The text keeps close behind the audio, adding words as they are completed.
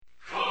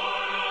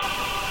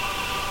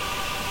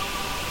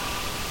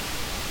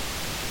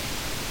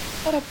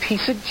What a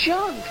piece of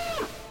junk.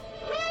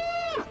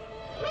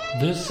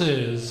 This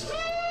is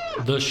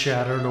the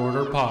Shattered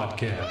Order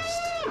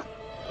Podcast.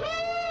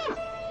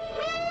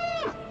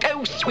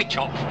 Go switch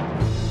off.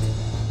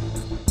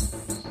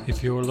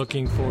 If you're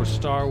looking for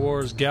Star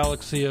Wars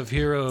Galaxy of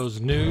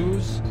Heroes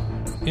news,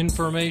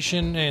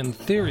 information, and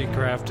theory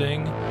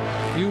crafting,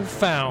 you've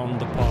found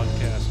the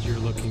podcast you're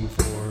looking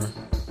for.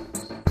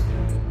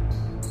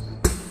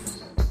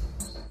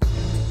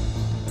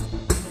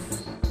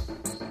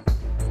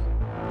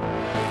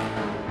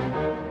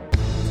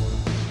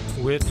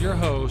 With your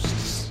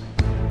hosts,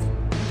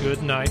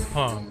 Goodnight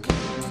Punk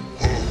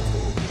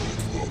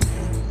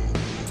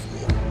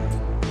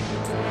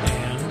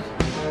and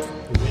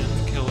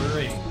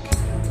Windkiller Inc.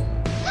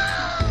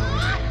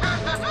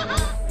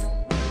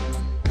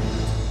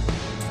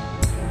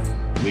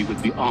 We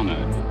would be honored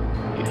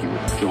if you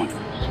would join us.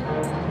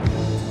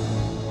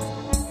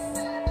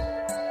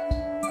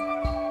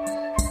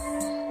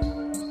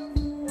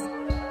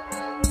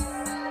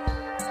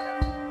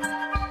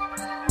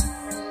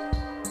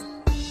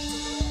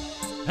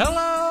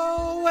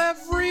 Hello,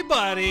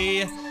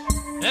 everybody,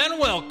 and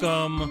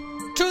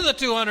welcome to the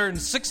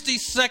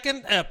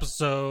 262nd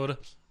episode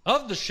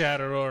of the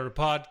Shattered Order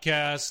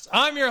Podcast.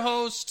 I'm your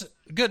host,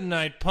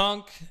 Goodnight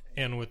Punk,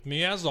 and with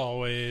me, as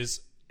always,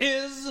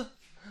 is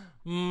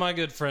my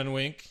good friend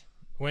Wink.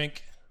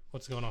 Wink,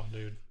 what's going on,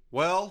 dude?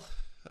 Well,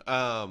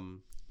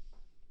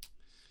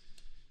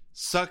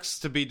 sucks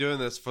to be doing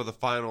this for the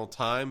final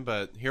time,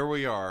 but here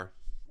we are,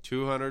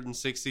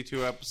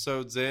 262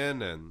 episodes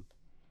in, and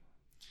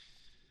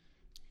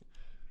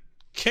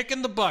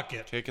Kicking the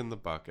bucket. kicking the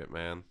bucket,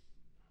 man.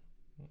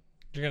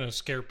 You're going to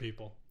scare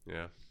people.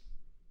 Yeah.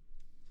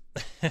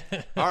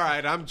 All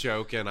right, I'm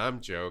joking.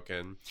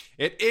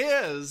 It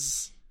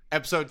is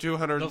episode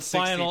 262.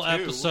 The final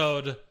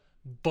episode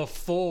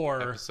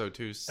before Episode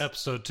 2.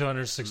 episode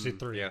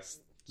 263. Yes,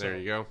 there So-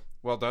 you go.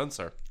 Well done,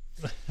 sir.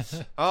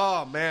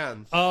 Oh,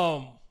 man.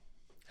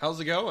 How's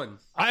it going?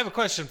 I have a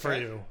question for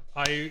you.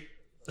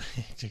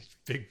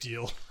 Big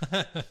deal.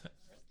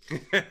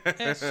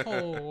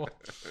 Asshole.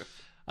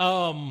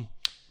 Have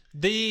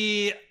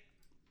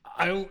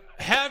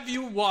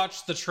you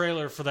watched the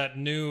trailer for that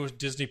new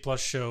Disney Plus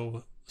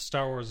show,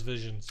 Star Wars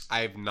Visions?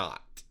 I have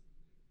not.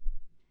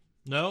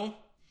 No?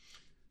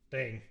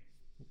 Dang.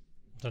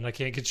 Then I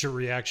can't get your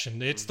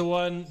reaction. It's the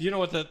one, you know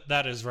what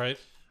that is, right?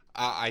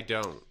 I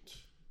don't.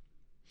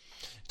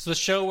 It's the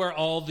show where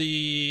all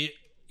the,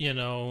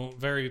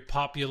 very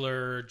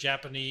popular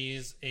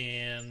Japanese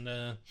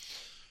and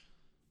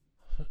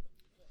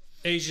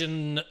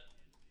Asian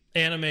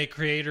anime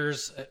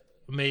creators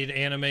made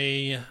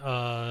anime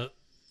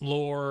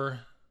lore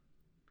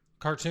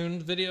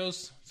cartoon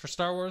videos for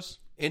Star Wars.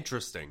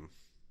 Interesting.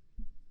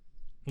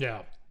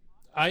 Yeah.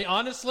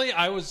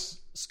 I was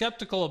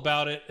skeptical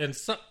about it, and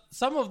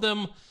some of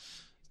them,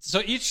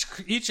 so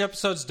each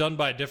episode's done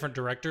by a different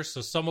director, so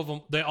some of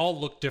them, they all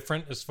look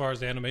different as far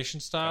as animation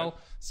style. Okay.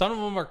 Some of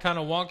them are kind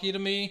of wonky to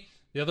me.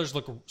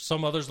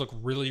 Some others look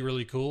really,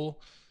 really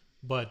cool,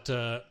 but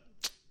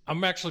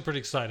I'm actually pretty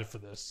excited for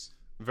this.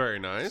 Very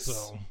nice.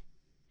 So,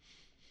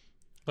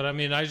 but I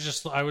mean, I was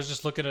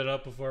just looking it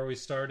up before we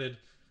started.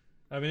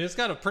 I mean, it's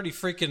got a pretty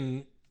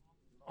freaking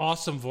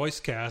awesome voice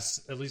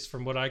cast, at least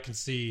from what I can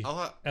see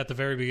at the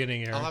very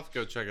beginning here. I'll have to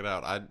go check it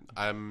out.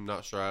 I'm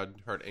not sure I'd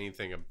heard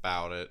anything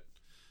about it.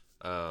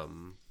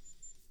 Well,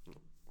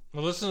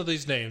 listen to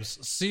these names: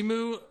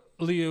 Simu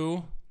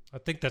Liu, I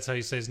think that's how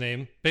you say his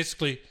name.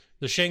 Basically,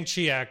 the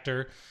Shang-Chi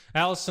actor,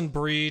 Alison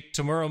Brie,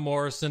 Tamura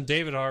Morrison,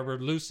 David Harbour,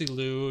 Lucy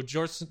Liu,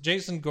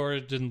 Jason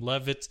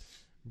Gordon-Levitt,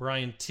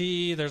 Brian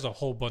T. There's a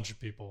whole bunch of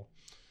people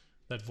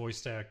that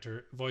voice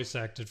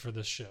acted for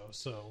this show.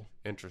 So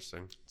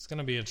Interesting. it's going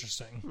to be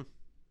interesting.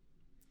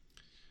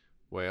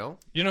 Well,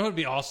 You know who'd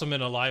be awesome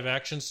in a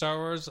live-action Star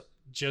Wars?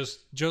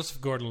 Joseph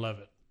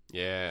Gordon-Levitt.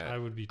 yeah. I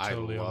would be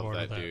totally I on love board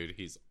that with that. dude.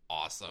 He's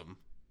awesome.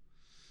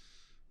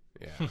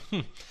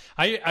 Yeah.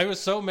 I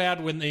was so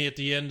mad when at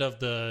the end of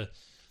the...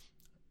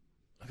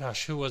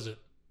 Gosh, who was it?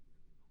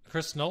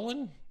 Chris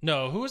Nolan?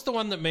 No, who was the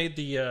one that made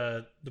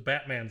the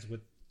Batmans with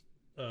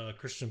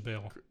Christian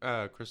Bale?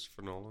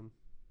 Christopher Nolan.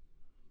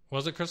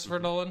 Was it Christopher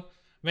Nolan?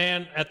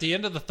 Man, at the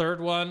end of the third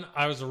one,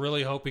 I was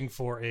really hoping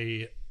for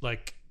a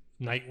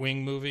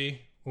Nightwing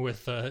movie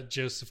with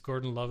Joseph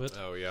Gordon-Levitt.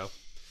 Oh, yeah.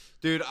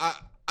 Dude,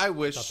 I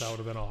wish... Thought that would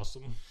have been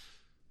awesome.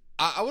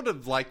 I would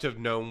have liked to have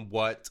known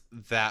what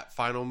that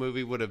final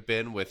movie would have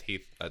been with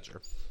Heath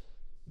Ledger.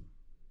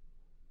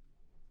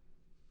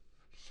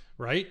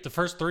 Right? The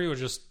first three were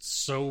just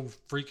so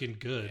freaking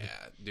good.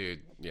 Yeah,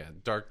 dude. Yeah,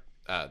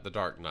 The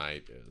Dark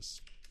Knight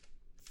is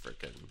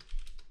freaking...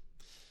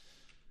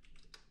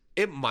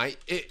 It might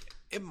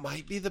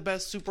be the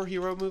best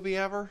superhero movie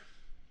ever.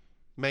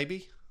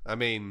 Maybe. I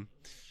mean...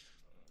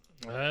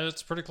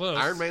 It's pretty close.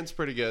 Iron Man's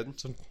pretty good.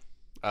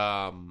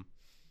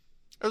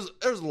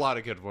 There's a lot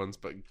of good ones,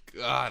 but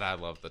God, I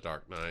love The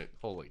Dark Knight.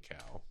 Holy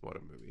cow, what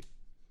a movie!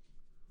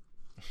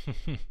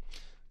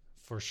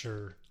 For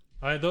sure.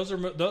 Those are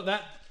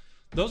that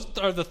Those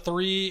are the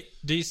 3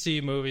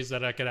 DC movies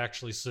that I could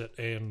actually sit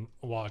and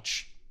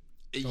watch.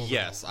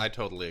 Yes, I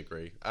totally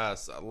agree. A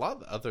lot of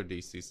the other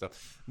DC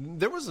stuff.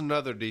 There was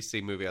another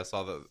DC movie I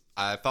saw that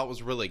I thought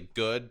was really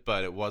good,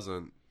 but it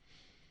wasn't.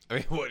 I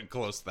mean, it wasn't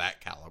close to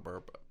that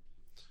caliber. But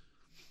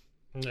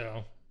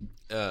No.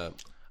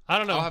 I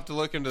don't know. I'll have to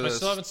look into this. I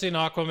still haven't seen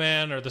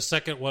Aquaman or the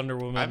second Wonder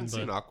Woman. I haven't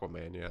seen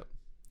Aquaman yet,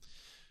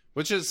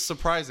 which is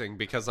surprising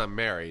because I'm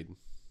married.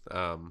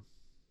 Yeah,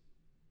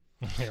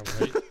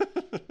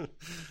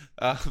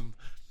 right.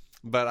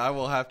 But I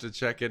will have to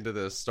check into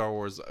this Star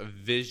Wars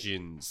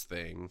Visions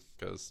thing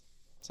because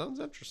it sounds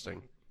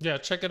interesting. Yeah,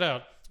 check it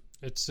out.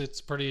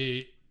 It's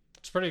pretty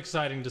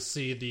exciting to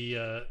see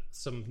the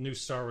some new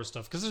Star Wars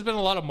stuff because there's been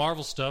a lot of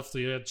Marvel stuff.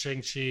 You had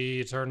Shang-Chi,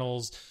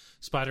 Eternals,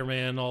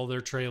 Spider-Man, all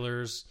their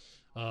trailers.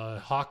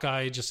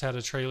 Hawkeye just had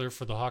a trailer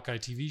for the Hawkeye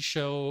TV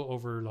show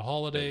over the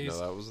holidays.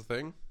 Didn't know that was a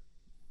thing.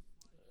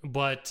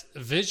 But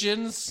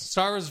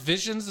Star Wars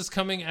Visions is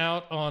coming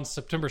out on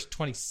September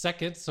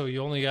 22nd, so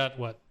you only got,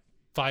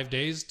 5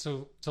 days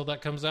till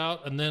that comes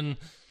out? And then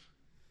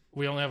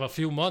we only have a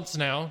few months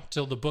now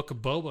till the Book of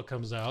Boba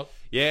comes out.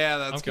 Yeah,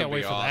 that's going to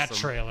be awesome. I can't wait for that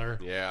trailer.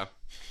 Yeah.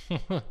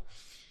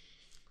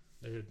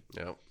 Dude.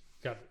 Yep.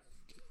 Got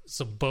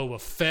some Boba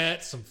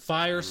Fett, some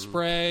fire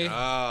spray.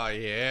 Oh,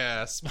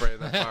 yeah. Spraying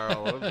that fire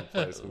all over the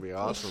place. It's going to be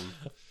awesome.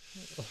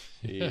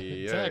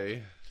 Yay.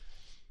 Exactly.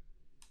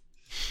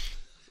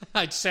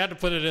 I just had to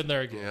put it in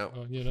there again.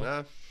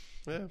 Yeah.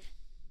 Yeah.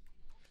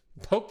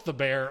 Poke the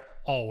bear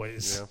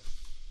always. Yeah.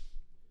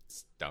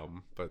 It's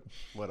dumb, but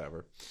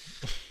whatever.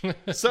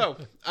 So,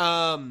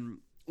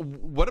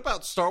 what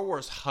about Star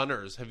Wars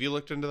Hunters? Have you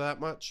looked into that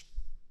much?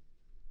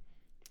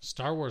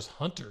 Star Wars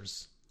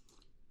Hunters?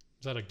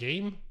 Is that a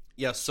game?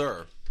 Yes,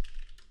 sir.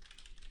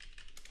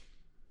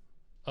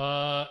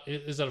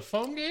 Is that a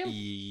phone game?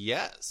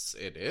 Yes,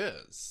 it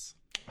is.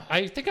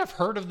 I think I've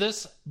heard of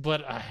this,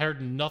 but I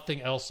heard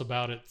nothing else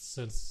about it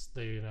since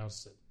they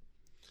announced it.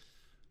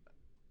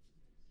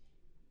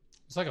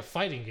 It's like a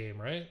fighting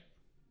game, right?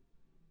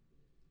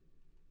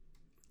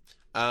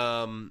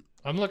 I'm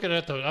looking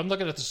at the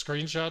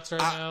screenshots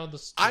right now.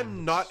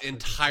 I'm not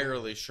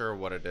entirely sure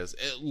what it is.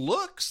 It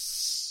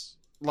looks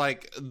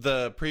like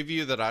the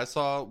preview that I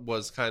saw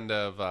was kind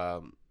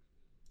of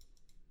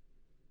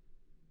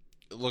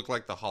it looked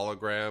like the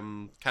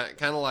hologram, kind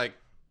of like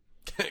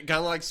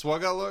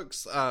Swugga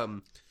looks.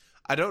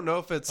 I don't know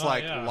if it's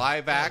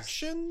live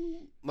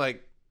action,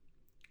 but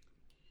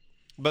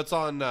it's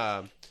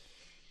on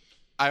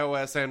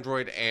iOS,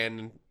 Android,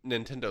 and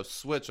Nintendo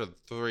Switch are the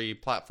 3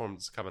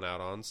 platforms it's coming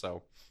out on.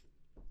 So,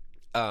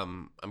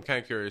 I'm kind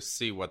of curious to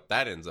see what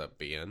that ends up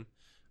being.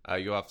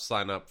 You'll have to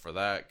sign up for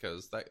that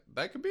because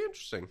that could be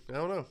interesting. I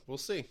don't know. We'll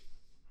see.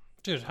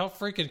 Dude, how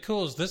freaking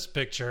cool is this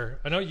picture?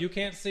 I know you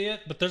can't see it,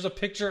 but there's a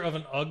picture of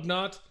an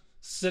Ugnaught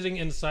sitting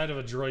inside of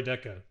a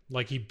droideka,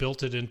 like he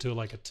built it into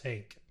like a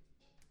tank.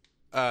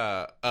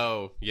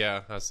 Oh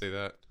yeah, I see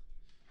that.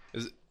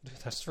 Dude,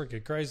 that's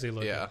freaking crazy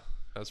looking. Yeah,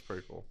 that's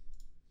pretty cool.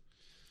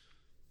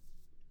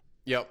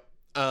 Yep.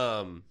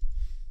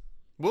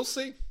 We'll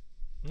see.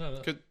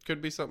 No,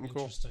 could be something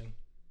cool. Interesting.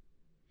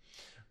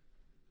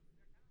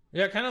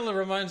 Yeah, it kind of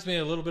reminds me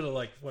a little bit of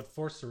like what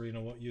Force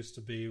Arena what used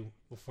to be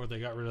before they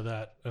got rid of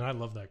that, and I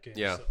love that game.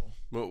 Yeah,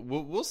 so.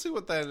 we'll see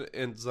what that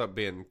ends up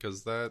being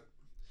because that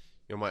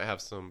might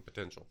have some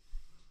potential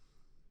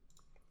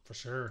for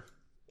sure.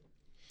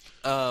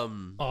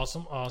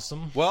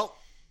 Awesome. Well,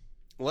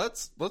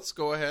 let's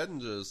go ahead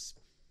and just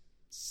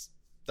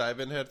dive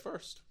in head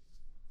first.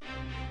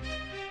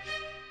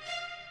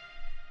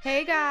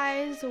 Hey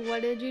guys,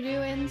 what did you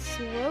do in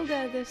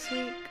Swoga this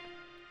week?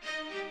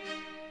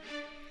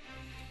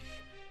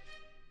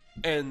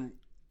 And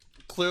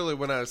clearly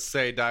when I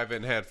say dive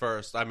in head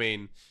first, I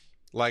mean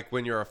like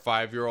when you're a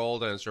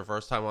 5-year-old and it's your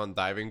first time on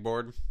diving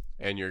board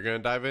and you're going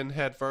to dive in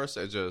head first,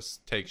 it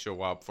just takes you a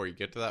while before you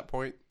get to that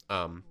point.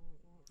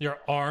 Your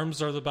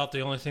arms are about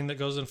the only thing that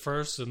goes in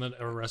first, and then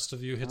the rest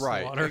of you hits the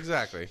water. Right,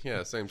 exactly.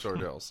 Yeah, same sort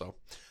of deal. So,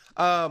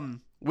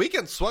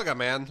 Weekend Swugga,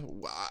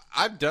 man.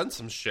 I've done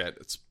some shit.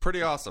 It's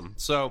pretty awesome.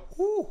 So,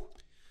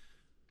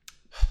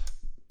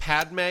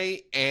 Padme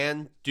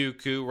and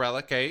Dooku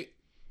Relic 8.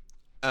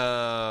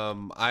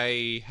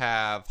 I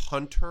have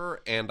Hunter,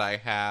 and I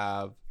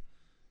have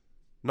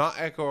not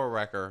Echo or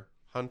Wrecker.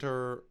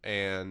 Hunter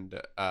and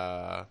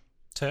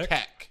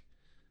Tech.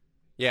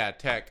 Yeah,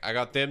 Tech. I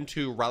got them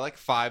to Relic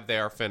 5. They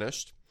are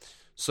finished.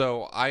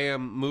 So I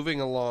am moving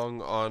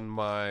along on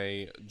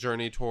my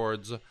journey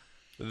towards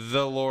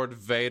the Lord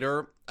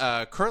Vader.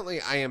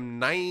 Currently, I am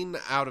 9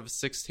 out of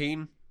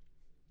 16.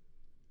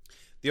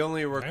 The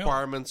only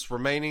requirements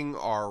remaining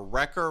are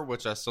Wrecker,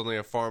 which I still need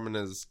to farm in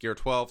his Gear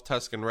 12.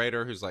 Tusken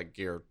Raider, who's like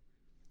Gear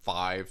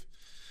 5.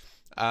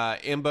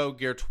 Imbo,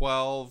 Gear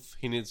 12.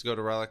 He needs to go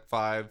to Relic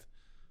 5.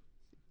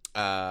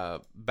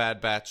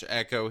 Bad Batch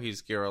Echo, he's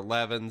Gear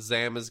 11.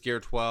 Zam is Gear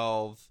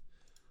 12.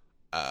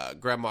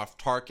 Grand Moff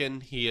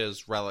Tarkin, he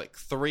is Relic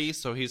 3,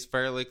 so he's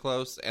fairly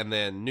close. And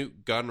then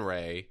Newt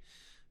Gunray,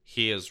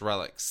 he is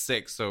Relic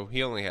 6, so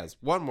he only has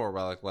one more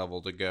Relic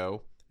level to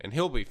go. and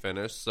he'll be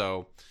finished.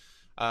 So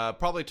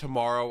probably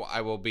tomorrow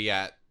I will be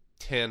at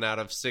 10 out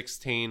of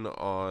 16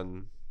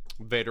 on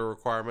Vader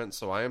requirements.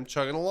 So I am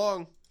chugging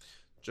along,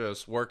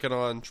 just working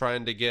on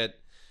trying to get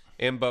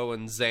Imbo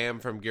and Zam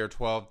from Gear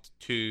 12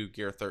 to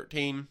Gear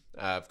 13.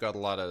 I've got a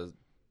lot of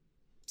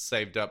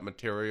saved up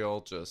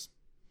material, just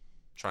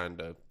trying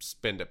to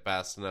spend it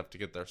fast enough to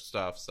get their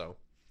stuff. So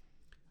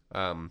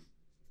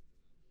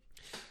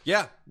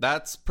yeah,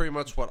 that's pretty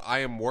much what I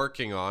am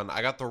working on.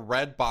 I got the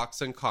red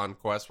box in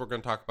Conquest. We're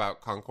going to talk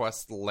about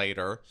Conquest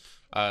later.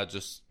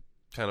 Just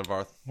kind of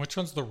our... Which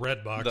one's the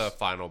red box? The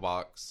final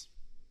box.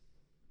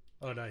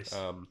 Oh, nice.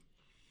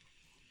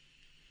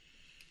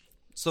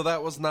 So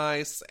that was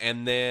nice.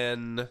 And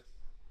then...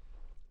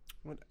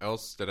 What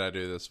else did I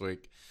do this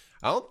week?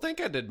 I don't think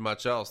I did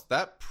much else.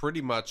 That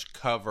pretty much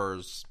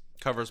covers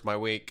my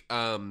week.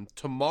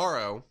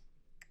 Tomorrow...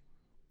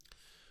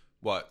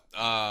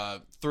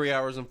 3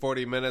 hours and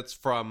 40 minutes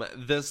from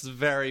this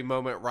very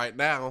moment right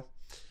now,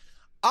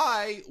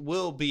 I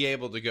will be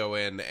able to go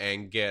in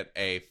and get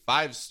a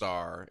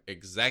 5-star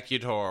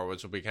Executor,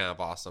 which will be kind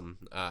of awesome.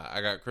 I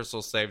got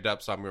crystals saved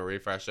up, so I'm going to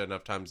refresh it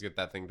enough times to get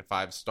that thing to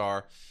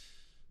 5-star.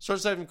 Start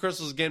saving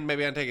crystals again.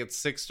 Maybe I take it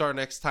 6-star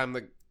next time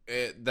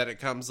that it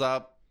comes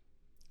up.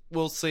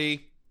 We'll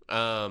see.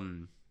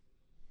 I'm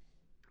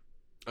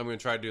going to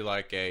try to do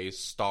like a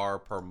star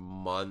per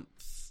month.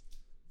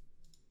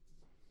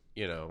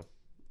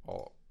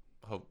 I'll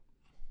hope,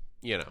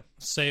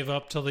 save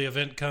up till the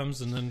event comes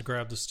and then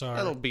grab the star.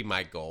 That'll be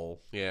my goal.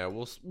 Yeah,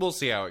 we'll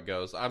see how it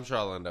goes. I'm sure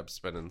I'll end up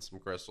spending some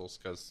crystals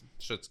because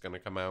shit's gonna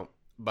come out.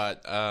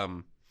 But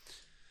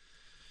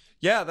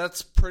yeah,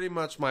 that's pretty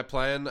much my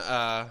plan.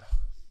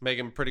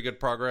 Making pretty good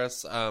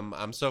progress.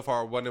 I'm so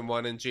far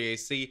 1-1 in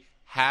GAC.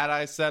 Had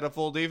I set a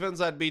full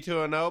defense, I'd be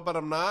 2-0, but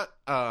I'm not.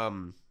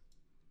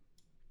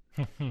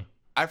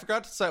 I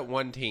forgot to set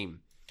one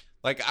team.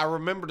 Like, I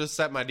remember to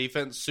set my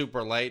defense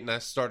super late, and I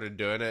started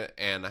doing it,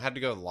 and I had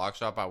to go to the lock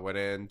shop. I went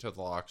into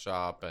the lock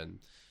shop, and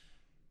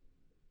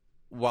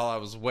while I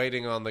was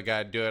waiting on the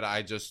guy to do it,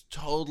 I just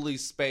totally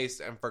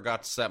spaced and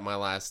forgot to set my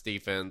last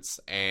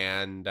defense,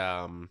 and,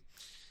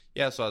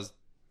 yeah, so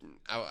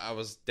I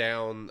was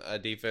down a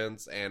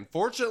defense, and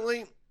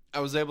fortunately, I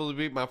was able to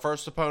beat my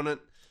first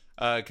opponent,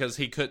 because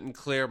he couldn't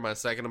clear. My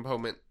second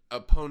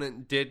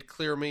opponent did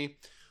clear me,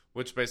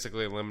 which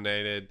basically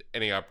eliminated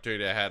any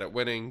opportunity I had at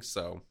winning,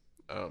 so...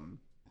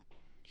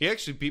 he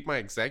actually beat my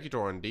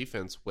Executor on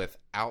defense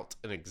without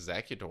an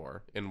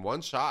Executor in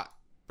one shot.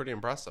 Pretty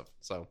impressive.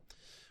 So,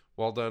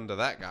 well done to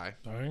that guy.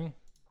 Dang.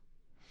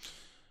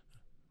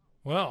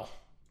 Well,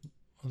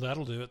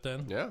 that'll do it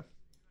then. Yeah.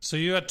 So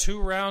you had 2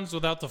 rounds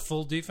without the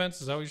full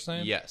defense? Is that what you're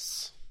saying?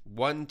 Yes.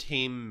 One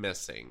team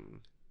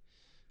missing.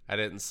 I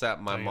didn't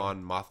set my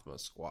Mon Mothma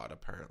squad,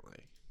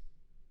 apparently.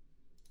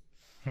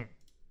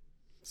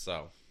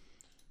 So.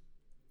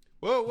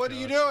 Whoa, what are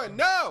you doing?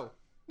 No!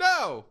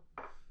 No!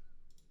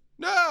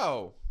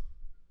 No!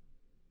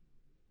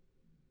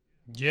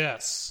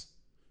 Yes.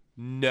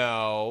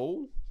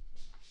 No.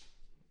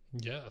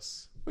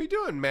 Yes. What are you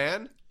doing,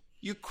 man?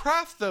 You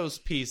craft those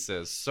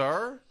pieces,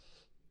 sir.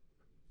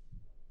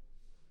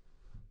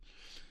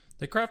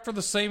 They craft for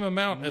the same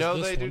amount as this one.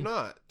 No, they do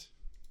not.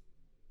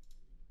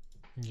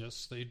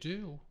 Yes, they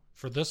do.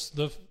 For this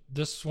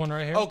one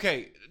right here?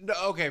 Okay,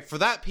 for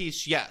that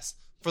piece, yes.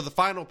 For the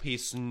final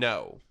piece,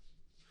 no.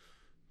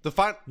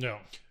 No.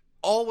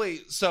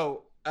 Always,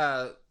 so,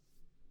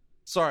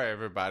 sorry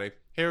everybody.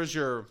 Here's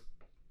your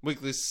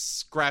weekly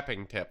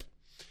scrapping tip.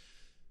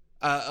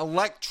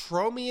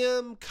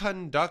 Electromium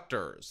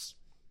conductors.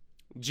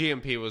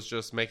 GMP was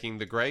just making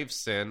the grave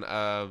sin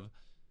of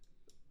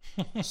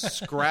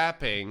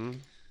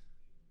scrapping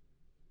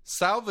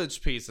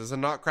salvage pieces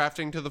and not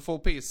crafting to the full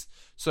piece.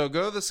 So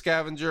go to the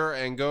scavenger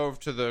and go over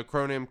to the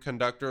chromium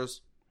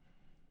conductors.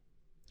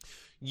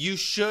 You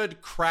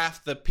should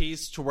craft the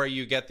piece to where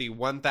you get the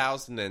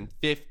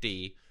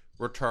 1,050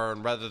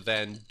 return rather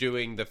than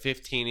doing the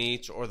 15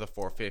 each or the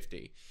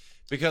 450.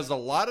 Because a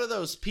lot of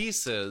those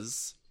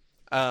pieces,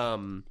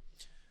 the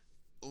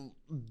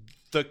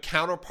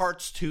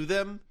counterparts to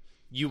them,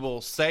 you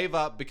will save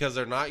up because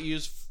they're not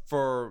used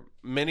for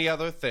many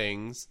other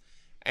things,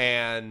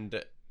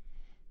 and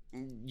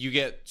you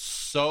get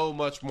so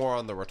much more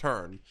on the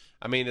return.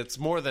 I mean, it's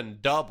more than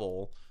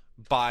double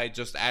by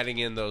just adding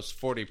in those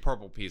 40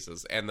 purple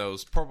pieces, and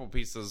those purple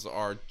pieces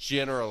are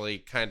generally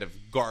kind of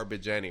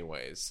garbage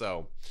anyways.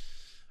 So,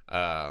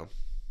 well,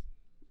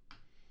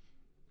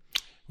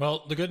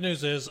 the good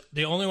news is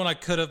the only one I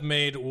could have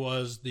made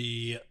was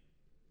the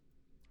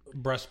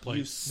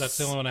breastplate. That's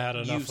the only one I had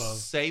enough of.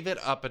 Save it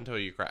up until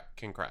you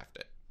can craft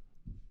it.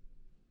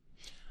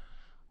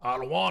 I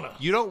don't wanna.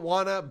 You don't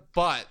wanna,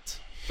 but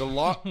the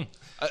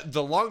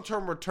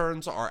long-term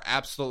returns are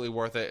absolutely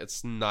worth it.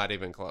 It's not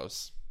even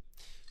close.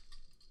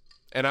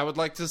 And I would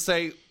like to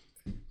say,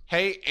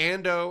 hey,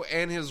 Ando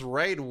and his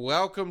raid,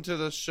 welcome to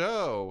the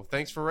show.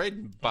 Thanks for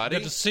raiding, buddy.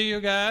 Good to see you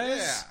guys.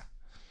 Yeah.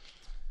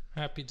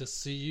 Happy to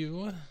see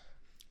you.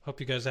 Hope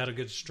you guys had a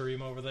good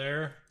stream over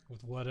there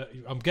with what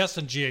I'm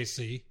guessing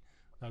GAC.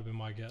 That would be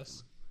my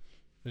guess.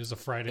 It is a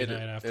Friday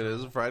night after. It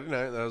is a Friday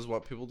night. That is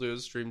what people do,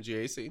 is stream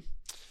GAC.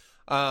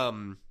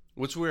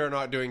 Which we are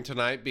not doing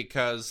tonight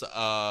because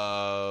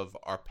of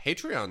our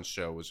Patreon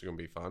show, which is going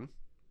to be fun.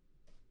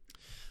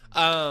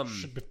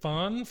 Should be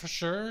fun for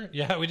sure.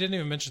 Yeah, we didn't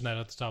even mention that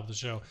at the top of the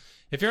show.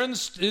 If you're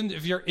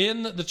if you're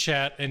in the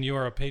chat and you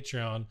are a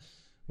Patreon,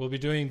 we'll be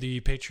doing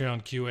the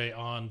Patreon QA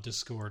on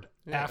Discord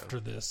after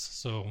this.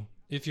 So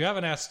if you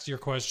haven't asked your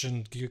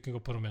question, you can go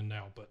put them in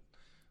now, but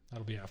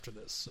that'll be after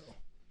this. So.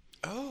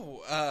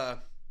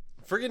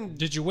 Friggin'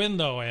 Did you win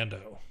though,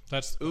 Ando?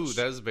 That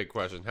is a big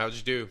question. How'd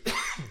you do?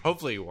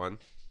 Hopefully you won.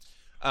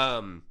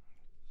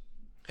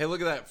 Hey,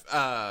 look at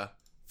that.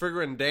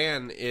 Friggin'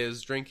 Dan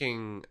is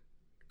drinking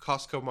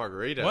Costco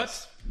margaritas.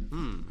 What?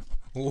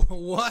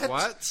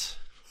 What?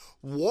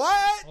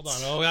 What? Hold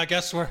on. Oh, I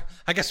guess we're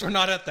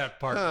not at that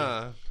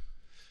part.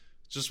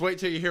 Just wait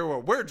till you hear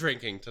what we're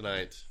drinking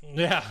tonight.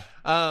 Yeah.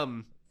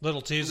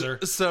 Little teaser.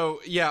 So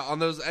yeah, on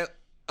those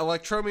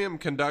electromium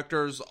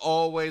conductors,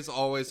 always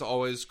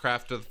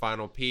craft to the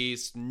final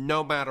piece,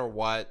 no matter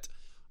what.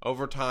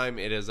 Over time,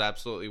 it is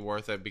absolutely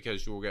worth it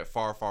because you will get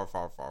far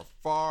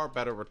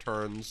better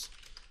returns.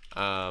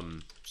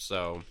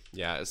 So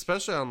yeah,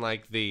 especially on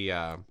like the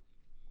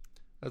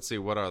let's see,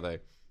 what are they?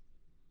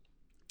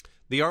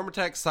 The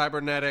Armatech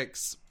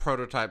Cybernetics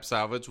prototype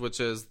salvage, which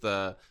is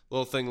the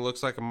little thing that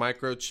looks like a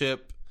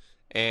microchip,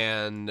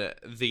 and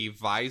the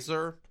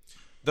visor.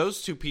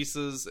 Those two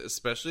pieces,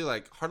 especially,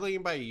 like, hardly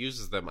anybody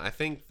uses them. I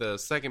think the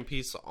second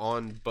piece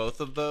on both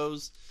of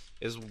those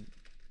is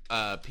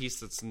a piece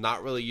that's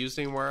not really used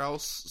anywhere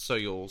else, so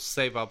you'll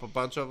save up a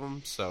bunch of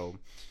them. So,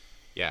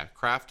 yeah,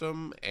 craft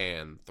them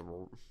and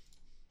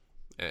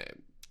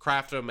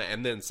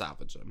then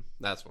salvage them.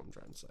 That's what I'm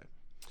trying to say.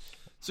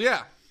 So,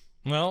 yeah.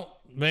 Well,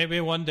 maybe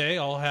one day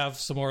I'll have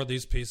some more of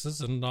these pieces,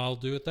 and I'll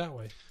do it that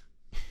way.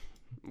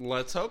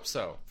 Let's hope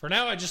so. For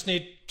now, I just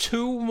need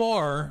 2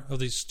 more of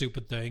these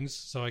stupid things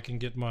so I can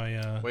get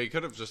my... well, you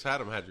could have just had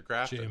them had you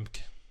crafted.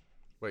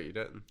 Wait, you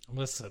didn't?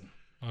 Listen,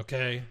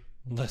 okay?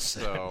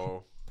 Listen.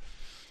 So,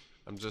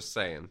 I'm just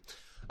saying.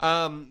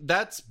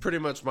 That's pretty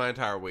much my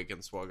entire week in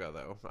Swugga,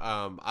 though.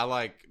 I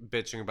like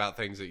bitching about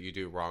things that you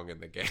do wrong in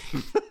the game.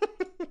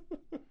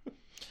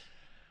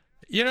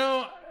 You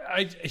know,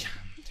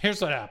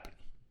 here's what happened.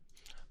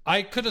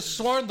 I could have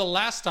sworn the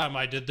last time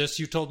I did this,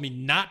 you told me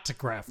not to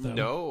craft them.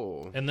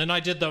 No. And then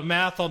I did the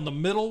math on the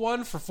middle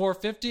one for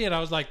 450, and I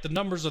was like, the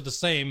numbers are the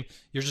same.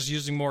 You're just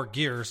using more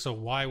gear, so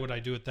why would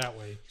I do it that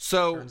way?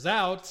 So turns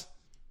out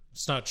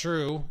it's not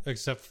true,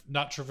 except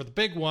not true for the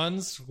big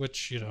ones,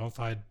 which, you know, if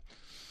I'd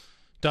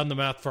done the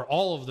math for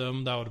all of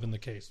them, that would have been the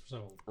case.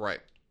 So,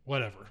 right.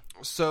 Whatever.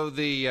 So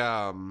the,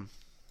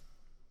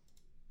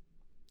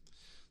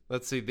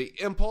 let's see, the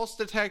impulse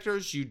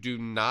detectors you do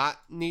not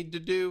need to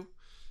do.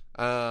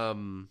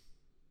 And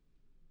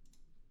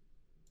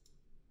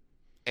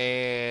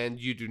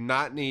you do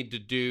not need to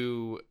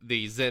do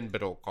the Zen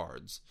Biddle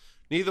cards.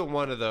 Neither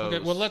one of those.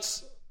 Okay, well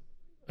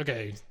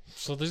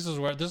so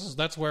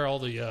that's where all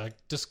the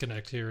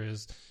disconnect here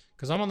is,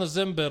 because I'm on the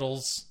Zen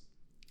Biddles,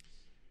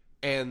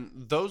 and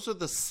those are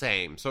the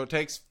same. So it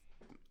takes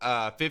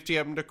 50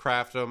 of them to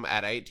craft them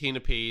at 18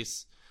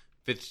 apiece.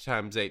 50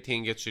 times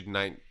 18 gets you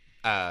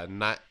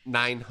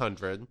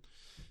 900.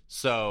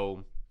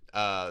 So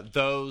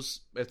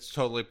those, it's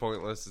totally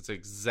pointless. It's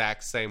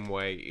exact same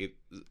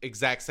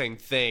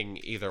thing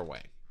either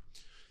way.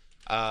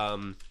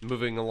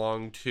 Moving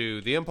along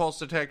to the impulse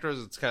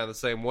detectors, it's kind of the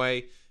same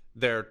way.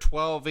 They're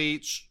 12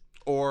 each,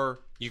 or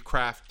you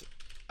craft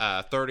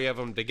 30 of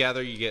them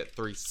together, you get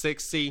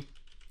 360.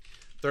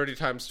 30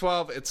 times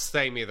 12, it's the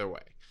same either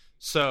way.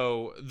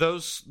 So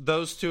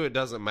those two, it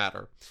doesn't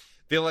matter.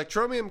 The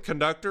electromium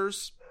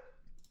conductors,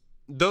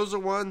 those are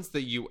ones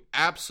that you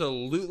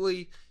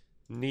absolutely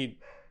need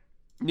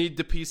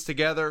to piece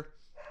together.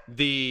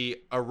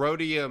 The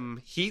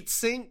Erodium heat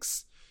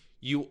sinks,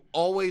 you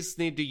always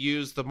need to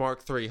use the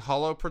Mark III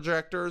hollow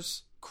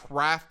projectors,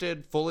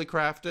 fully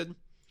crafted.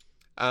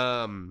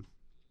 And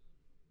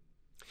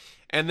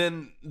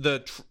then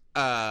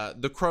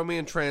the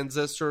chromium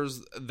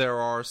transistors, there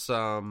are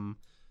some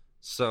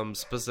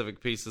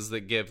specific pieces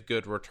that give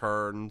good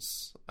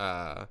returns.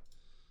 But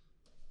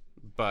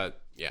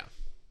yeah,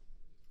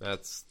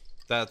 that's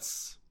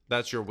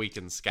your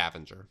weekend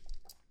scavenger.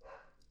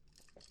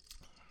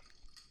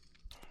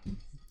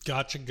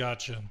 Gotcha.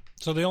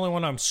 So the only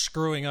one I'm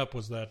screwing up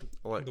was the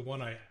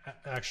one I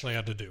actually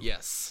had to do.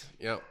 Yes.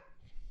 Yep.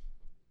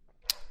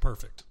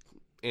 Perfect.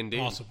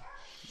 Indeed. Awesome.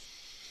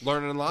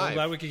 Learning live. I'm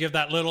glad we could give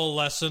that little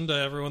lesson to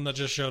everyone that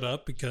just showed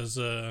up, because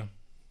that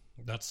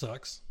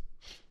sucks.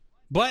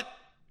 But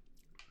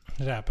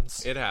it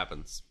happens.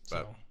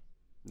 But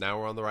now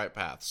we're on the right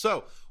path.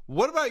 So,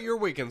 what about your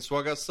weekend,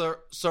 Swugga,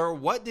 sir?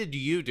 What did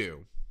you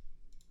do?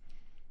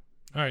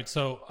 All right,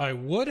 so I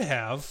would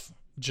have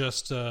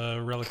just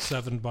Relic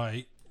 7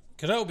 by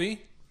Kenobi,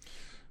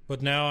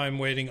 but now I'm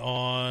waiting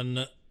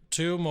on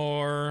 2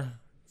 more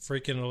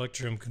freaking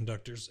Electrum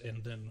conductors,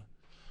 and then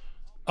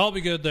I'll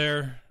be good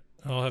there.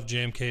 I'll have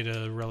JMK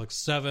to Relic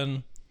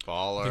 7.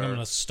 Baller. I think I'm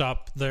going to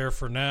stop there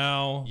for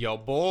now. Yo,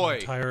 boy.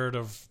 I'm tired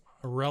of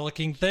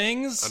relicking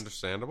things.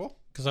 Understandable.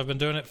 Because I've been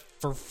doing it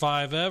for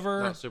 5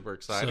 ever. Not super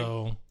exciting.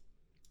 So,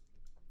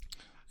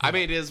 I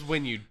mean, it is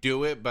when you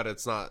do it, but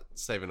it's not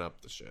saving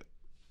up the shit.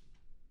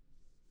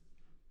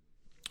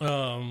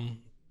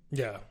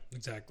 Yeah,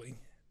 exactly.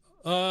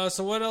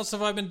 So what else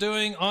have I been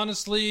doing?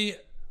 Honestly,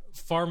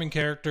 farming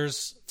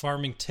characters,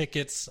 farming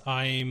tickets.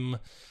 I'm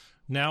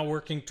now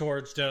working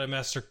towards Jedi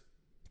Master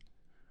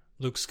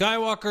Luke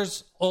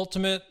Skywalker's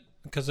ultimate,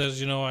 because as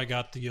you know, I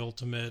got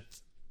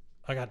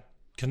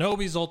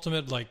Kenobi's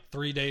ultimate like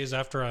 3 days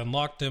after I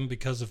unlocked him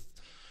because of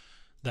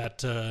that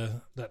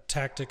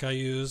tactic I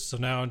used. So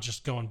now I'm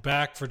just going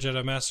back for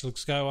Jedi Master Luke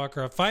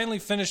Skywalker. I finally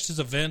finished his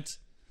event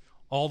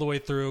all the way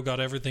through, got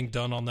everything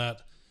done on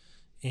that.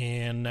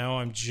 And now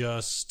I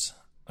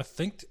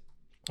think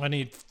I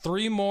need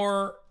 3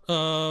 more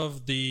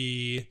of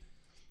the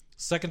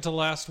second to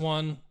last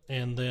one.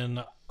 And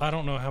then I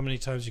don't know how many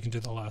times you can do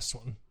the last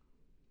one.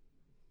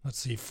 Let's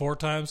see, 4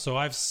 times. So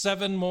I have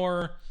 7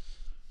 more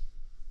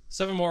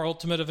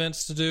ultimate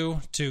events to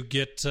do to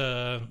get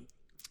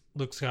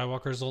Luke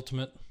Skywalker's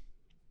ultimate.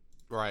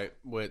 Right,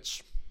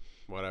 which,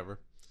 whatever.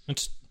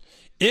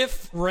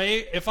 If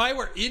I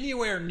were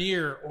anywhere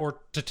near or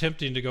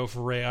attempting to go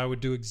for Rey, I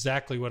would do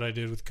exactly what I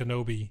did with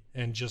Kenobi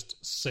and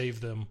just save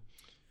them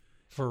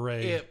for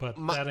Rey. But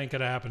that ain't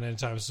going to happen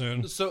anytime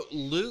soon. So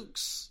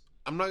Luke's,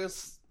 I'm not going to,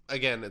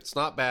 again, it's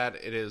not bad.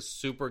 It is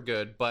super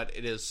good, but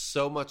it is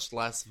so much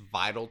less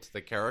vital to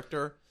the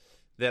character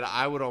that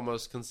I would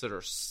almost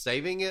consider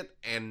saving it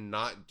and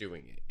not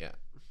doing it yet.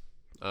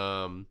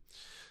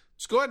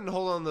 Just go ahead and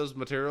hold on to those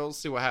materials,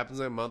 see what happens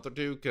in a month or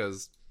 2,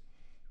 because,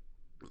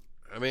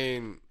 I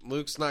mean,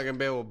 Luke's not going to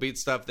be able to beat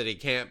stuff that he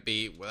can't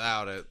beat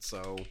without it,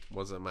 so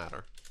what does it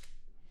matter?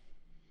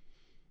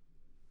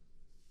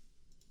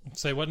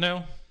 Say what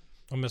now?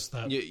 I missed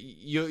that.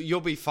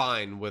 You'll be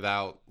fine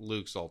without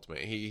Luke's ultimate.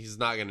 He's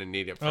not going to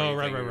need it for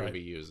anything you're going to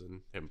be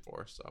using him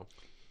for, so...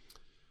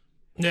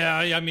 Yeah,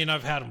 I mean,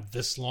 I've had him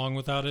this long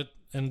without it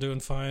and doing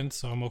fine,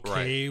 so I'm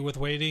okay with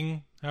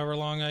waiting however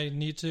long I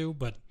need to,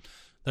 but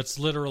that's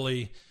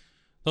literally...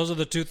 Those are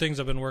the 2 things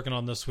I've been working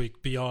on this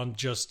week, beyond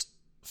just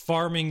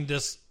farming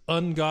this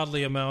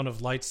ungodly amount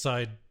of light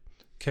side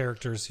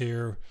characters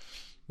here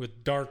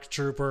with Dark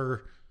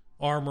Trooper,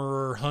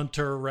 Armorer,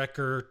 Hunter,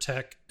 Wrecker,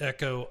 Tech,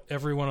 Echo.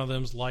 Every one of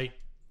them's light,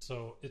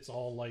 so it's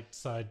all light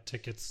side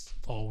tickets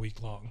all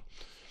week long.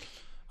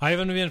 I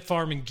haven't been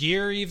farming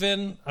gear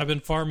even. I've been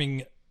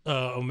farming...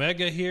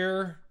 Omega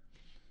here.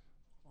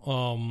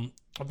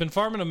 I've been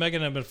farming Omega,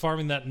 and I've been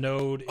farming that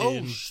node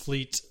in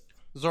Fleet.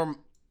 Is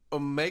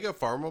Omega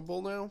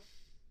farmable now?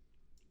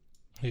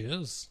 He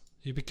is.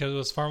 Because it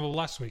was farmable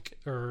last week.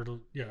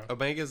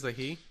 Omega's a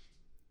he?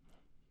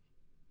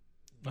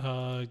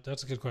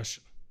 That's a good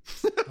question.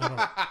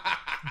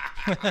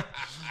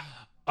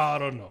 I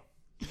don't know.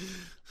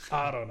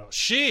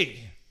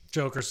 She,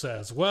 Joker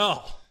says,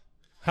 well,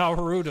 how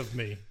rude of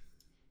me.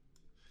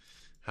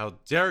 How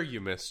dare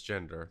you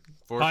misgender?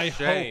 I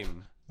hope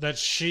that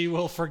she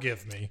will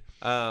forgive me.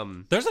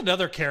 There's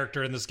another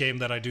character in this game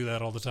that I do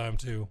that all the time,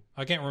 too.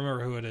 I can't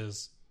remember who it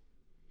is.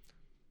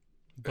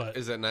 But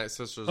is it Night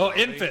Sisters? Oh,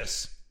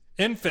 Infis.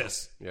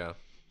 Yeah.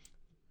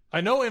 I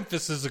know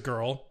Infis is a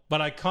girl,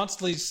 but I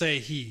constantly say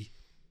he.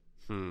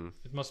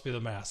 It must be the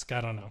mask.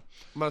 I don't know.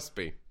 Must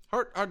be.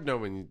 Hard to know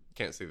when you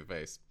can't see the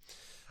face.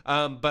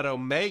 But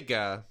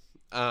Omega...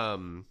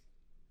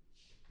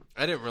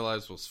 I didn't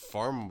realize was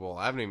farmable.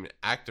 I haven't even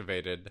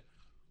activated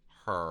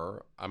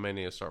her. I may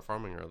need to start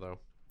farming her, though.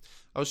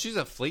 Oh, she's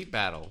a fleet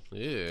battle.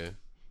 Yeah.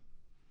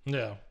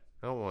 Yeah.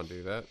 I don't want to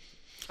do that.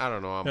 I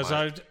don't know.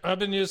 I've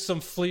been using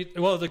some fleet...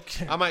 Well,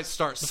 I might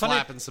start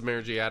slapping some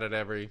energy at it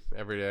every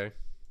day.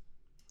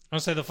 I'll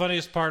say the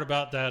funniest part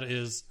about that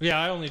is... Yeah,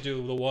 I only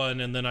do the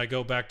one, and then I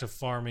go back to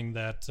farming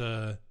that...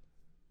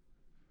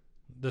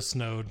 this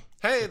node.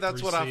 Hey,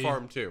 that's 3C. What I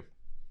farmed, too.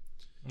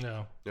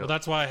 No. Yep. Well,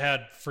 that's why I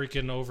had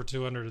freaking over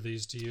 200 of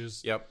these to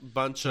use. Yep.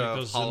 Bunch of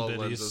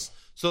HoloLenses.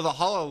 So the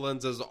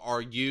HoloLenses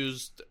are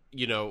used,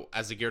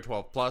 as a Gear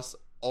 12 Plus.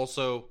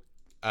 Also,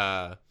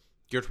 Gear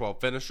 12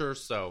 Finisher.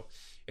 So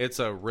it's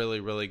a really,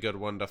 really good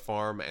one to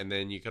farm. And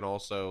then you can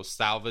also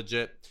salvage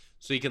it.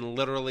 So you can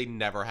literally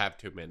never have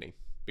too many.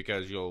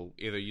 Because you'll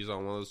either use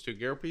on one of those 2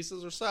 gear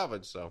pieces or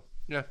salvage. So,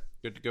 yeah.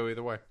 Good to go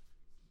either way.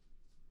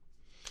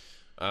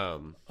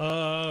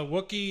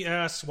 Wookie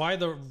asks, why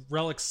the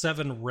Relic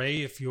 7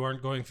 Rey if you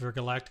aren't going for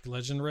Galactic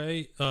Legend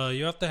Rey?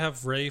 You have to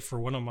have Rey for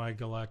one of my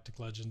Galactic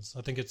Legends.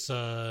 I think it's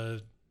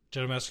Jedi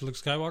Master Luke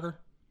Skywalker.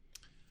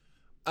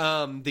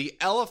 The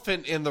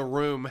elephant in the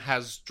room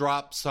has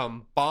dropped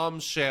some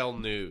bombshell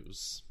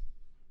news.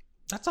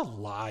 That's a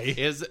lie.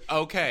 Is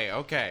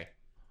okay.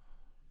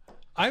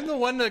 I'm the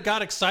one that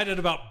got excited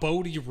about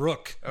Bodhi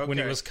Rook when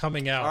he was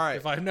coming out. All right.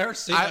 If I've never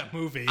seen that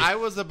movie. I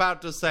was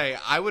about to say,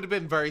 I would have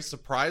been very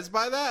surprised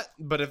by that,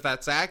 but if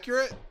that's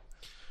accurate,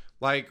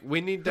 we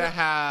need to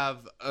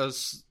have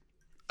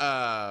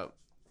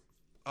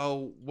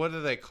what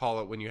do they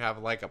call it when you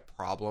have, a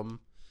problem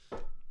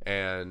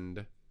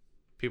and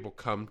people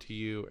come to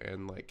you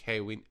and like, hey,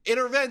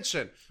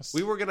 intervention.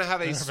 We were gonna have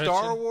a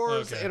Star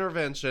Wars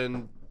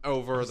intervention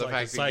over the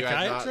fact that you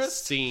had not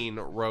seen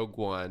Rogue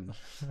One,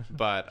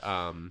 but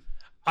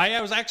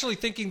I was actually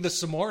thinking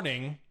this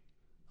morning.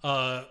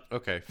 That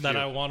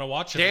I want to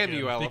watch it. Damn again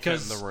you, elephant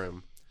because in the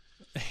room.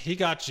 He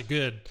got you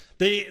good.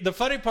 The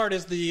funny part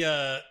is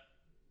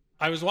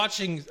I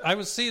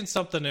was seeing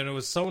something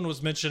and someone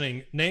was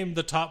mentioning, name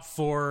the top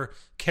 4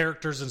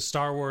 characters in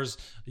Star Wars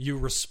you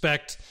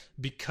respect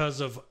because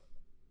of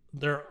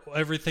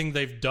everything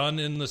they've done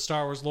in the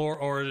Star Wars lore,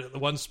 or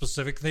one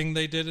specific thing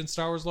they did in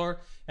Star Wars lore,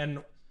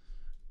 and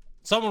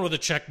someone with a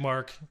check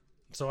mark.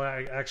 So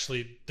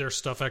their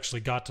stuff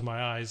actually got to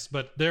my eyes,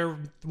 but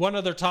one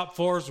of their top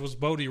 4s was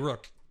Bodhi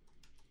Rook.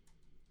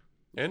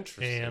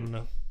 Interesting.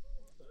 And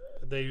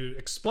they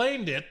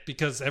explained it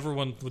because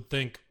everyone would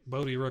think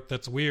Bodhi Rook,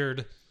 that's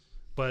weird,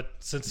 but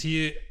since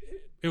it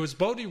was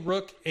Bodhi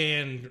Rook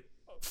and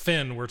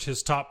Finn were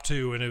his top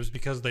 2, and it was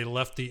because they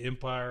left the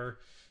Empire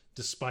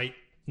despite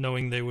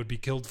knowing they would be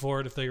killed for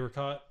it if they were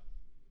caught.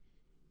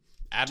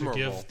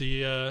 Admirable. To give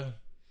the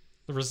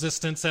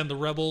Resistance and the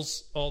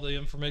Rebels all the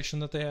information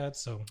that they had,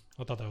 so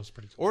I thought that was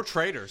pretty cool. Or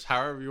traitors,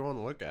 however you want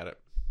to look at it.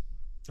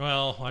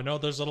 Well, I know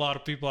there's a lot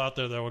of people out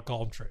there that would call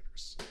them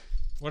traitors.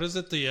 What is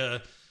it?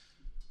 The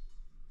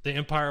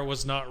Empire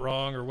was not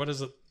wrong, or what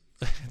is it?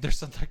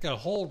 There's like a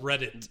whole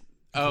Reddit.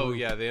 Oh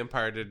yeah, the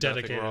Empire did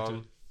nothing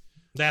wrong.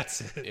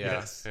 That's it.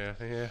 Yeah, yes.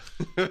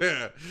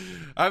 Yeah.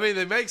 I mean,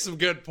 they make some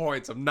good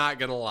points. I'm not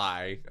gonna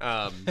lie.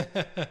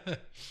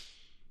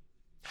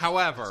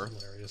 However,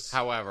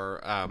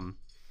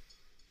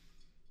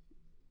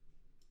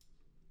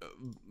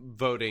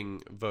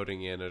 voting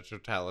in a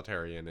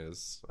totalitarian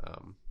is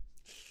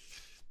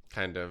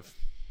kind of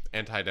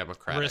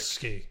anti-democratic,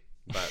 risky,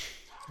 but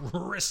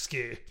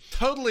risky.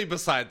 Totally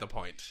beside the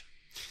point.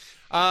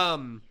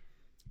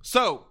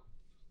 So,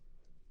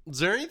 is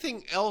there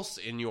anything else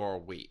in your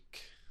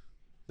week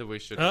that we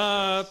should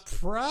discuss?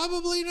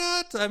 Probably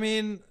not. I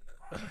mean,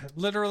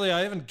 literally,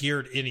 I haven't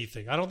geared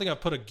anything. I don't think I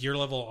put a gear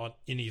level on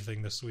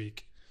anything this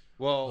week.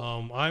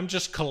 Well, I'm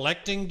just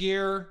collecting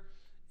gear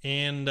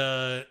and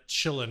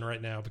chilling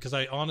right now because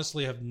I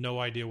honestly have no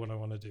idea what I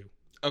want to do.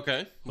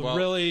 Okay. Well,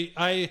 really,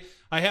 I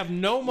have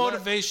no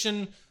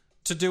motivation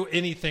to do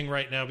anything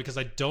right now because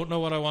I don't know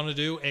what I want to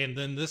do. And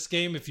then this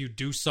game, if you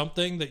do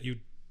something that you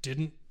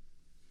didn't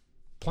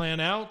plan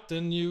out,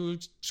 then you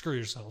screw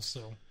yourself.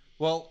 So,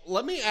 well,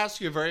 let me ask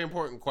you a very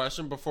important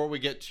question before we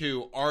get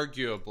to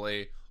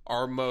arguably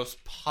our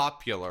most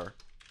popular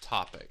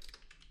topic.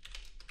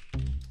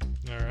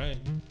 All right.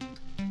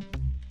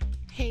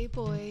 Hey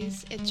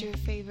boys, it's your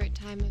favorite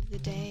time of the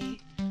day.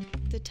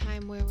 The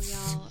time where we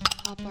all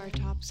pop our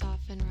tops off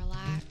and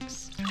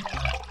relax.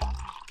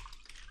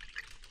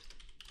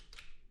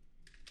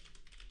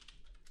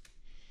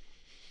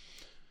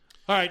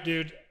 All right,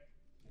 dude.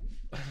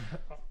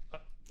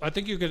 I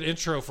think you could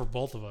intro for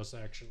both of us,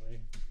 actually.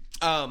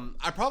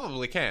 I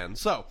probably can.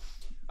 So,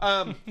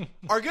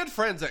 our good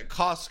friends at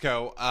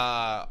Costco,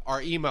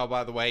 our email,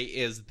 by the way,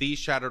 is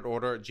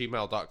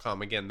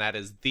theshatteredorder@gmail.com. Again, that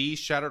is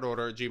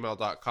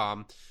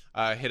theshatteredorder@gmail.com.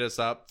 Hit us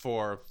up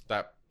for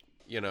that,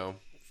 you want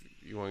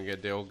to get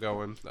a deal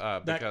going.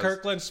 That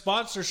Kirkland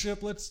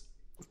sponsorship, let's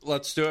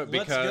do it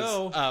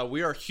because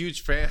we are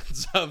huge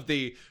fans of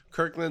the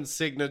Kirkland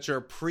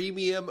Signature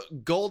Premium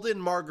Golden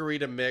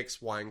Margarita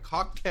Mix Wine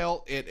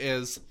Cocktail. It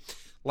is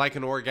like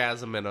an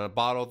orgasm in a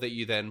bottle that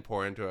you then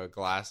pour into a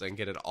glass and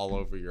get it all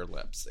over your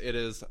lips. It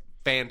is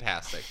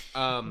fantastic.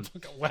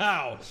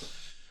 Wow.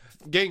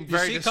 Getting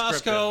very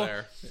descriptive Costco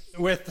there.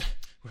 With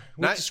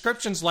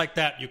descriptions like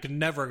that, you can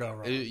never go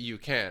wrong. You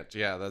can't.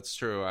 Yeah, that's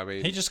true. I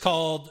mean, he just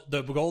called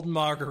the Golden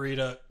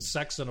Margarita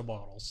sex in a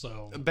bottle.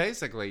 So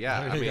basically, yeah.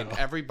 I mean,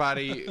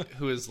 everybody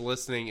who is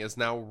listening is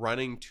now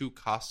running to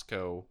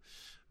Costco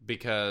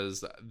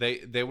because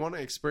they want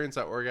to experience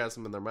that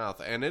orgasm in their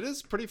mouth, and it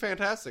is pretty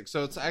fantastic.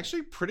 So it's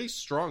actually pretty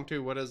strong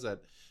too. What is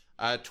it?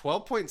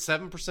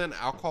 12.7%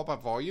 alcohol by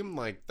volume.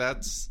 Like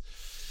that's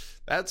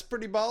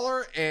pretty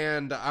baller,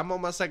 and I'm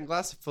on my second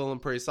glass, feeling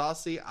pretty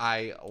saucy.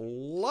 I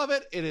love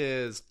it. It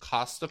is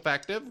cost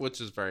effective, which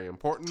is very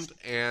important.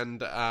 And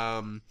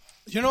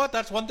you know what?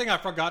 That's one thing I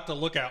forgot to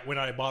look at when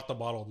I bought the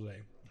bottle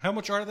today. How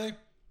much are they?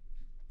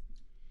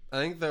 I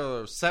think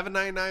they're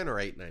 $7.99 or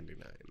 $8.99.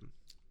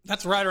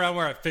 That's right around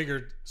where I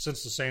figured,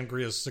 since the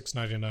sangria is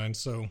 $6.99.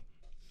 So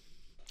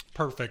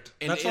perfect.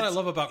 And that's what I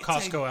love about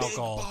Costco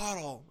alcohol. Big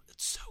bottle.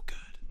 It's so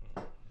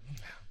good.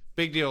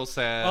 Big Deal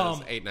says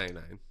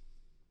 $8.99.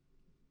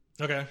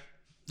 Okay,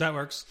 that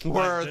works.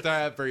 Worth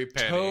every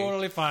penny.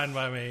 Totally fine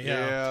by me.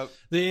 Yeah.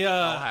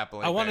 I'll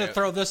happily I wanted to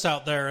throw this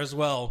out there as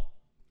well.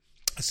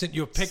 I sent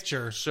you a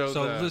picture.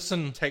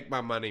 Listen. Take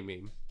my money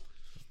meme.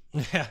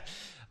 Yeah.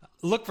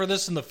 Look for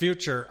this in the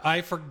future.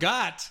 I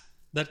forgot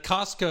that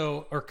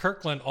Costco or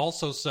Kirkland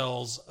also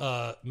sells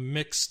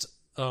mixed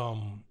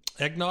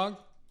eggnog.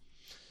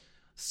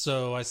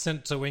 So I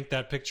sent to Wink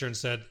that picture and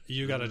said,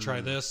 you got to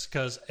try this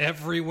because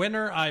every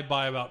winter I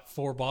buy about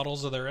 4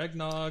 bottles of their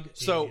eggnog.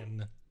 So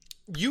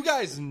You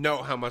guys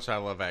know how much I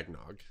love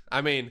eggnog.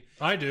 I mean,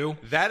 I do.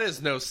 That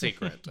is no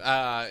secret.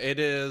 It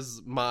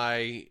is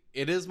my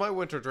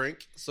winter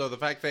drink. So the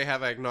fact they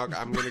have eggnog,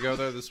 I'm going to go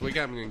there this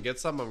weekend. I'm going to get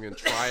some. I'm going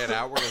to try it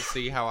out. We're going to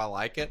see how I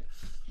like it.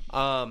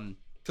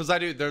 Because I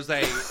do. There's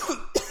a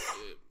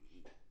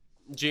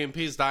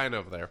GMP's dying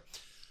over there.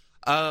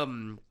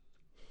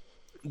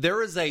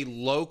 There is a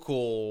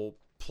local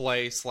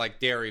place, like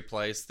dairy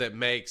place, that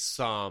makes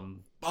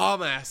some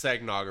bomb-ass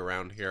eggnog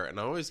around here, and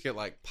I always get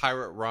like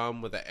pirate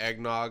rum with the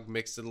eggnog,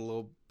 mixed it a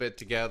little bit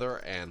together,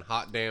 and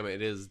hot damn,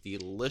 it is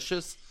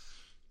delicious.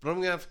 But I'm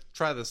gonna have to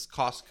try this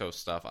Costco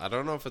stuff. I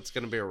don't know if it's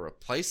gonna be a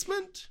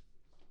replacement.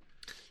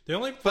 The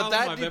only but problem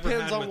that I've ever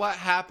depends had on with, what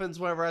happens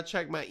whenever I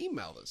check my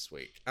email this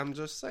week. I'm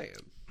just saying.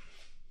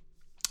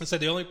 I said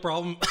the only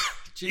problem.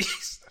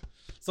 Jeez,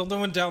 something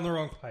went down the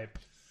wrong pipe.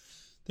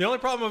 The only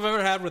problem I've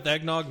ever had with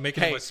eggnog,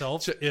 making it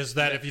myself, is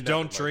that if you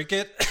don't drink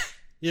it,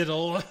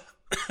 it'll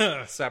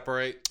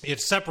separate.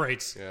 It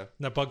separates. Yeah,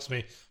 that bugs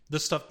me.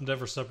 This stuff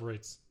never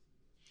separates.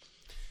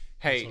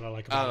 Hey, that's what I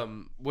like about it.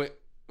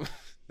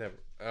 Never.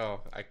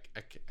 Oh,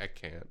 I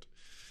can't.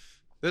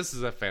 This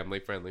is a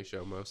family-friendly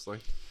show mostly.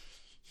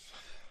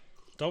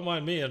 Don't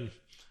mind me and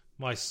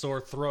my sore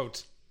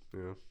throat.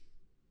 Yeah.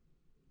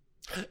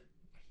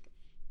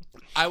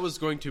 I was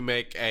going to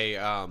make a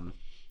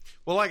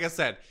well, like I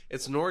said,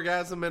 it's an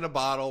orgasm in a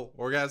bottle,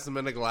 orgasm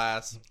in a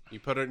glass. You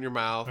put it in your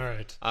mouth. All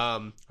right.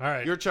 All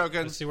right. You're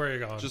choking. Let's see where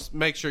you're going. Just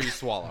make sure you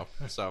swallow.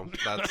 So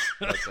that's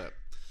it.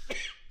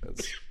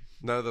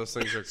 None of those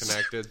things are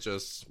connected.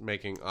 Just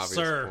making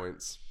obvious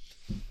points.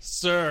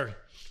 Sir.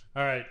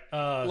 All right.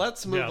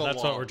 Let's move along.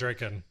 That's what we're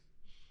drinking.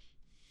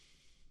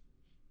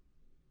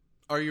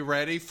 Are you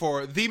ready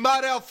for the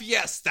Model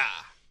Fiesta?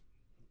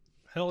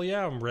 Hell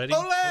yeah, I'm ready.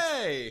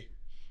 Olé!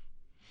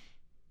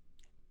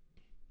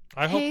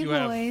 I hope you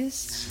have. Hey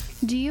boys,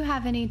 do you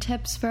have any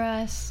tips for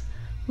us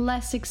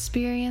less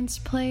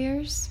experienced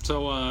players?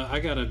 So I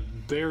got a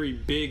very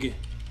big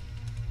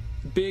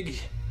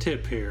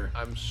tip here.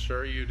 I'm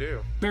sure you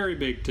do. Very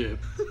big tip.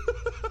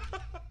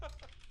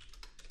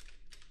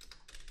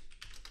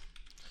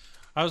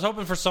 I was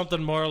hoping for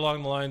something more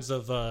along the lines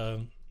of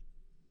the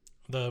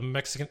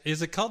Mexican.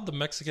 Is it called the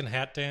Mexican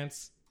Hat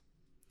Dance?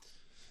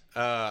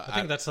 I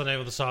think that's the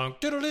name of the song.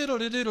 Oh,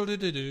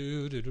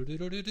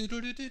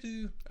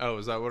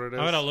 is that what it is?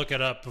 I'm gonna look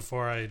it up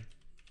before I.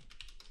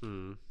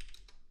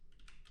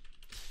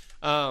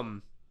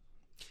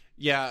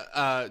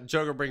 Yeah.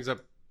 Joker brings up,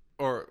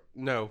 or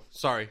no,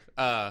 sorry.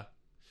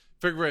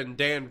 Figure and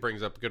Dan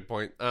brings up a good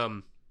point.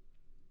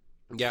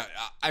 Yeah,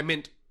 I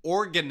meant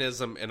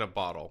organism in a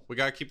bottle. We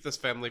gotta keep this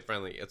family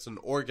friendly. It's an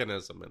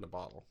organism in a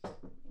bottle.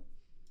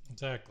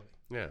 Exactly.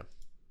 Yeah.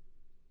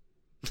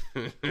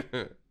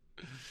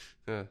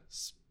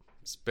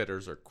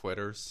 Spitters are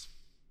quitters.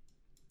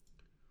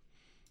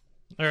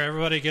 All right,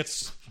 everybody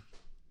gets.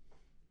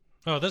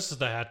 Oh, this is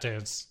the hat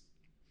dance.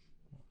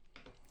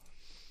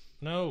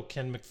 No,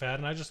 Ken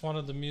McFadden. I just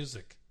wanted the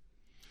music.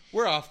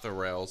 We're off the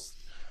rails.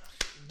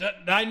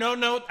 I now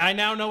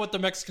know what the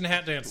Mexican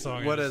Hat Dance song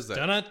is. What is it?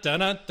 I thought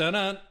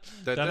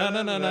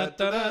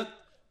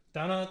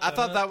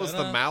that was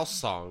the mouse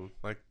song.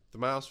 Like, the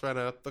mouse ran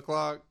up the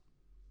clock.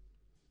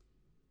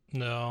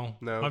 No.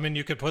 I mean,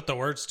 you could put the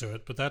words to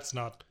it, but that's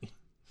not.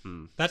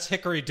 That's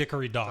Hickory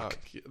Dickory Dock.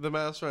 The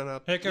mouse ran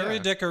up. Hickory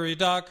Dickory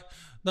Dock.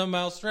 The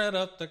mouse ran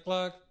up the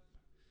clock.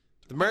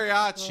 The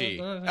mariachi.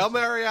 El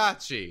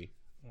mariachi.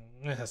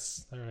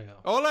 Yes, there we go.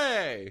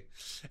 Ole!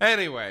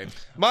 Anyway,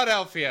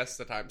 Model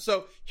Fiesta time.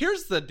 So,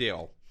 here's the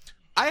deal.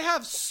 I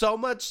have so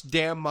much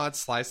damn mod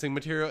slicing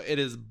material, it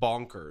is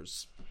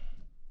bonkers.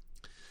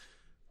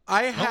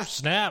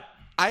 Snap.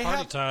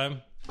 Party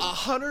time.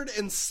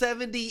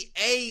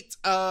 178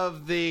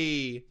 of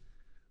the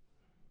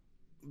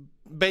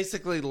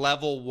basically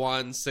level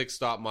 1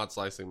 6-dot mod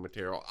slicing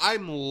material.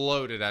 I'm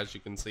loaded, as you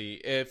can see.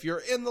 If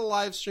you're in the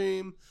live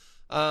stream,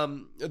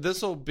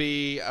 this will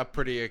be a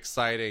pretty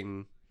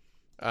exciting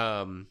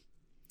thing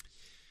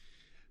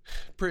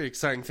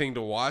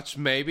to watch,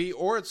 maybe,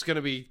 or it's going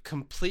to be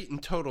complete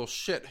and total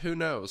shit. Who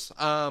knows?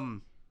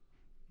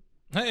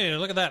 Hey,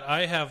 look at that.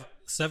 I have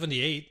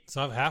 78, so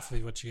I have half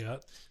of what you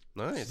got.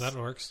 Nice. So that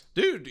works.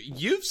 Dude,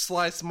 you've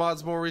sliced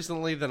mods more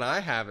recently than I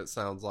have, it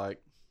sounds like.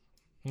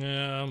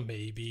 Yeah,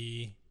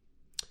 maybe.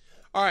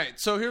 All right,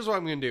 so here's what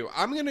I'm going to do.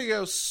 I'm going to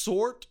go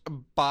sort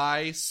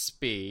by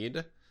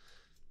speed.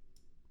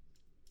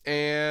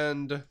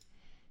 And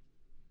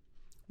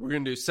we're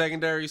going to do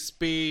secondary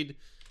speed,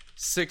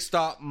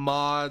 6-dot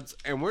mods,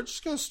 and we're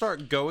just going to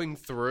start going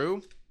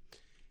through.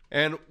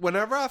 And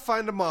whenever I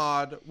find a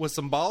mod with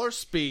some baller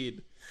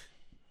speed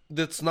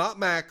that's not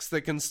max, that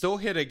can still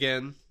hit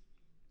again,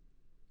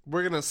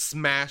 we're going to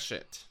smash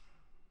it.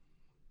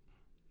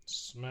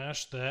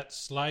 Smash that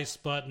slice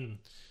button.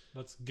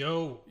 Let's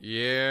go.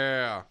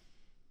 Yeah.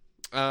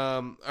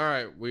 All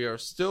right, we are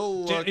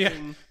still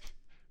looking.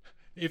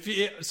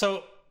 Yeah.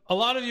 So a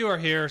lot of you are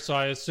here, so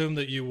I assume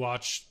that you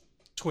watch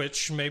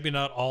Twitch. Maybe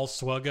not all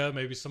Swugga,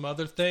 maybe some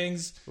other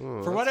things.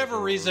 For whatever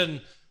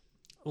reason,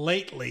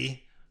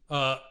 lately,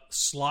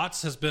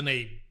 slots has been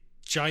a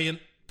giant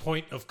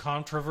point of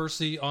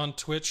controversy on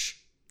Twitch.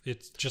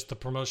 It's just the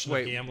promotion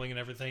of gambling and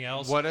everything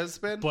else. What has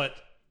been? But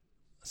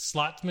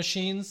slot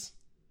machines,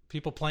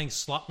 people playing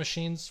slot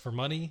machines for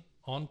money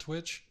on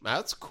Twitch.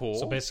 That's cool.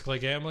 So basically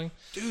gambling.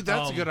 Dude,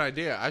 that's a good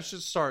idea. I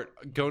should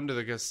start going to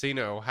the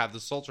casino, have the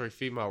sultry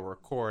female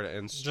record,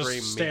 and stream me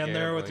just stand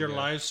there with your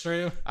live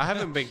stream. I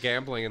haven't been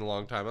gambling in a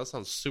long time. That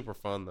sounds super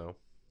fun, though.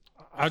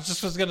 I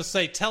just was going to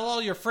say, tell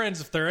all your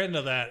friends if they're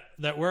into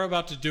that we're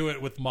about to do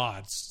it with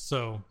mods.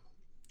 So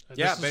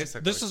yeah,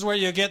 basically. This is where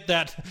you get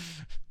that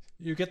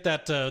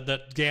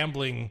that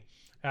gambling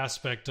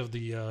aspect of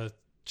the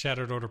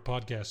Shattered Order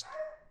podcast.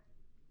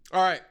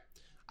 All right.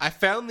 I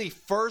found the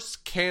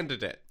first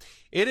candidate.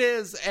 It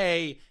is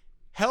a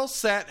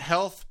Hellset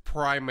Health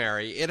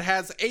primary. It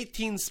has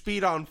 18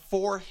 speed on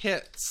 4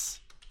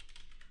 hits.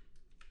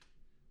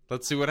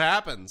 Let's see what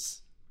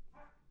happens.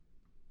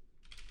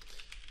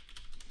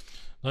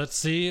 Let's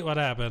see what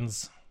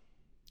happens.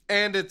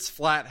 And it's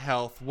flat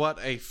health. What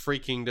a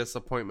freaking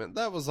disappointment.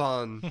 That was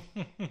on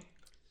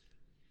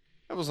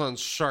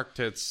Shark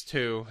Tits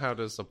too. How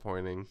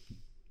disappointing.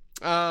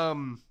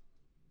 Damn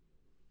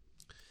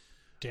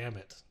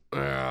it.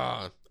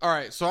 All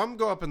right, so I'm going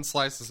to go up and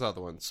slice this other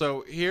one.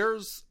 So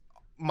here's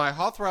my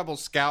Hoth Rebel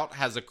Scout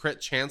has a crit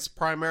chance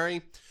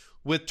primary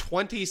with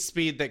 20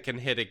 speed that can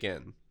hit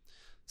again.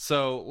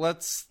 So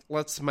let's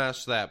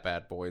smash that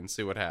bad boy and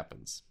see what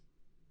happens.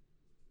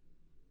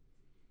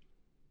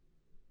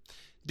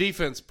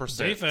 Defense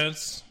percent.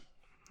 Defense.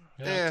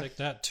 Yeah, I'll take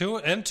that.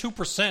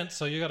 2%,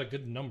 so you got a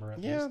good number at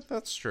least. Yeah,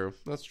 that's true.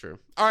 That's true.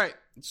 All right,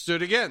 let's do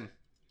it again.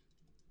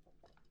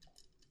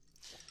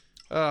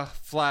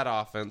 Flat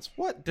offense.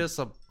 What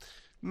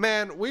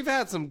Man, we've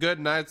had some good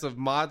nights of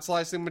mod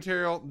slicing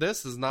material.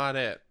 This is not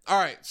it. All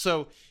right,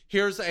 so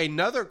here's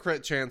another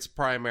crit chance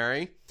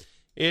primary.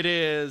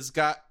 It's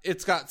got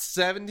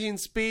 17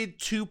 speed,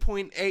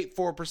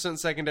 2.84%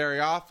 secondary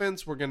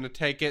offense. We're going to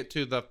take it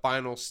to the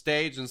final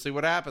stage and see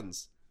what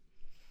happens.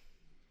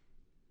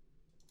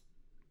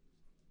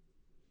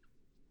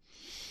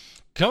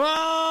 Come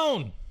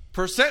on!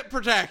 Percent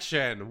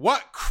protection.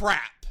 What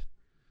crap?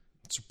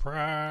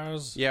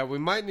 Surprise. Yeah, we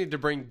might need to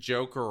bring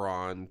Joker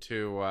on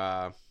to...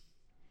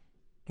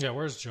 Yeah,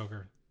 where's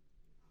Joker?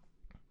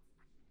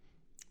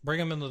 Bring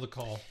him into the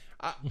call.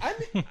 I'm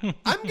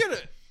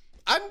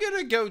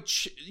gonna go...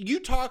 you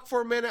talk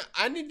for a minute.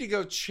 I need to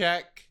go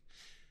check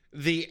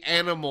the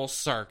animal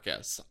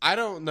circus. I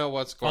don't know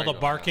what's going on. All the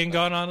barking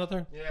going on with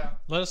her? Yeah.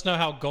 Let us know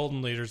how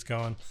Golden Leader's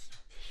going.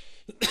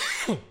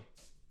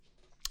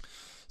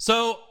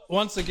 So,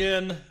 once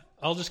again,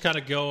 I'll just kind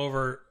of go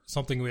over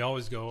something we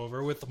always go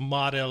over with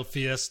Mod El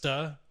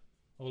Fiesta.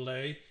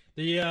 Ole.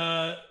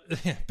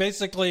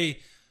 Basically,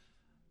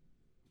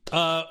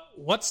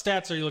 what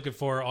stats are you looking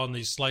for on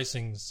these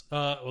slicings?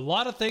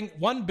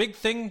 One big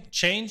thing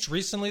changed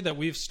recently that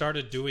we've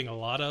started doing a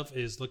lot of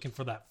is looking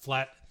for that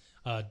flat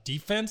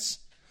defense,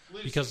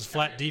 because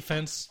flat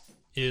defense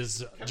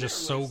is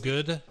just so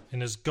good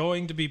and is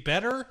going to be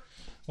better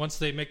once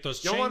they make those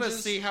changes. You want to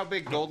see how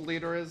big Gold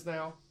Leader is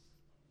now?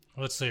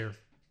 Let's see her.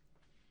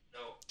 No.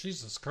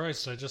 Jesus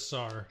Christ, I just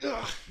saw her.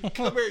 Ugh,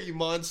 come here, you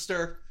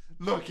monster.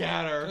 Look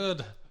at her.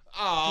 Good.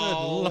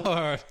 Oh. Good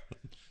Lord.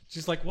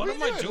 She's like, what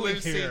am I doing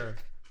Lucy? Here?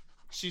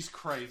 She's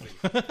crazy.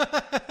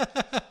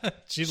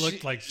 She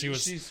looked like she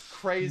was she's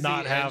crazy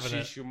not having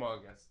she's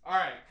humongous. All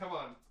right, come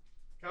on.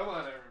 Come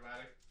on,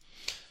 everybody.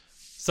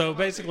 So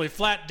basically,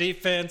 flat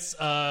defense,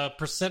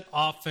 percent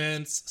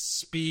offense,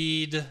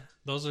 speed.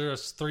 Those are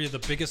 3 of the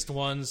biggest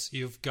ones.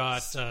 You've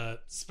got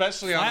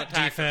especially flat on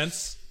attackers.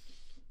 defense.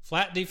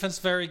 Flat defense,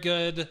 very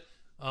good.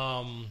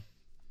 Those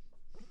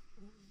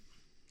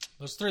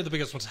 3 of the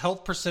biggest ones.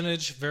 Health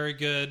percentage, very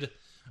good.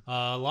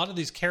 A lot of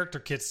these character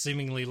kits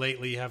seemingly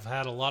lately have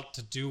had a lot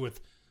to do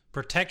with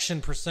protection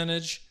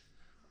percentage,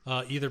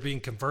 either being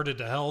converted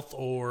to health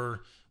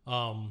or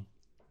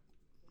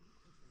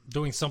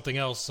doing something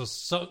else.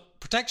 So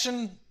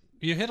protection,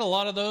 you hit a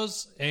lot of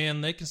those,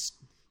 and they can...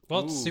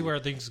 Well, let's see where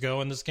things go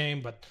in this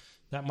game, but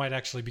that might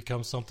actually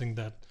become something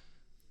that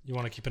you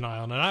want to keep an eye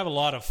on. And I have a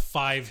lot of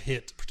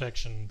 5-hit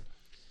protection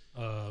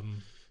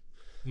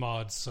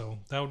mods, so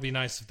that would be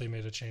nice if they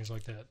made a change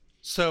like that.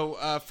 So,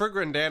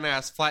 Frigrandan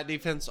asked flat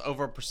defense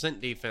over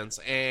percent defense,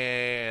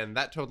 and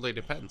that totally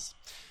depends.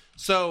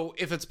 So,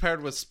 if it's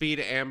paired with speed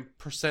and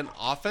percent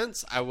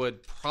offense, I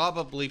would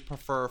probably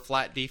prefer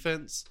flat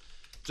defense,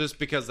 just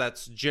because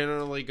that's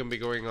generally going to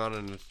be going on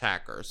an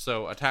attacker.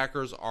 So,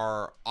 attackers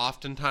are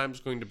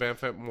oftentimes going to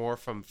benefit more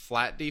from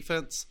flat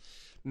defense.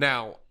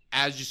 Now,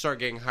 as you start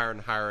getting higher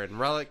and higher in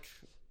Relic,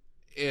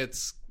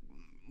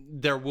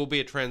 there will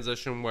be a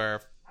transition where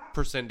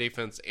percent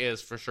defense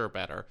is for sure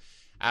better.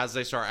 As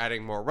they start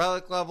adding more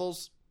Relic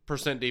levels,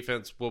 percent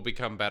defense will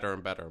become better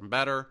and better and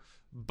better,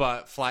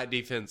 but flat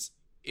defense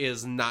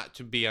is not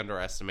to be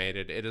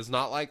underestimated. It is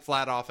not like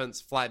flat offense.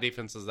 Flat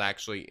defense is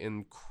actually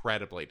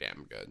incredibly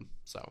damn good.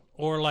 So,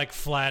 or like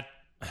flat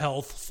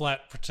health,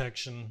 flat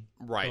protection,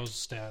 right? Those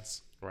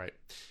stats, right?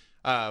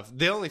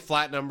 The only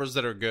flat numbers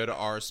that are good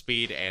are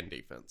speed and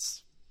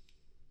defense.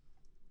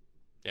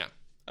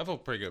 I feel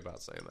pretty good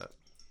about saying that.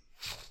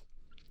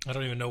 I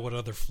don't even know what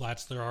other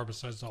flats there are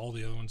besides all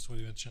the other ones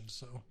we mentioned.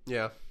 So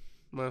yeah,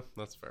 well,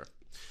 that's fair.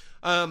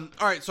 All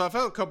right, so I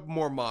found a couple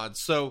more mods.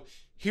 So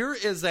here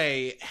is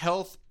a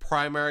health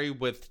primary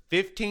with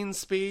 15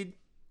 speed.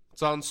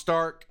 It's on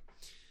Stark.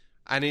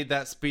 I need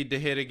that speed to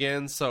hit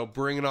again, so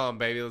bring it on,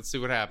 baby. Let's see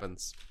what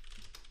happens.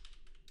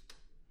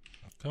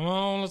 Come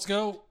on, let's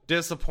go.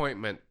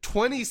 Disappointment.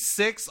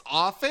 26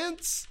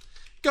 offense?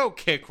 Go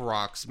kick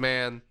rocks,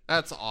 man.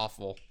 That's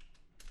awful.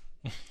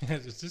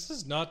 This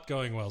is not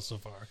going well so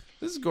far.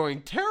 This is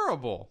going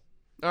terrible.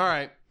 All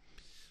right.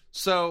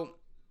 So,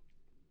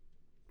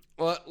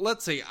 well,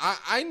 let's see.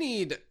 I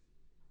need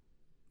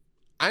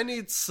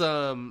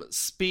some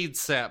speed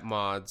sap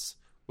mods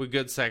with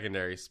good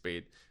secondary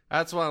speed.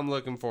 That's what I'm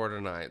looking for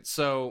tonight.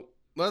 So,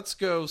 let's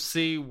go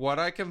see what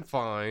I can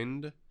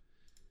find.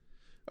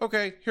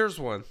 Okay, here's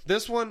one.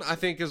 This one I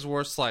think is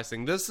worth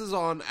slicing. This is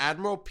on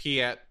Admiral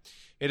Piet.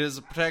 It is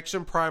a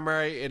protection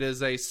primary. It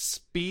is a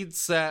speed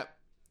set.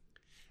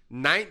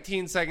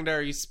 19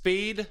 secondary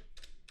speed.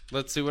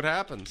 Let's see what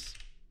happens.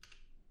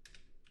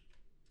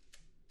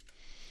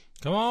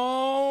 Come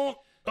on.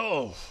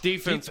 Oh,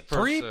 defense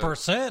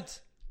 3%.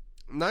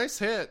 Nice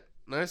hit.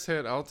 Nice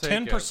hit. I'll take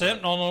 10%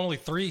 it. on only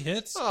 3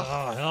 hits.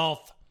 Oh,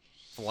 health.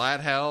 Flat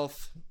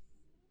health.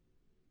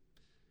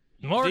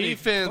 More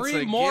defense. 3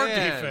 again. more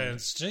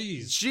defense.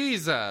 Jeez.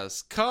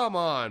 Jesus. Come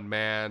on,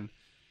 man.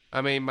 I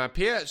mean, my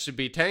Piet should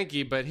be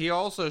tanky, but he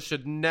also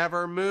should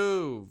never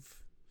move.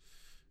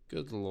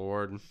 Good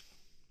Lord.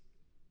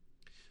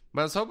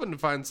 I was hoping to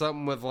find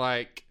something with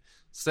like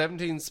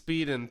 17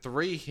 speed and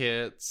 3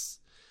 hits.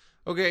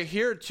 Okay,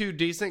 here are 2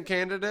 decent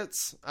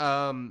candidates.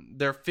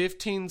 They're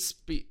 15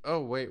 speed. Oh,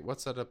 wait,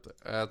 what's that up there?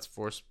 That's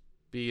 4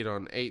 speed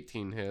on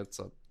 18 hits.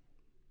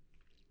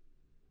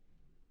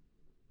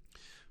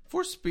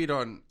 4 speed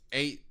on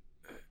 8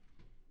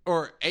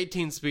 or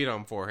 18 speed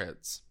on 4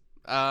 hits.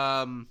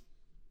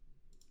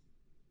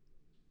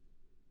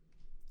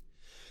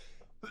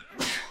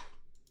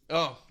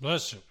 Oh,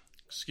 bless you.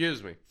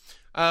 Excuse me.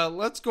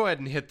 Let's go ahead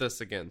and hit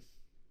this again.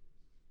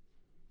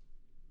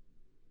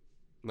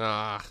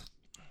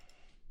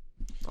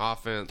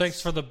 Offense.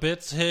 Thanks for the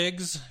bits,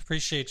 Higgs.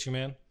 Appreciate you,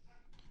 man.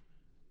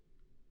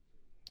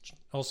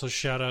 Also,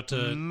 shout out to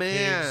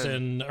Higgs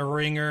and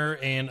Ringer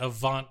and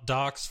Avant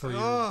Docs for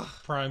your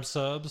Prime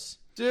subs.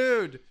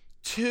 Dude,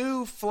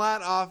 2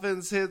 flat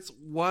offense hits,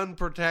 1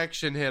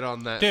 protection hit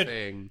on that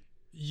thing.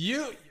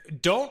 You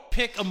don't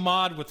pick a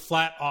mod with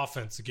flat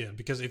offense again,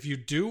 because if you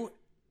do,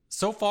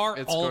 so far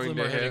all of them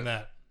are hitting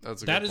that.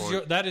 That's a good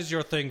point. That is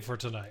your thing for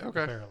tonight.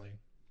 Okay. Apparently.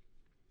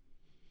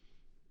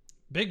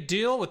 Big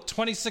deal with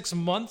 26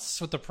 months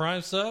with the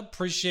Prime sub.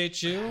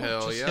 Appreciate you.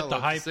 Hell Just yeah, hit the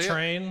hype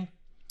train.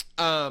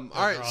 All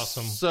right.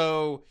 Awesome.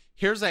 So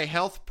here's a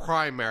health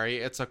primary.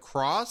 It's a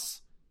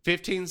cross,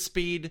 15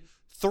 speed,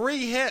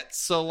 3 hits.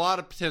 So a lot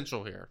of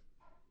potential here.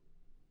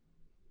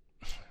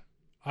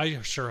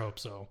 I sure hope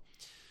so.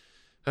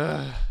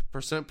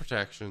 Percent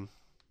protection.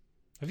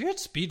 Have you had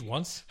speed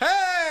once?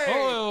 Hey!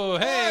 Oh,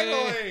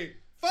 hey!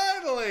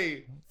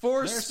 Finally!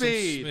 4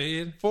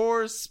 speed.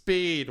 4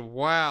 speed.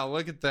 Wow,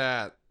 look at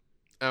that.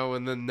 Oh,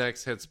 and then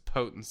next hit's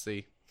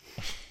potency.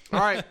 All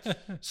right.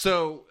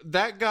 So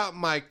that got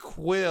my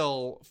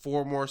Quill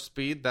 4 more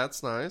speed.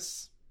 That's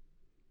nice.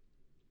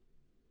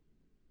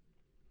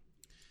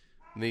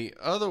 The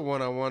other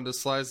one I wanted to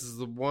slice is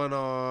the one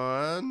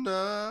on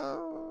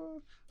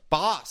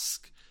Bosk.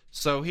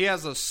 So he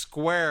has a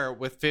square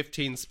with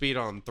 15 speed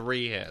on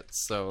 3 hits.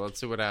 So let's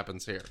see what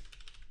happens here.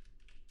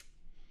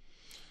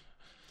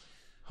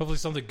 Hopefully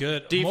something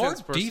good.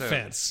 Defense More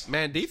defense.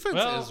 Man,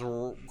 defense is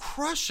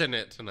crushing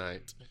it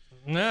tonight.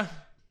 Nah.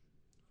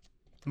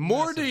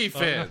 More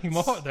defense.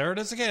 There it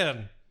is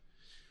again.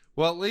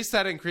 Well, at least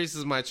that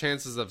increases my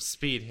chances of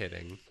speed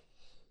hitting.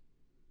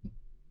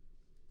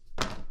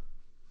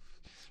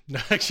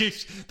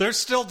 There's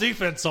still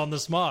defense on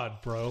this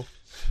mod, bro.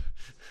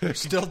 There's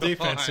still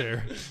defense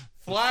here.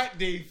 Flat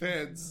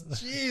defense.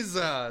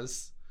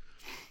 Jesus.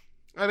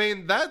 I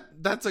mean,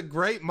 that's a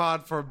great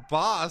mod for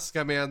Bosk.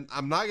 I mean,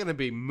 I'm not going to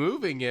be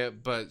moving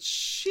it, but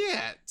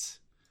shit.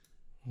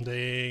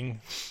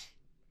 Ding.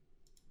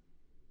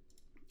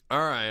 All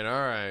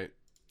right.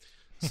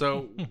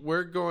 So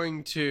we're just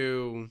going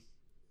to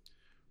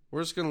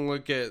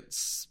look at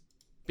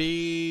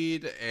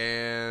speed,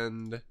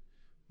 and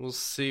we'll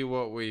see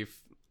what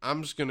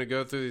I'm just going to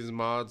go through these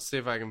mods, see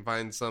if I can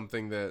find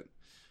something that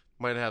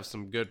might have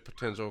some good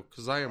potential,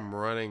 because I am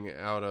running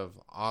out of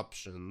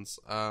options.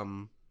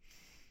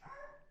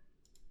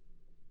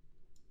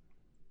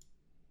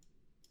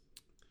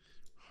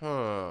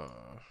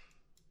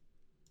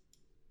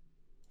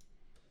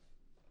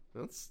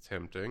 That's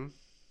tempting.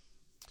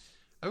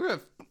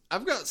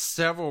 I've got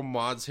several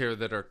mods here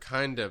that are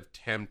kind of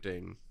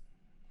tempting.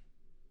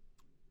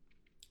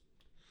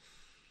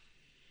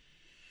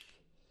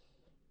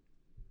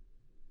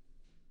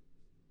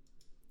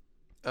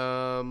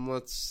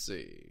 Let's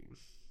see.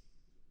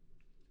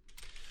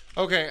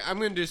 Okay, I'm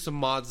going to do some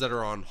mods that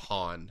are on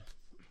Han.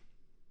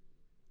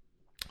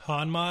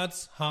 Han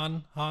mods.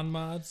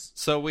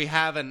 So we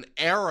have an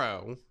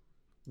arrow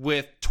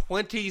with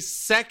 20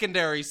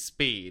 secondary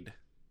speed.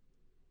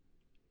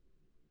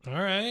 All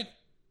right.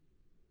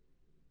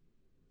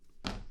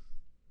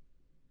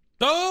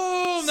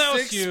 Oh, that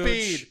was 6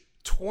 huge. speed.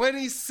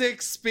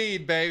 26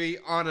 speed, baby,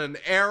 on an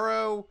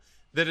arrow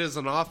that is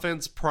an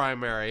offense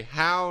primary.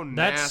 How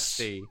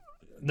nasty.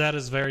 That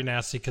is very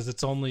nasty because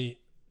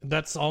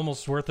that's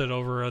almost worth it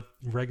over a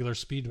regular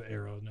speed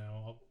arrow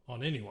now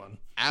on anyone.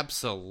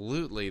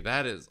 Absolutely.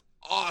 That is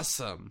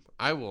awesome.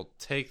 I will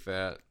take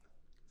that.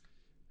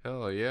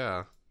 Hell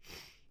yeah.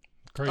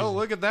 Crazy. Oh,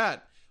 look at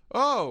that.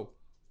 Oh,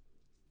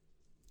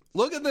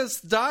 look at this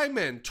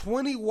diamond.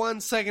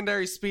 21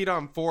 secondary speed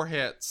on 4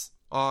 hits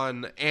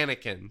on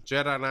Anakin.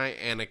 Jedi Knight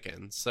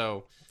Anakin.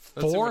 So,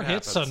 let's see 4 what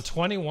hits happens. on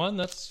 21?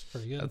 That's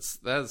pretty good.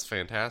 That is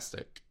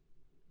fantastic.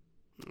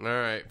 All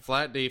right.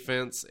 Flat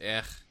defense.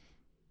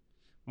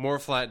 More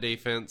flat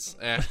defense.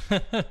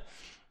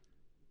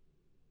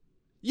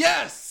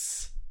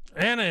 Yes!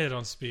 And a hit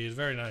on speed.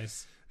 Very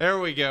nice. There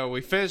we go.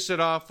 We finished it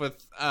off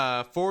with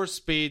 4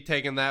 speed,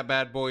 taking that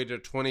bad boy to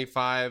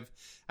 25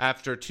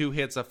 after 2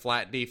 hits of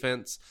flat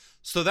defense.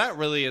 So that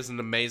really is an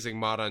amazing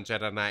mod on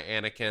Jedi Knight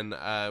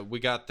Anakin. We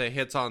got the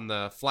hits on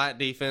the flat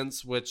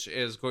defense, which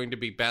is going to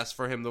be best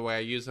for him the way I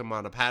use him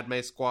on a Padme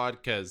squad,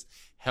 because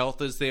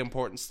health is the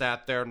important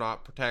stat there,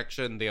 not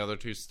protection. The other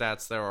 2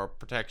 stats there are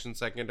protection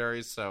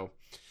secondaries. So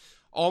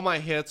all my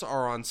hits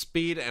are on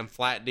speed and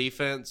flat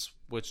defense,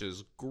 which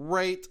is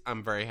great.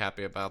 I'm very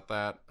happy about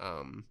that.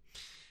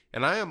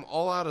 And I am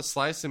all out of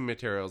slicing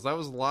materials. That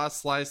was a lot of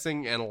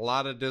slicing and a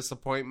lot of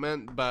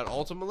disappointment, but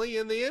ultimately,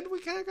 in the end, we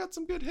kind of got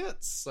some good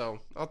hits, so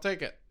I'll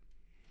take it.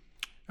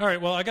 All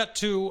right, well, I got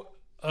 2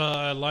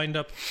 lined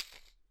up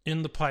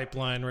in the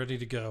pipeline, ready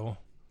to go.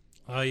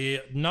 I'm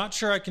not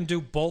sure I can do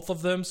both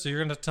of them, so you're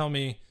going to have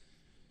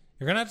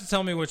to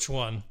tell me which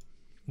one.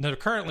 They're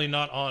currently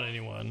not on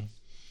anyone.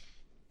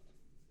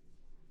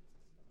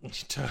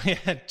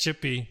 Yeah,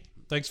 Chippy.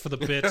 Thanks for the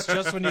bits.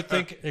 Just when you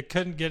think it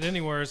couldn't get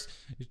any worse,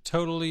 you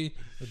totally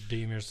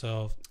redeem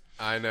yourself.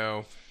 I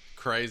know.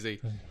 Crazy.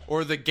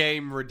 Or the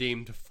game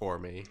redeemed for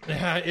me.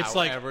 Yeah, it's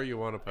however you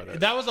want to put it.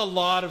 That was a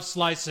lot of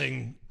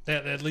slicing.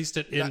 At least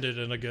it ended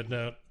in a good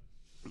note.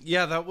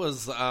 Yeah, that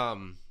was,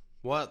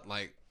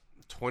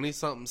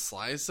 20-something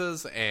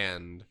slices,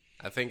 and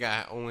I think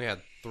I only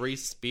had 3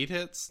 speed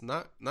hits.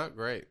 Not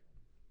great.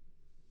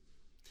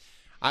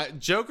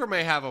 Joker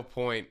may have a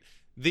point.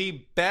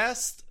 The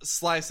best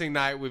slicing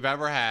night we've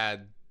ever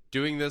had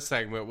doing this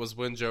segment was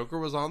when Joker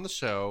was on the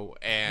show,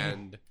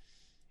 and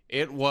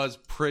it was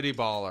pretty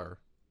baller.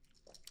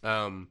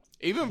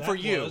 Even for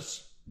you.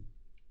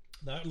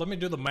 Let me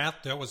do the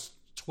math. That was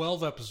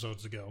 12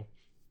 episodes ago.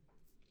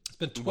 It's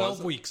been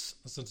 12 weeks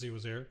since he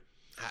was here.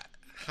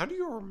 How do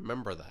you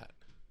remember that?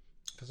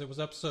 Because it was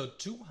episode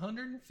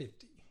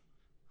 250.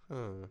 Huh.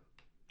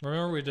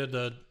 Remember we did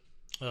the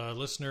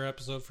listener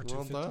episode for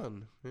 250? Well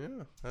done.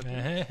 Yeah.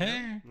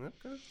 Okay.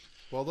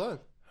 Well done.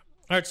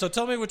 All right, so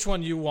tell me which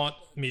one you want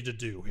me to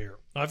do here.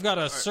 I've got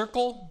a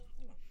circle.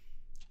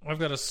 I've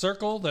got a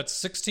circle that's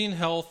 16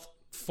 health,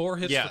 4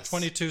 hits for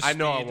 22 speed. I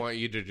know I want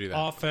you to do that.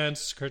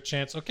 Offense, crit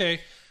chance. Okay.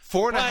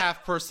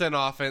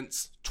 4.5%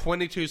 offense,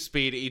 22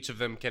 speed. Each of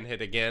them can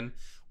hit again.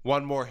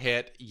 1 more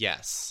hit,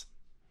 yes.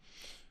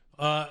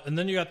 And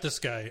then you got this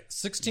guy.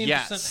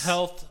 16%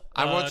 health.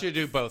 I want you to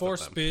do both 4 of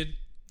them. speed.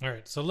 All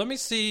right, so let me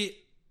see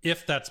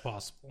if that's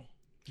possible.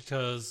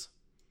 Because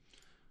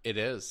it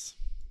is.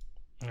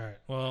 All right,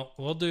 well,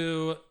 we'll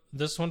do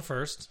this one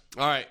first.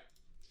 All right.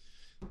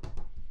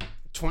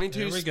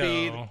 22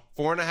 speed,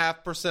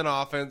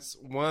 4.5% offense.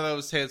 One of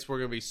those hits, we're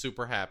going to be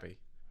super happy.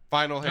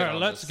 Final hit. All right,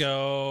 let's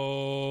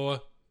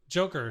go.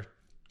 Joker,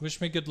 wish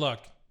me good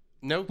luck.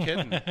 No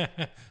kidding.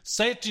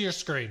 Say it to your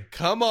screen.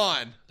 Come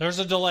on. There's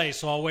a delay,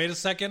 so I'll wait a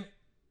second.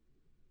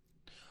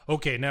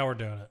 Okay, now we're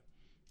doing it.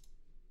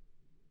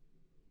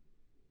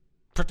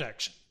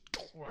 Protection.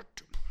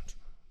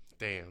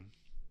 Damn.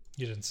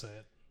 You didn't say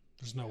it.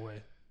 There's no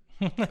way.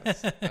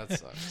 That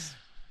sucks.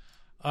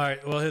 All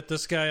right, we'll hit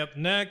this guy up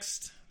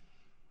next.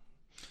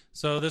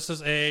 So this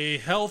is a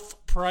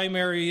health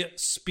primary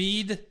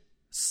speed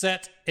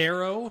set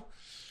arrow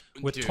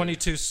with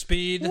 22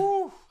 speed,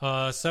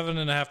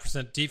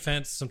 7.5%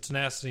 defense, some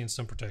tenacity, and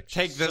some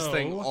protection. Take this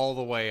thing all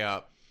the way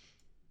up.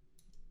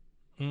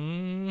 All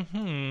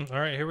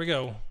right, here we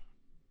go.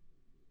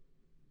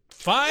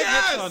 5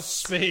 hits on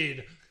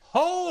speed.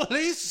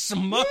 Holy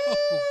smokes!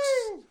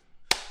 Woo!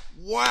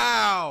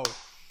 Wow.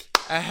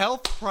 A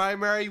health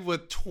primary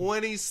with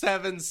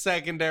 27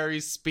 secondary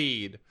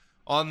speed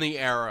on the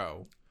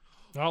arrow.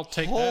 I'll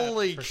take that.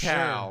 Holy Sure.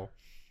 cow.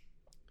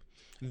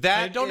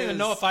 I don't even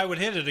know if I would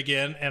hit it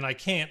again, and I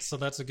can't, so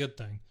that's a good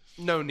thing.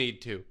 No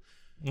need to.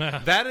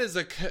 That is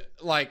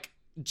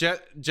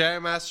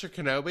Jedi Master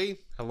Kenobi.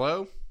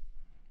 Hello?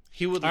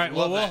 He would love that.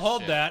 All right, we'll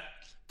hold shit. that,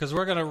 because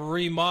we're going to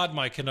remod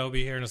my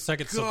Kenobi here in a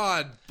second.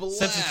 God bless.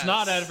 Since it's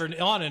not ever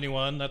on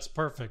anyone, that's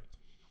perfect.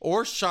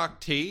 Or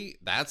Shock T.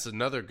 That's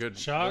another good,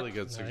 really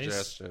good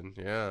suggestion.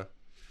 Yeah.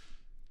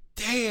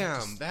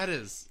 Damn, that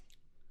is...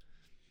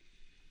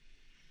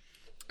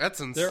 That's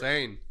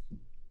insane.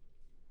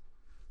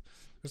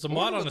 There's a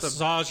mod on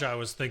Asajj I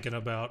was thinking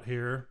about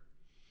here.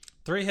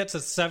 3 hits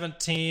at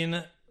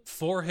 17,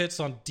 4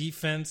 hits on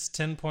defense,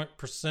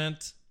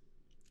 10%,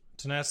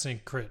 tenacity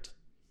and crit.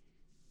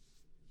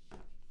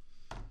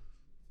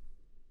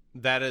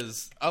 That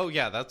is... Oh,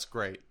 yeah, that's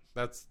great.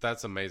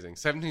 That's amazing.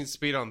 17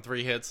 speed on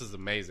 3 hits is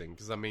amazing.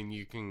 Because, I mean,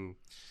 you can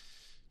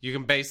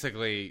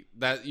basically...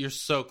 You're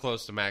so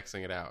close to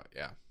maxing it out.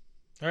 Yeah.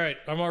 All right.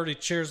 I'm already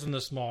cheersing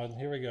this mod.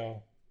 Here we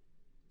go.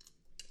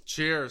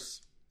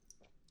 Cheers.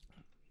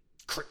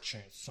 Crit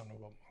chance, son of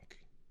a monkey.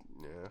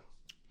 Yeah.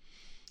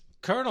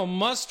 Colonel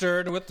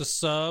Mustard with the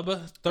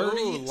sub.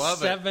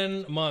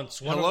 37 months.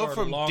 Hello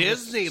from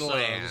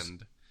Disneyland.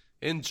 Subs.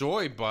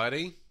 Enjoy,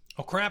 buddy.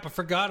 Oh, crap. I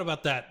forgot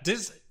about that.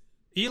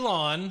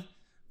 Elon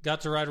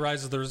got to ride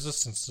Rise of the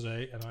Resistance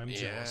today, and I'm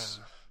jealous.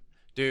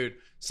 Dude,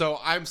 so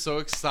I'm so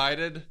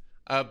excited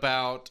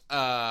about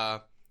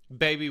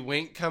Baby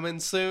Wink coming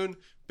soon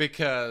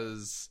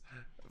because...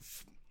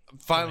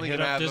 Finally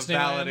gonna have Disneyland? A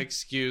valid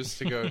excuse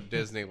to go to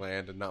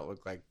Disneyland and not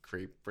look like a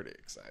creep. Pretty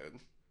excited.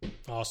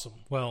 Awesome.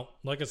 Well,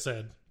 like I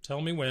said,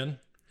 tell me when.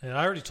 And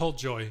I already told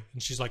Joy,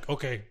 and she's like,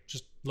 okay,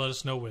 just let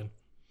us know when.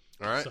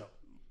 All right. So.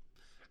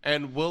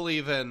 And we'll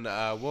even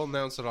we'll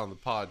announce it on the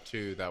pod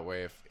too. That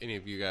way, if any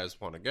of you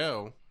guys want to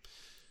go,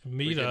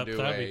 meet up,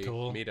 that'd be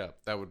cool. Meet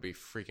up, that would be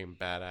freaking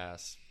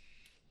badass.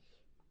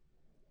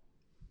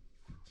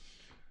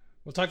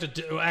 We'll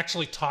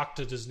actually talk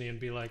to Disney and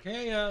be like,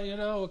 hey,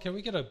 can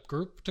we get a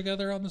group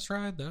together on this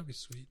ride? That'd be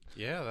sweet.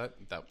 Yeah,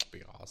 that would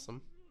be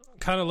awesome.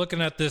 Kind of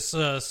looking at this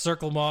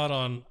circle mod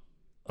on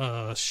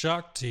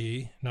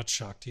Shakti. Not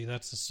Shakti,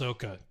 that's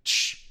Ahsoka.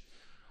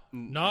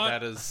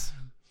 That is...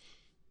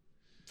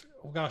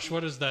 Oh gosh,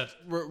 what is that?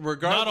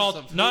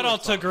 Regardless not all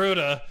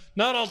Togruta.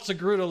 Not all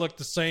Togruta look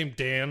the same,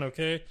 Dan,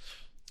 okay?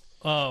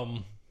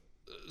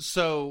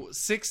 So,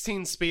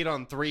 16 speed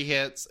on 3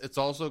 hits. It's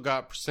also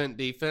got %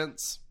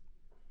 defense.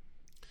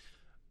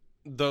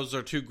 Those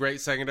are 2 great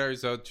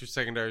secondaries. Those 2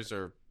 secondaries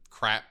are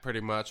crap,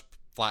 pretty much.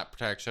 Flat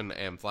protection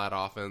and flat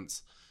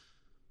offense.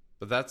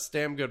 But that's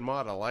damn good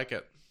mod. I like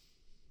it.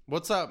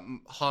 What's up,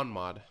 Han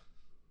mod?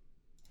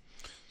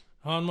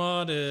 Han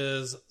mod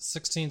is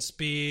 16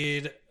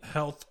 speed,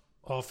 health,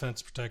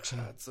 offense, protection.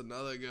 That's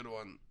another good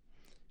one.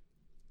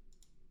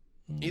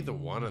 Either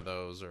one of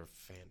those are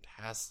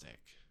fantastic.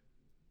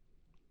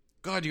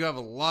 God, you have a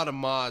lot of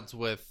mods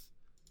with...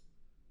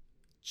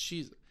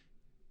 Jeez,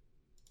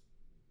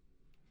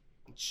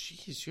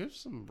 you have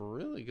some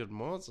really good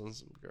mods on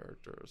some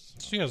characters.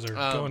 You guys are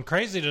going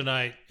crazy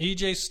tonight.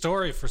 EJ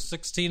Story for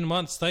 16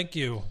 months. Thank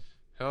you.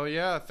 Hell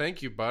yeah.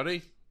 Thank you,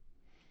 buddy.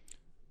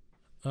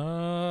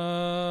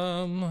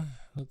 Let's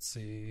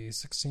see.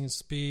 16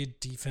 speed,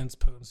 defense,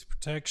 potency,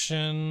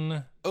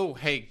 protection. Oh,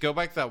 hey, go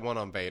back to that one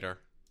on Vader.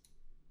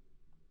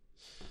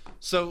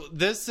 So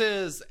this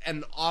is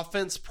an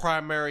offense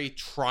primary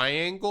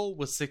triangle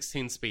with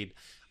 16 speed.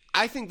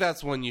 I think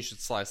that's one you should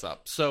slice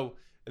up. So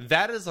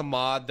that is a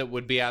mod that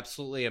would be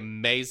absolutely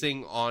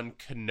amazing on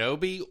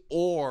Kenobi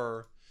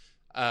or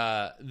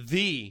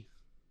the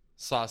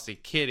Saucy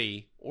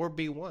Kitty or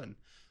B1.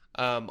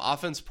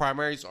 Offense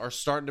primaries are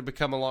starting to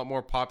become a lot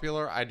more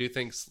popular. I do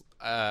think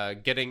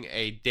getting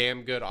a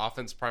damn good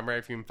offense primary,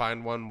 if you can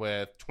find one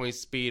with 20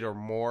 speed or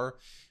more,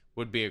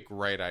 would be a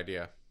great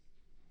idea.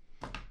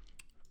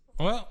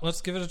 Well,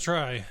 let's give it a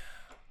try.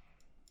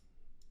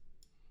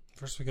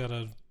 First, we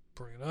gotta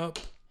bring it up.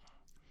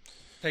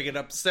 Take it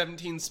up to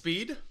 17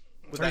 speed.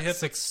 3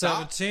 hits at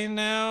 17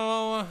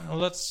 now.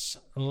 Let's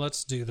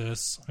do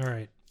this. All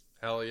right.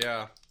 Hell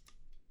yeah.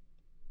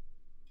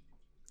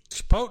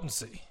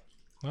 Potency.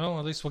 Well,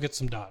 at least we'll get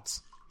some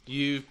dots.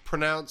 You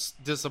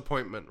pronounced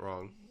disappointment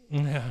wrong.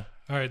 Yeah.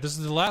 All right. This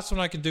is the last one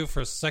I can do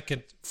for a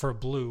second for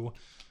blue.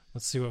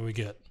 Let's see what we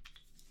get.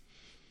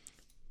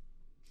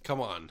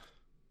 Come on.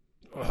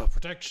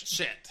 Protection.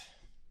 Shit.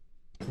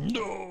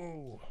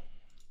 No.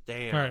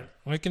 Damn. All right.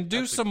 We can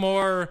do some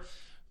more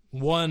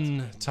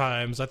 1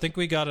 times. I think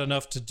we got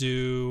enough to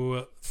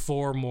do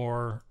 4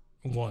 more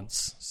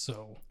once.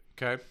 So.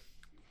 Okay.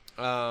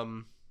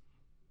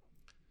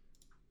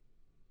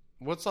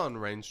 What's on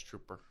Range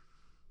Trooper?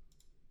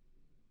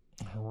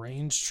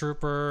 Range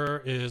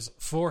Trooper is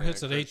 4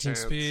 hits at 18 chance.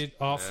 Speed,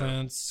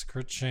 offense,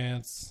 crit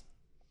chance.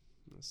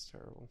 That's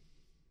terrible.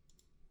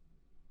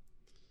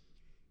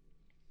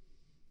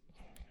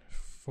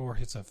 4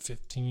 hits at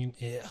 15.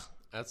 Yeah.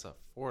 That's a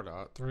 4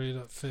 dot. 3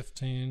 to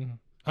 15.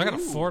 I got a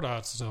 4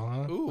 dot still,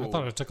 huh? Ooh. I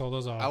thought I took all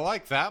those off. I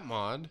like that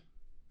mod.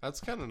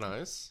 That's kind of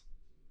nice.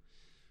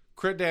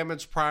 Crit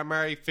damage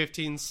primary,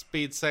 15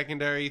 speed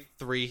secondary,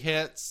 3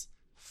 hits,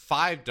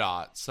 5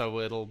 dots.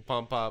 So it'll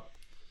bump up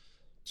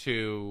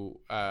to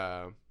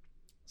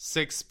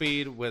 6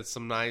 speed with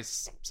some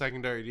nice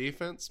secondary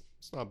defense.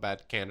 It's not a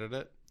bad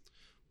candidate.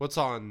 What's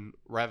on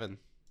Revan?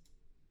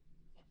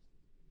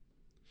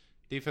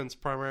 Defense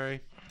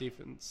primary,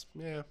 defense,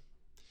 yeah.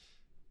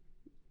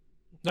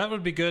 That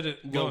would be good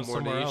at going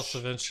somewhere else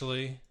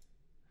eventually.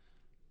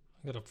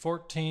 I got a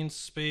 14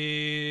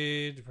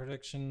 speed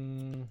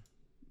prediction.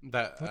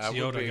 That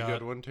would be a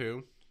good one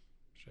too.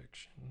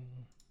 protection.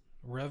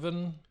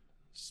 Revan,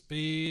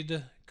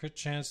 speed, crit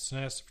chance,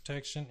 tenacity,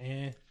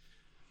 protection,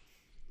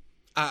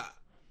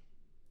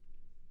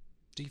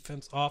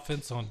 defense,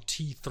 offense on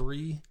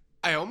T3.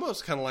 I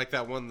almost kind of like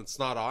that one that's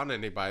not on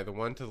anybody. The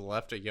one to the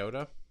left of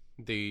Yoda.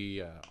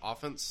 The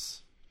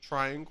offense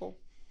triangle.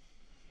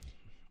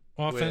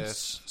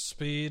 Offense,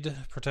 speed,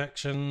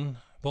 protection,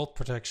 both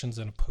protections,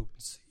 and a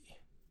potency.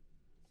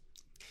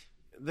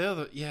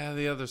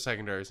 The other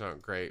secondaries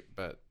aren't great,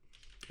 but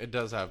it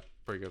does have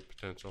pretty good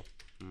potential.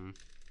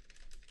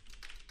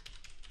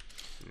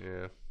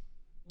 Yeah.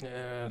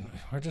 Yeah,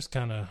 we're just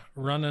kind of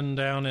running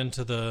down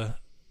into the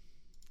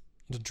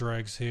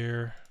dregs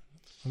here.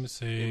 Let me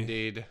see.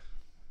 Indeed.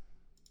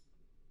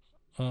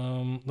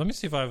 Let me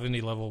see if I have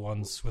any level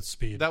 1s with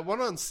speed. That one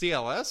on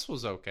CLS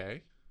was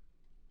okay.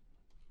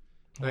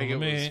 I think it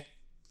was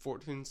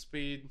 14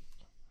 speed.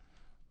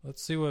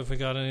 Let's see if we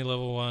got any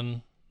level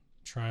 1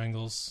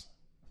 triangles.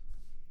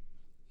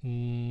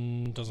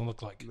 Doesn't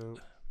look like it.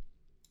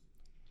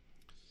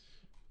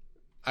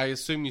 I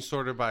assume you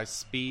sorted by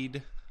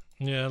speed.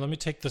 Yeah, let me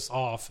take this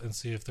off and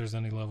see if there's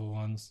any level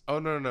 1s. Oh,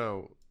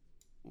 no.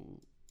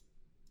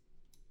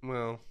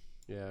 Well,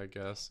 yeah, I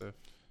guess. If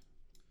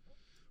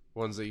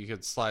ones that you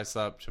could slice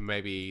up to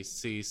maybe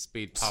see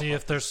speed pop up. See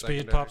if their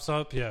speed pops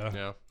up?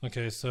 Yeah.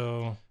 Okay,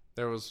 so...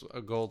 There was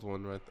a gold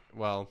one right there.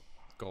 Well,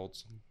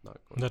 gold's not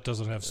gold. That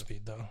doesn't have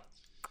speed, though.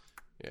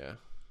 Yeah.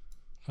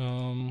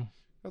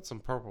 Got some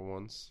purple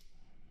ones.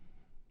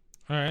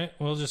 All right,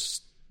 we'll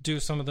just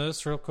do some of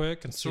this real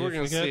quick and see we're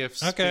gonna see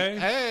if okay.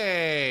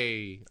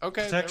 Hey!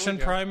 Okay, protection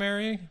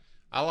primary.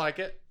 I like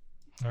it.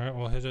 All right,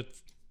 we'll hit it.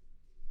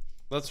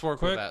 Let's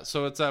work with that.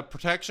 So it's a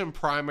protection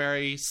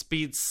primary,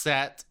 speed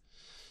set.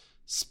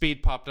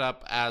 Speed popped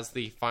up as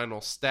the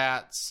final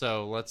stat,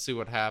 so let's see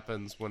what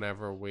happens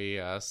whenever we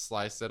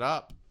slice it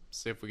up.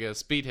 See if we get a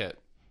speed hit.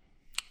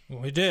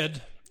 We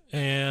did,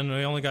 and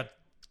we only got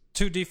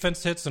 2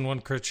 defense hits and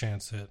 1 crit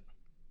chance hit.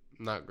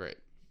 Not great.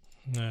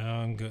 No,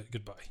 I'm good.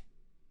 Goodbye.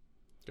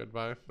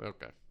 Goodbye?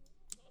 Okay.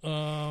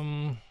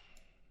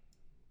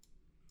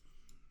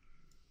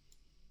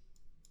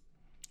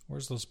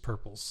 Where's those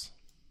purples?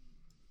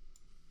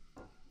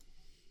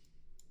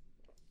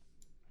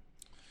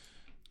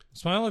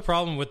 So my only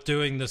problem with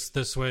doing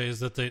this way is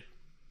that it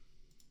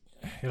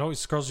always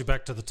scrolls you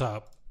back to the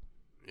top.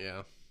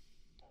 Yeah.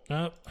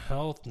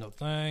 Health, no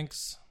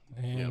thanks.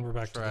 And we're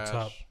back trash. to the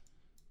top.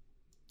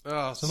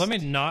 Oh, so let me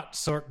not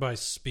sort by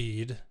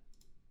speed.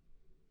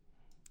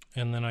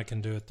 And then I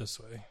can do it this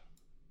way.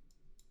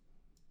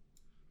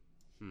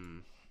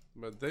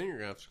 But then you're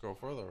going to have to scroll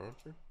further, aren't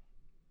you?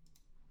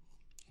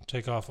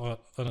 Take off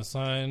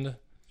unassigned.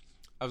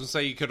 I was going to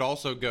say you could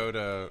also go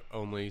to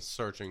only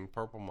searching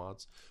purple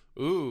mods.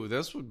 Ooh,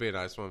 this would be a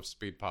nice one if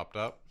speed popped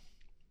up.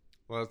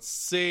 Let's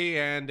see,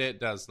 and it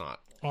does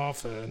not.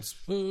 Offense.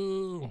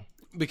 Boo.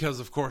 Because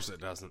of course it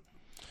doesn't.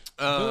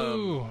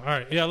 Boo. All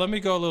right, yeah, let me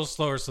go a little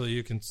slower so that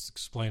you can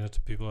explain it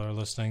to people that are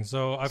listening.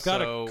 So I've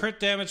got a crit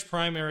damage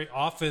primary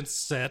offense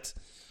set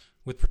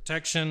with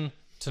protection,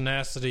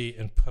 tenacity,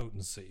 and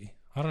potency.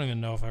 I don't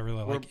even know if I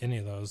really like any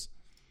of those.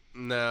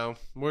 No,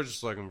 we're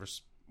just looking for...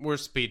 We're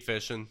speed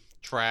fishing.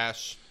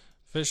 Trash.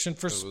 Fishing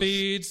for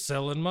speed,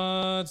 selling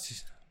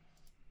mods...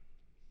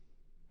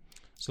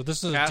 So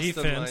this is a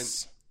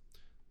defense.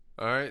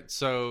 All right,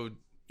 so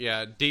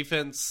yeah,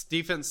 defense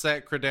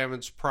set, crit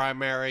damage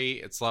primary.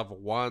 It's level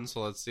 1,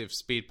 so let's see if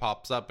speed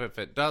pops up. If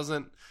it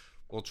doesn't,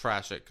 we'll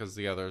trash it because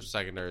the other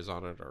secondaries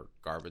on it are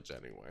garbage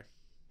anyway.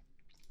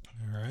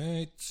 All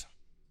right.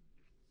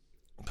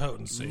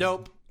 Potency.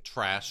 Nope.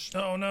 Trash.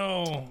 Oh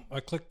no!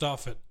 I clicked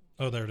off it.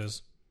 Oh, there it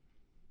is.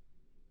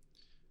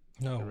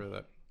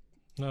 No.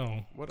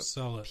 No. What a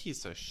sell it.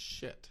 Piece of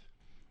shit.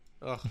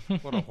 Ugh,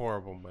 what a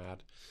horrible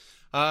mad.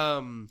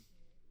 All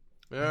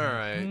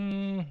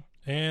right.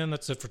 And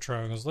that's it for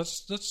triangles.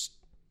 Let's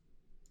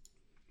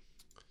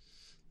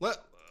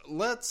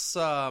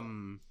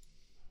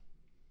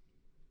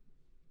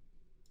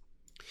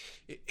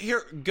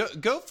here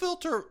go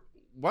filter.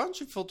 Why don't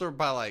you filter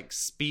by like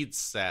speed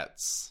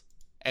sets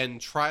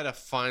and try to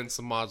find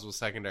some mods with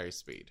secondary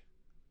speed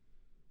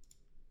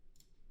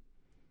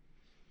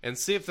and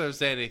see if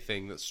there's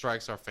anything that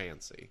strikes our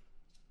fancy.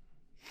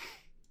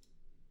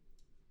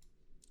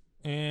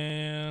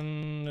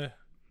 And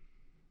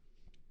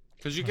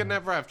because you can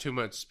never have too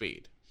much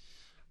speed.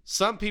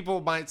 Some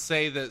people might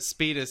say that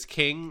speed is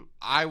king.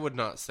 I would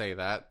not say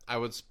that. I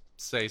would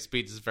say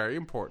speed is very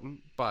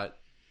important, but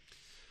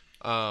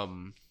all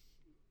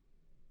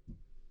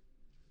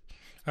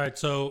right,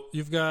 so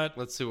you've got...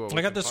 Let's see what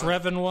I got this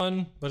Revan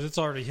one, but it's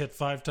already hit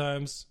 5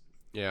 times.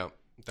 Yeah,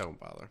 don't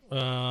bother.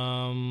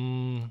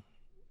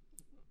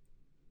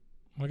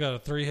 I got a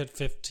 3-hit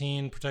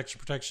 15,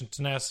 protection,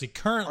 tenacity.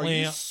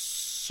 Currently... Are you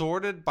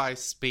sorted by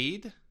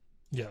speed?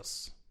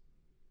 Yes.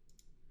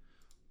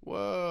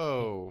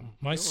 Whoa.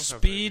 My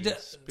speed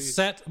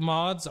set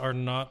mods are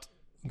not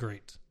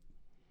great.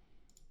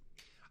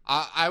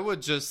 I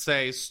would just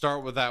say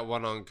start with that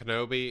one on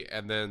Kenobi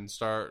and then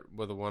start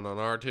with the one on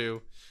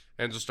R2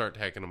 and just start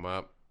taking them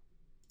up.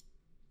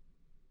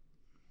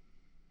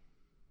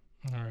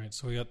 All right,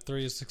 so we got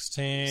 3 of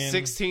 16.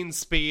 16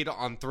 speed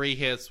on 3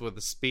 hits with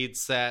a speed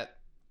set.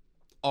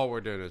 All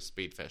we're doing is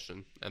speed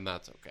fishing, and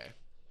that's okay.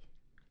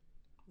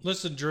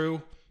 Listen,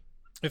 Drew,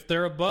 if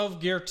they're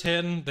above gear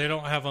 10, they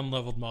don't have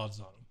unleveled mods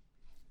on them.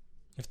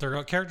 If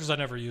they're characters I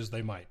never use,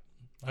 they might.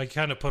 I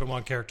kind of put them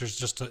on characters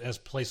just as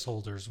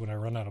placeholders when I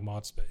run out of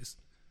mod space.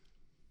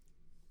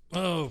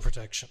 Oh,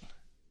 protection.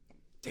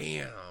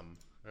 Damn.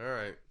 All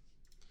right.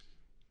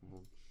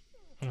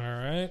 All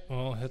right,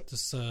 well, hit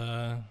this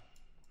R2-D2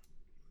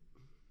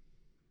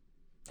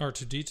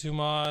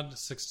 mod,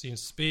 16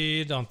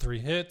 speed on 3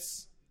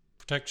 hits.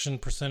 Protection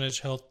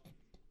percentage, health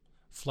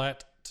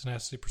flat,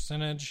 tenacity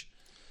percentage.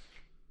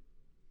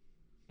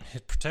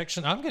 Hit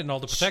protection. I'm getting all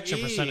the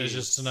protection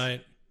percentages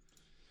tonight.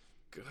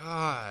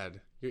 God.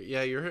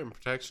 Yeah, you're hitting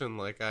protection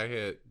like I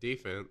hit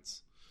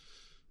defense.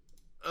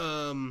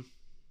 I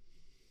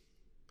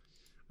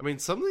mean,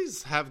 some of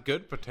these have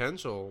good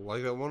potential.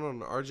 Like that one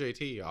on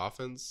RJT.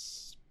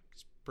 Offense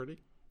is pretty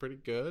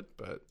good,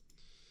 but...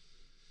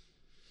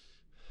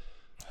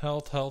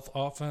 Health,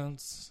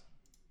 offense.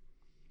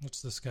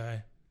 What's this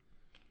guy?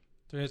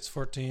 3 hits,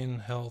 14,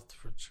 health.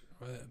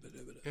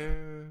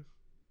 Yeah.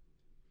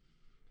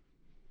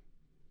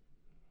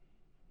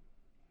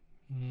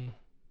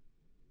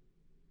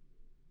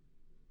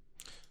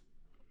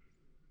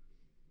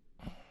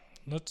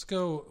 Let's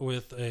go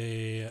with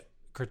a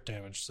crit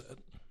damage set.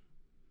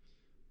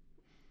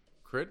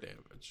 Crit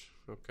damage.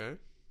 Okay.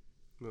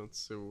 Let's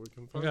see what we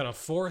can find. We got a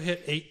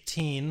 4-hit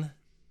 18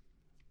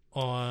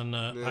 on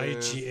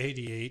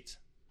IG-88.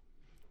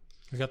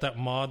 We got that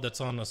mod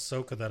that's on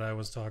Ahsoka that I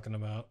was talking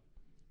about.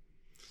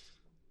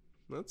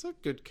 That's a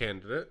good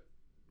candidate.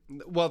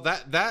 Well,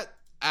 that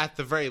at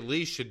the very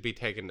least should be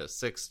taken to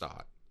 6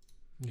 dot.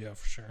 Yeah,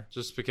 for sure.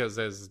 Just because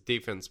there's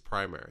defense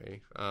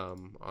primary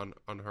on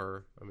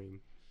her. I mean,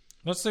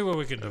 let's see what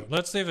we can do.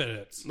 Let's see if it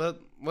hits.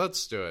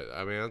 Let's do it.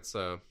 I mean,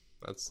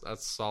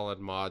 that's solid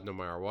mod no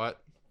matter what.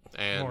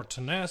 And more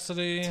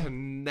tenacity.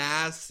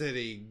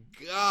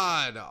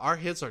 God, our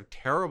hits are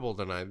terrible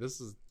tonight. This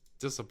is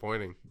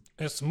disappointing.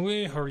 Es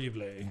muy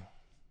horrible.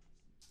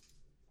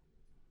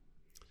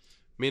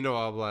 Mi no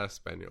habla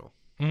español.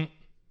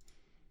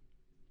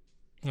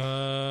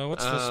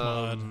 What's this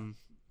mod?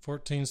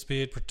 14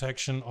 speed,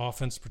 protection,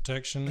 offense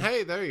protection.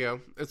 Hey, there you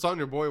go. It's on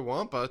your boy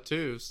Wampa,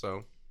 too,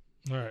 so.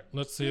 All right,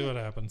 let's see what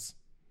happens.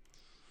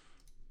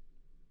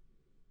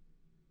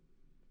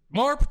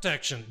 More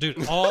protection.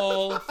 Dude,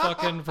 all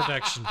fucking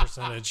protection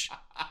percentage.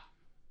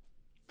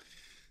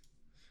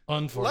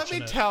 Unfortunate. Let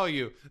me tell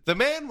you, the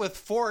man with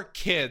 4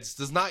 kids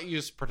does not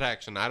use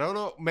protection. I don't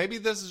know. Maybe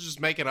this is just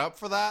making up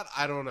for that.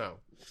 I don't know.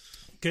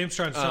 Game's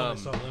trying to sell me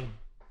something.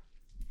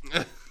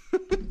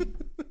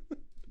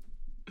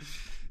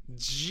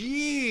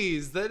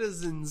 Jeez, that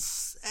is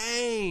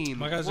insane.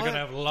 My guys are going to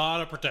have a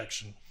lot of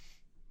protection.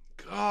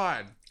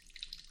 God.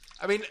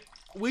 I mean,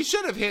 we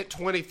should have hit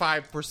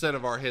 25%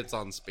 of our hits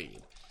on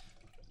speed.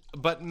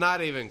 But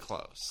not even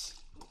close.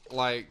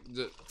 Like,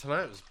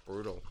 tonight was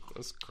brutal.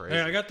 That's crazy.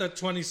 Hey, I got that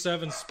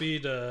 27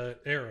 speed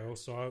arrow,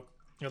 so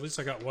at least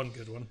I got one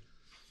good one.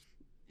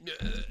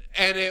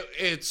 And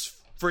it's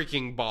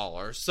freaking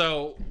baller.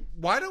 So,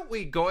 why don't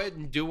we go ahead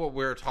and do what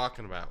we were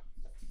talking about?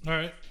 All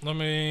right, let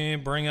me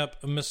bring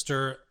up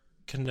Mr.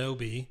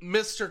 Kenobi.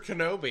 Mr.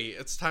 Kenobi,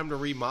 it's time to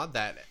remod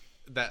that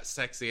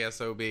sexy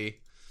SOB.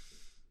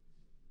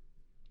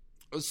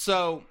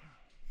 So,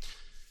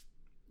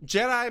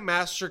 Jedi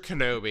Master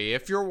Kenobi,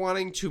 if you're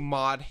wanting to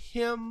mod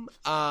him,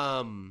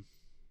 there's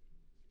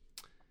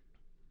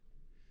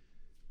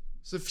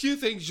a few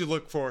things you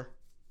look for.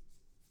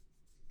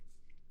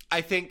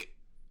 I think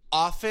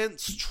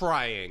offense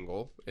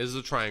triangle is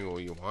the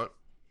triangle you want.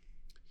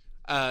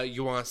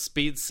 You want a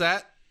speed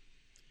set,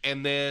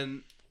 and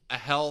then a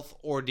health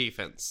or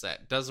defense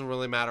set. Doesn't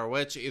really matter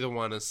which. Either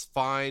one is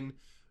fine.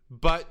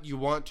 But you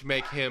want to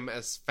make him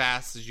as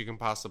fast as you can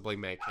possibly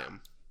make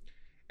him.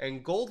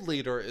 And Gold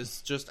Leader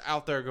is just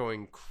out there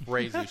going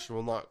crazy. She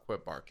will not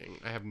quit barking.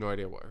 I have no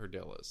idea what her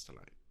deal is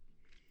tonight.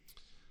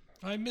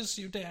 I miss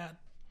you, Dad.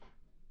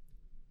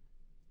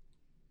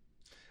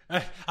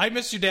 I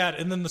miss you, Dad.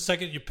 And then the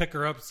second you pick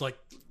her up, it's like,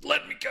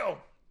 let me go.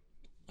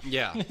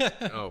 Yeah.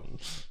 Oh,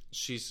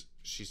 she's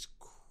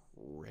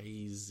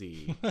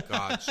crazy.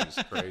 God,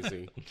 she's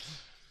crazy.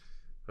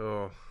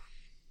 Oh,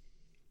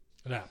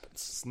 it happens.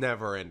 It's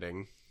never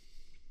ending.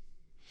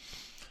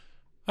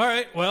 All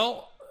right.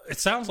 Well, it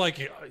sounds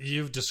like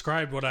you've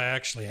described what I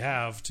actually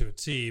have to a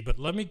T, but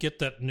let me get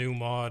that new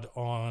mod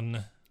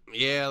on.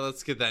 Yeah,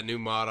 let's get that new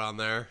mod on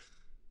there.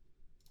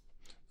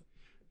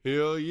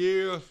 Hell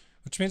yeah.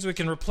 Which means we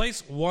can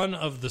replace one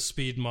of the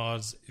speed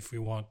mods if we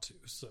want to.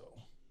 So,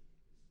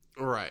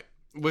 right.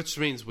 Which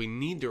means we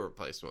need to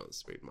replace one of the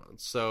speed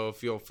mods. So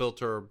if you'll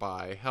filter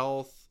by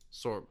health,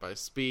 sort by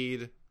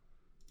speed.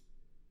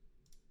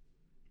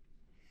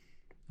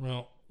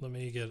 Well, let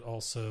me get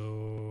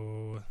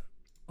also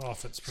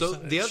offense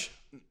percentage.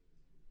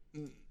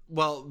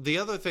 So the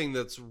other thing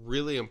that's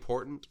really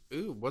important.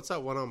 Ooh, what's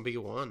that one on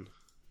B1?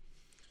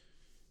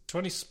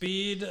 20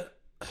 speed,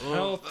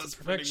 health, that's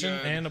pretty protection,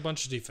 good. and a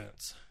bunch of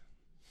defense.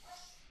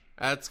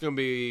 That's going to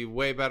be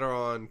way better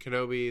on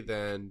Kenobi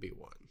than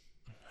B1.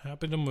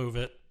 Happy to move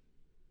it.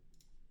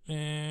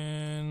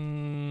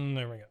 And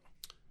there we go.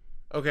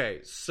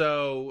 Okay,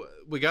 so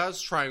we got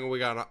his triangle. We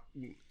got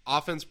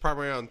offense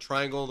primary on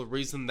triangle. The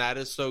reason that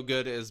is so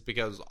good is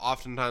because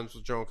oftentimes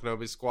with General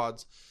Kenobi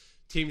squads,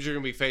 teams you're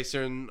going to be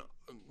facing,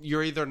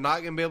 you're either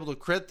not going to be able to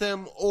crit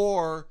them,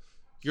 or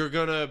you're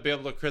going to be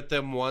able to crit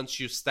them once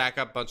you stack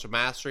up a bunch of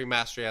mastery.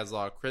 Mastery has a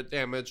lot of crit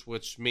damage,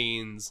 which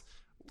means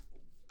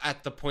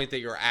at the point that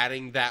you're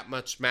adding that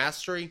much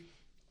mastery,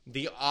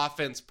 the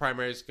offense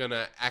primary is going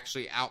to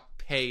actually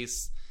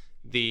outpace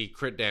the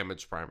crit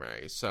damage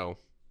primary. So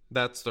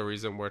that's the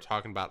reason we're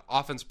talking about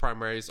offense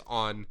primaries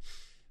on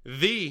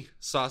the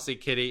Saucy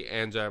Kitty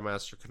and Jedi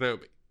Master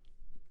Kenobi.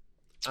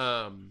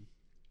 All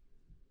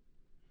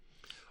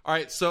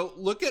right, so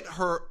look at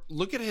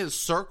his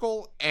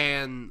circle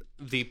and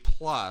the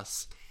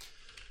plus.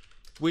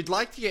 We'd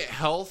like to get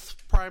health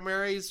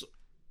primaries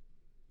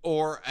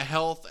or a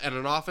health and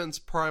an offense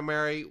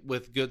primary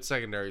with good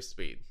secondary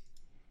speed.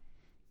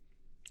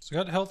 So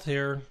we got health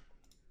here.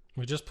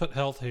 We just put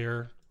health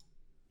here.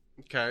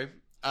 Okay.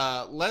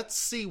 Let's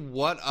see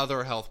what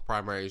other health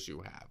primaries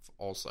you have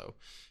also.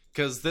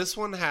 Because this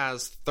one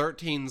has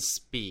 13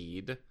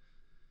 speed.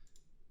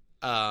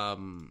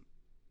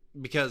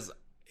 Because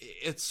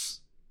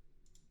it's...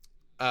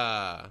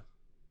 I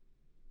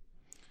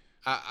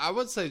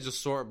would say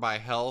just sort by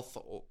health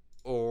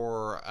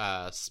or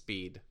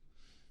speed.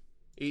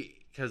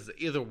 Because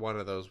either one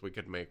of those we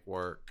could make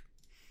work.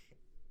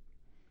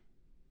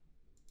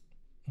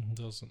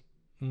 Doesn't...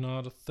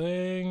 Not a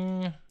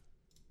thing.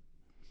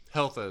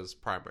 Health is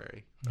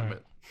primary. All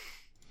right.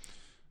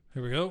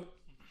 Here we go.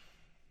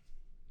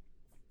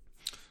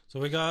 So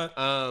we got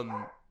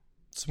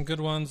some good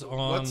ones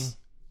on...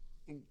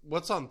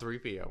 What's on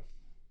 3PO?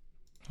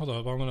 Hold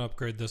up, I'm going to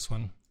upgrade this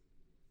one.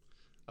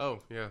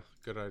 Oh, yeah.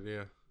 Good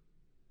idea.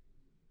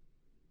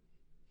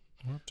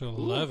 We're up to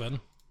 11. Ooh.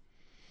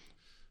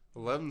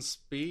 11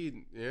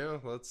 speed. Yeah,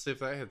 let's see if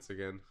that hits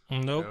again.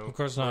 Nope, No, of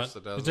course not.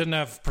 It didn't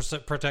have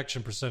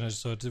protection percentage,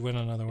 so it went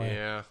another way.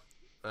 Yeah,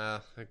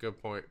 a good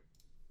point.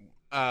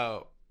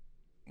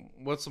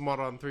 What's the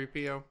model on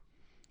 3PO?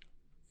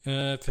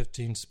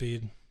 15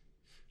 speed.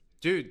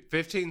 Dude,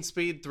 15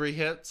 speed, 3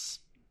 hits.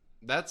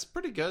 That's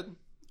pretty good.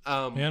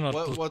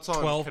 What's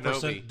on 12%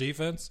 Kenobi?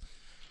 defense.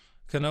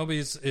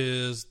 Kenobi's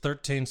is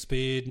 13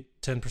 speed,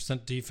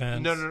 10%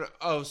 defense. No.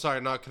 Oh,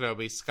 sorry, not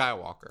Kenobi.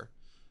 Skywalker.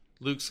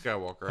 Luke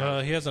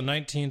Skywalker. He has a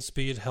 19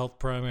 speed health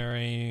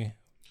primary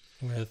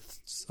with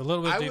a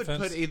little bit of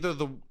defense.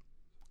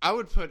 I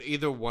would put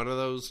either one of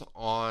those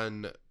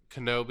on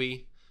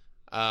Kenobi.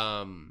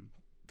 I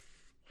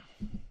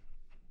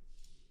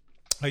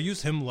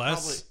use him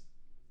less,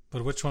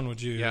 but which one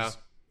would you use? Yeah,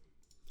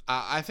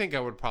 I think I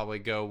would probably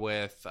go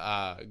with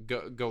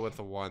go with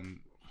the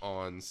one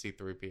on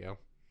C-3PO.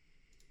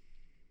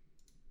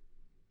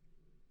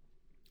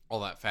 All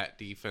that fat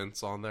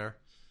defense on there.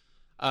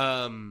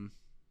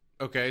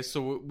 Okay,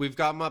 so we've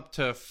got him up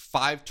to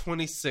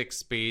 526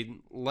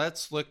 speed.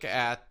 Let's look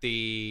at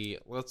the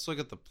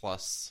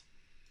plus.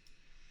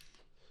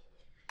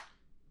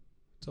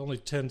 It's only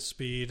 10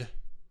 speed.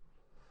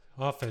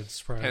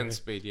 Offense primary. 10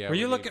 speed, yeah. Were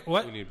you looking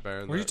what? We need better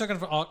than Were you that.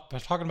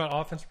 talking about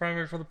offense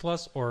primary for the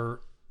plus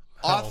or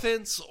health?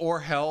 Offense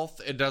or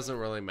health? It doesn't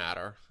really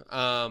matter.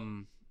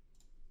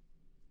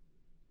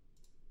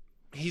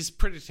 He's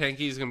pretty tanky.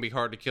 He's going to be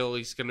hard to kill.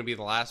 He's going to be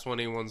the last one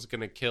anyone's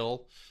going to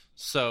kill.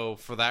 So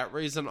for that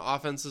reason,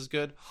 offense is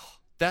good.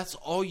 That's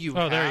all you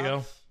have. Oh, there you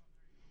go.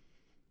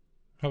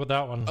 How about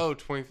that one? Oh,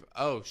 20.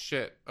 Oh,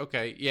 shit.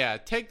 Okay, yeah,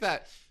 take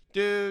that.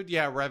 Dude,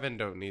 yeah, Revan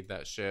don't need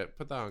that shit.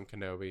 Put that on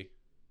Kenobi.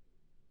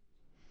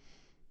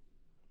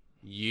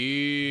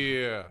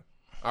 Yeah.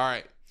 All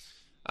right.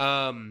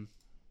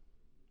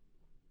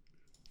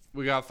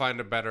 We got to find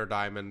a better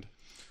diamond.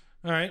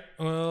 All right,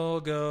 we'll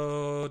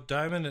go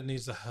diamond. It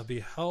needs to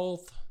be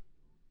health.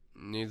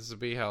 Needs to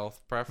be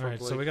health, preferably.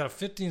 All right, so we got a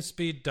 15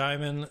 speed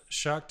diamond.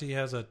 Shakti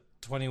has a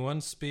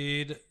 21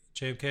 speed.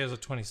 JMK has a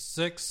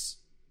 26.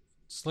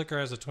 Slicker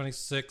has a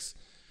 26.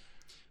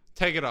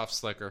 Take it off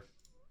Slicker.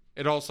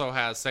 It also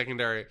has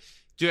secondary.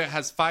 Dude, it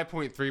has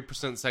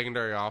 5.3%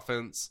 secondary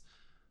offense.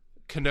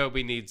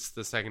 Kenobi needs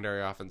the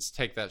secondary offense.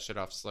 Take that shit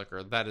off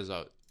Slicker. That is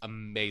a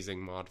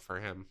amazing mod for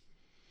him.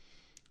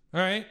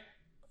 All right.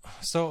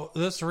 So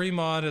this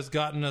remod has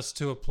gotten us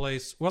to a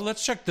place. Well,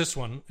 let's check this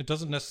one. It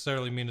doesn't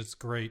necessarily mean it's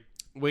great.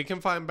 We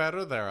can find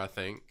better there, I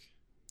think.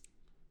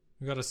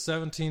 We got a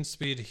 17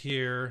 speed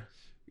here.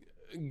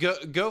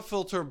 Go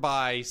filter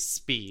by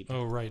speed.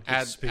 Oh, right.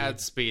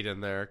 Add speed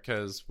in there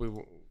because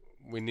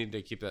we need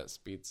to keep that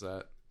speed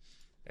set.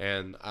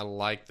 And I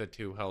like the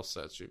 2 health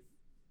set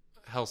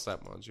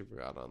mods you've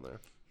got on there.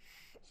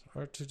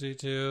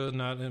 R2D2,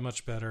 not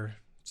much better.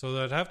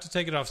 So I'd have to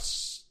take it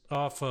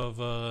off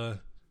of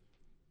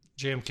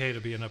JMK to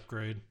be an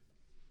upgrade.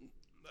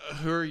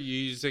 Who are you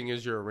using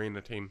as your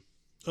arena team?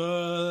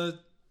 Kenobi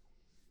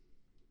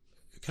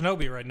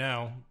right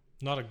now.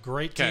 Not a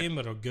great team,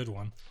 but a good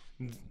one.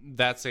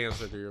 That's the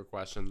answer to your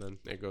question. Then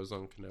it goes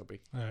on Kenobi.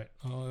 All right,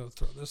 I'll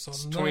throw this on.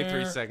 It's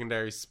 23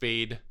 secondary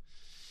speed.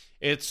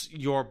 It's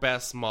your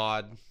best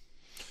mod.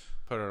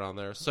 Put it on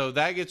there. So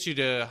that gets you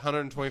to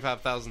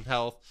 125,000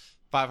 health,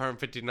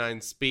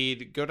 559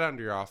 speed. Go down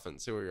to your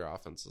offense. See where your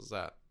offense is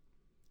at.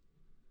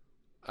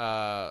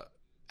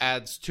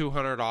 Adds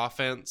 200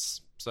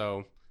 offense.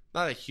 So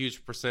not a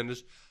huge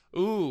percentage.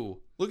 Ooh,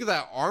 look at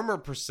that armor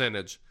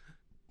percentage.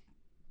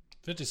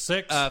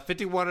 56.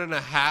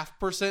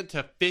 51.5%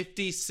 to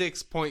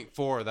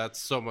 56.4. That's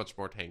so much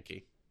more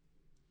tanky.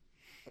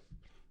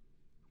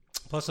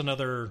 Plus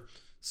another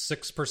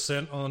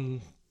 6% on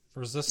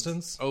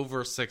resistance.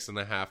 Over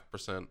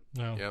 6.5%.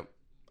 No. Yep.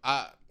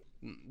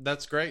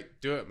 That's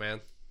great. Do it, man.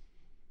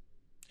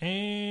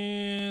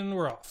 And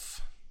we're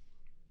off.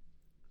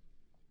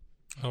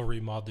 I'll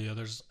remod the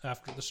others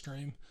after the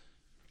stream.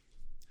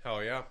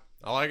 Hell yeah.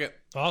 I like it.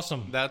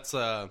 Awesome. That's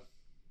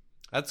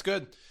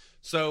good.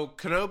 So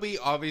Kenobi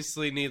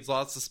obviously needs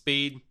lots of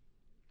speed.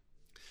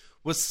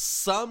 With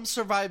some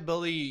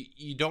survivability,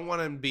 you don't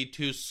want him to be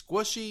too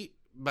squishy,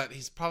 but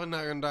he's probably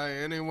not going to die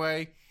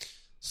anyway.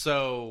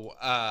 So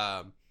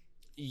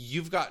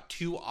you've got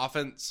 3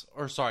 offense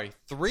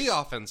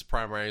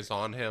primaries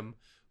on him,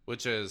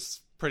 which is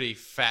pretty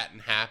fat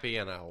and happy,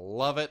 and I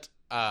love it.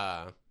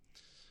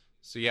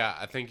 So yeah,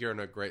 I think you're in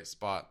a great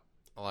spot.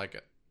 I like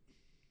it.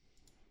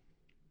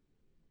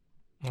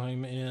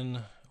 I'm in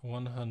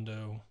 1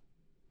 hundo.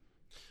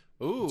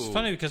 Ooh. It's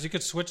funny because you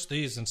could switch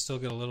these and still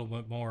get a little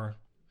bit more.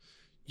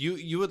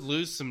 You would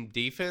lose some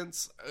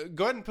defense.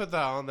 Go ahead and put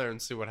that on there and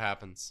see what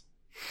happens.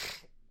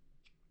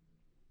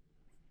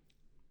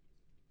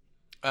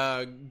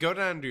 Go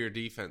down to your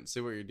defense.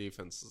 See where your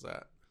defense is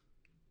at.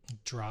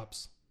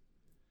 Drops.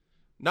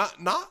 Not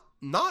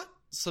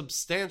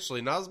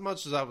substantially. Not as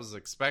much as I was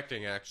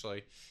expecting,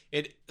 actually.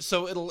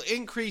 It'll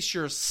increase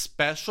your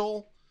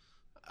special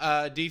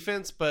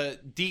defense,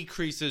 but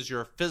decreases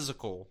your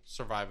physical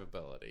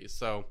survivability.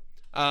 So,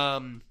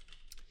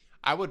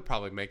 I would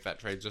probably make that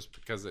trade just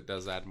because it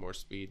does add more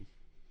speed.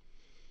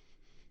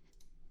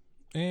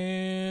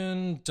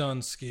 And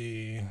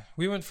Dunsky.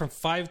 We went from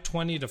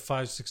 520 to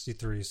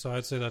 563, so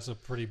I'd say that's a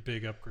pretty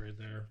big upgrade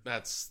there.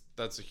 That's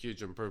a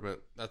huge improvement.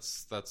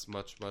 That's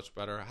much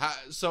better.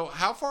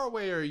 How far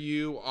away are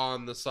you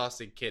on the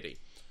Saucy Kitty?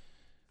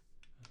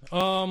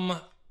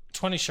 20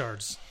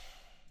 shards.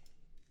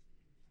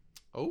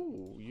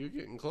 Oh, you're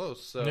getting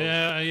close. So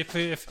yeah, if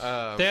they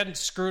hadn't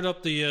screwed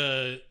up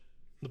the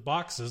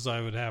boxes,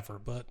 I would have her.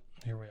 But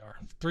here we are,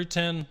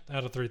 310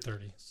 out of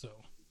 330. So,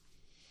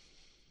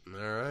 all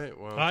right.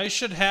 Well, I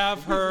should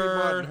have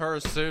her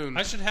soon.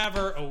 I should have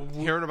her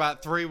here in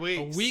about 3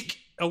 weeks.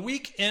 A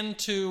week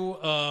into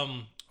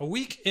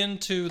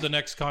the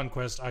next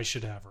conquest. I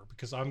should have her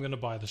because I'm going to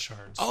buy the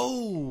shards.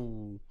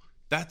 Oh,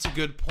 that's a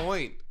good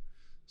point.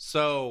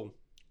 So,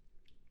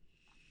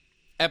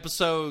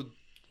 episode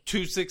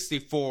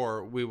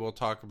 264, we will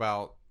talk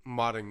about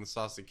modding the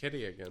Saucy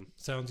Kitty again.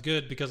 Sounds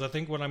good, because I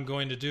think what I'm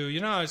going to do,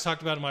 I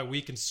talked about in my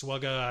week in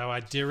Swugga, I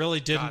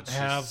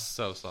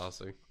so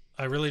saucy.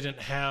 I really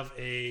didn't have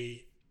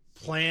a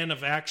plan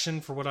of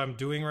action for what I'm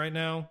doing right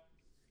now.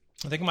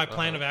 I think my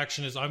plan of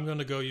action is I'm going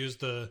to go use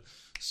the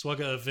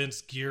Swugga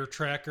Events gear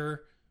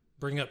tracker,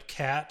 bring up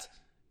Cat,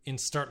 and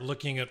start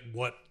looking at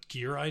what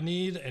gear I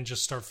need and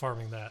just start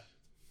farming that.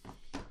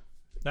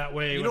 That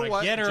way, when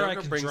I get her, I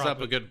can brings drop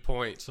up it. A good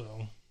point.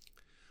 So,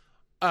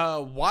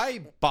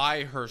 why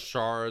buy her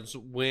shards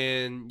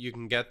when you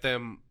can get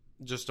them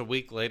just a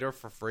week later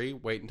for free?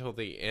 Wait until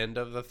the end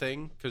of the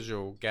thing, because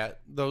you'll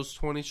get those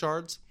 20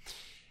 shards,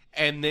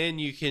 and then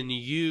you can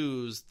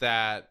use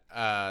that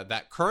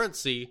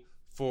currency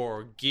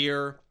for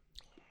gear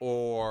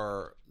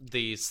or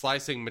the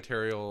slicing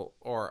material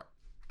or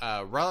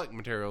relic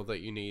material that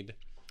you need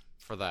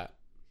for that.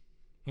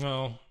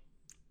 well,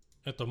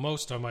 at the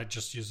most, I might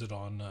just use it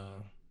on.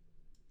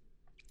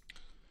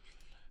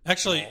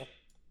 Actually,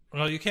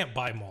 well, you can't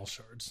buy Maul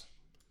shards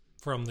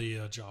from the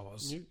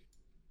Jawas.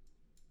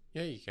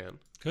 Yeah, you can.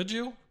 Could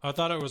you? I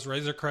thought it was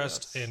Razor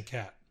Crest and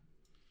Cat.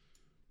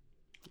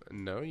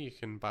 No, you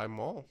can buy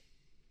Maul.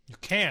 You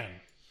can.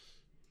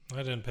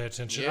 I didn't pay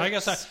attention. Yes, I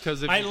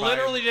guess I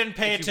literally didn't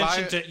pay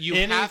attention to anything else.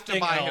 You have to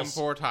buy him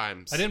 4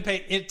 times. I didn't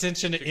pay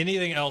attention to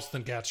anything else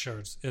than Cat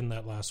shards in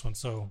that last one.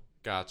 So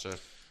gotcha.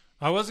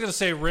 I was going to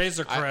say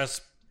Razor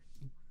Crest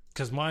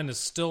because mine is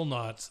still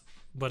not.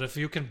 But if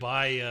you can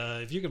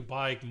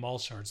buy Maul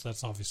shards,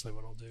 that's obviously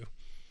what I'll do.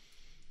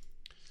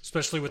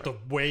 Especially with the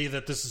way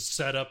that this is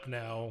set up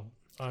now,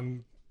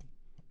 it's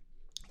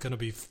going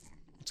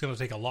to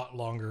take a lot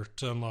longer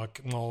to unlock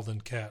Maul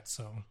than Cat.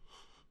 So.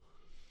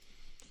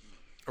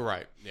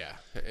 Right, yeah.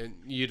 And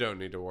you don't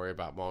need to worry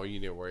about Maul. You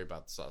need to worry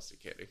about the Saucy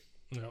Kitty.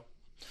 Yep.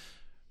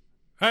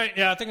 All right,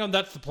 yeah, I think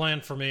that's the plan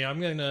for me. I'm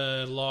going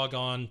to log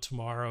on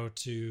tomorrow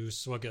to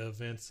Swugga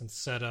Events and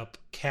set up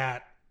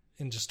Cat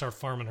and just start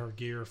farming her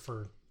gear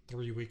for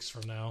 3 weeks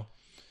from now.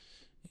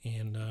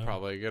 And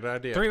probably a good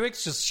idea. 3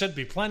 weeks just should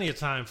be plenty of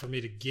time for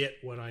me to get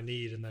what I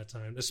need in that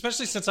time,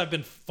 especially since I've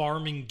been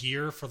farming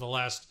gear for the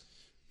last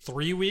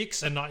 3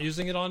 weeks and not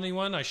using it on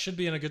anyone, I should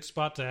be in a good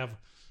spot to have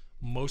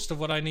most of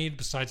what I need,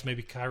 besides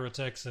maybe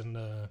Kyrotechs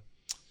and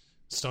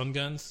stun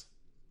guns,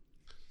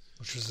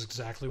 which is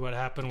exactly what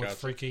happened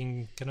with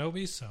freaking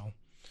Kenobi. So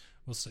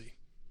we'll see.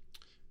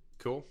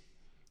 Cool.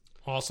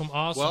 Awesome.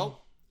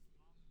 Well,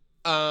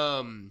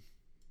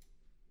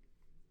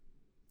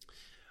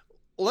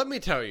 let me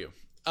tell you,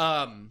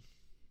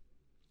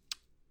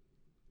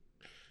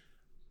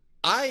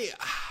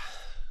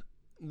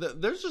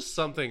 there's just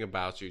something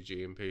about you,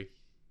 GMP.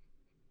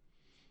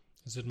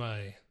 Is it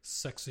my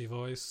sexy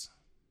voice?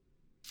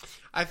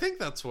 I think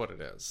that's what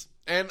it is.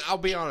 And I'll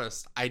be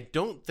honest, I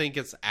don't think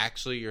it's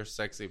actually your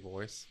sexy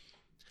voice.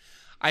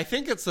 I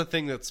think it's the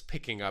thing that's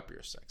picking up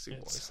your sexy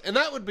voice. And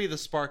that would be the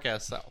Spark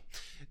SL.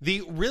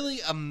 The really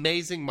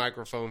amazing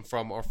microphone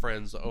from our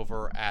friends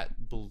over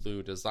at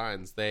Blue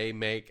Designs. They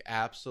make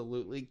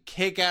absolutely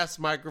kick-ass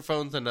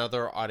microphones and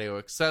other audio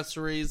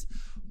accessories,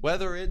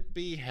 whether it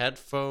be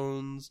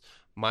headphones,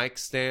 mic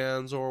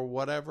stands, or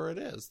whatever it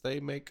is. They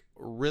make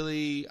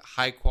really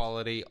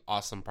high-quality,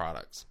 awesome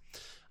products.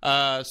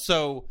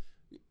 So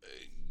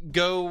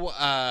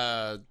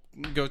go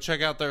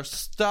check out their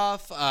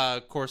stuff.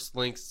 Of course,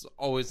 links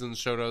always in the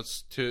show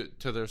notes to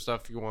their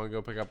stuff if you want to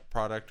go pick up a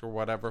product or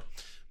whatever.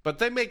 But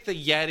they make the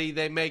Yeti.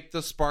 They make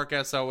the Spark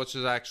SL, which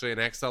is actually an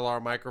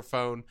XLR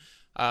microphone.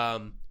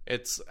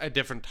 It's a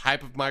different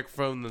type of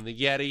microphone than the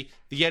Yeti.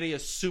 The Yeti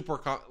is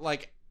super...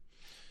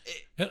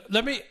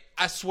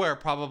 I swear,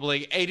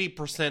 probably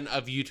 80%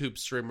 of YouTube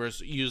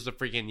streamers use the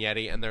freaking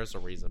Yeti, and there's a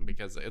reason,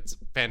 because it's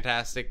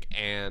fantastic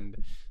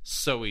and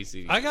so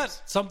easy to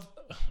use.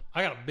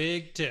 I got a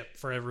big tip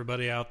for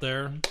everybody out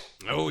there.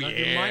 Oh, yeah.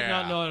 You might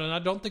not know it, and I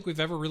don't think we've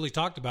ever really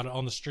talked about it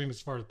on the stream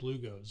as far as Blue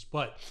goes.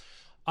 But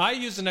I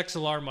use an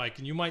XLR mic,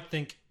 and you might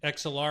think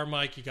XLR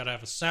mic, you got to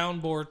have a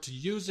soundboard to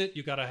use it.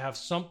 You got to have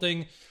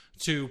something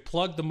to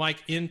plug the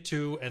mic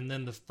into, and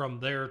then from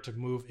there to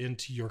move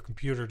into your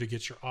computer to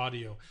get your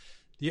audio.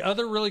 The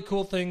other really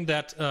cool thing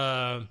that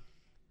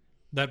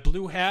that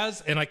Blue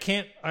has, and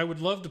I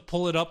would love to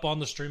pull it up on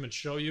the stream and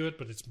show you it,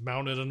 but it's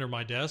mounted under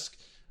my desk,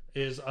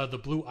 is the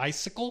Blue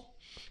Icicle.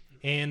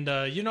 And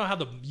you know how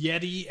the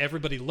Yeti,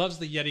 everybody loves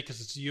the Yeti because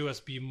it's a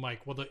USB mic.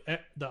 Well,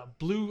 the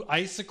Blue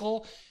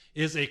Icicle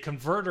is a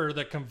converter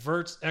that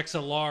converts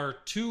XLR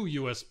to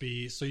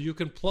USB, so you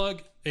can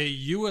plug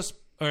a USB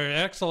or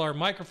XLR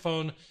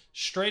microphone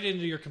straight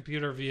into your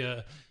computer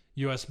via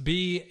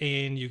USB,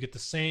 and you get the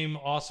same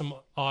awesome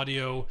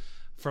audio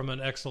from an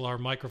XLR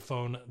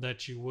microphone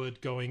that you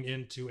would going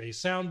into a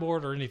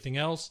soundboard or anything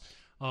else.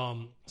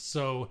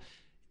 So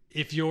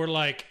if you're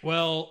like,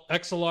 well,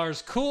 XLR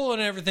is cool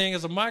and everything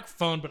as a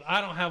microphone, but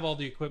I don't have all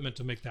the equipment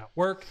to make that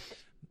work,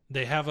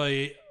 they have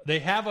a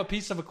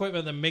piece of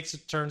equipment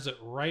that turns it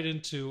right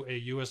into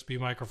a USB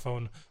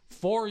microphone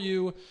for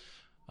you.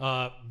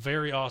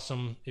 Very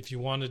awesome if you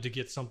wanted to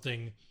get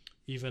something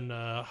even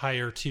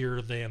higher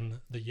tier than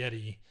the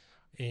Yeti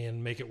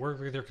and make it work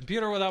with your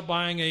computer without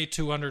buying a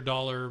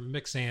 $200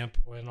 mix amp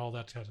and all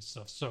that kind of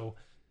stuff. So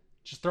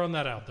just throwing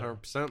that out there.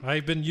 100%.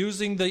 I've been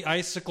using the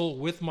Icicle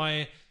with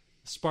my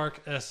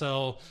Spark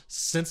SL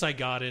since I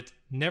got it.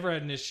 Never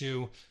had an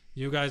issue.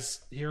 You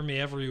guys hear me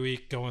every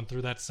week going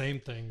through that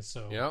same thing.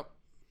 So yep.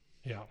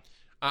 Yeah.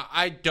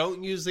 I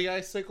don't use the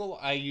Icicle.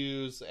 I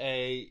use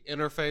a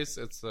interface.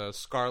 It's a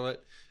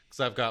Scarlett,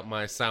 because I've got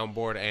my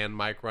soundboard and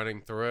mic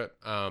running through it.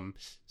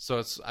 So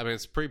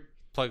it's pretty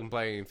plug and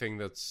play. Anything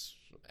that's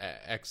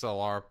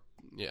XLR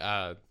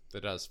that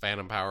does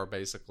phantom power,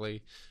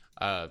 basically,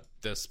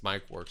 this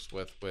mic works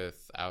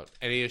without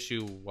any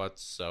issue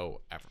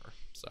whatsoever.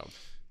 So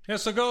yeah,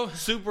 so go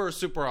super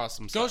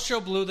awesome stuff. Go show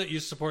Blue that you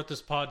support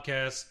this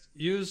podcast.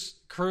 Use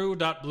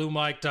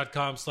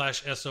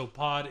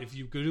crew.bluemic.com/SOPod. If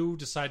you do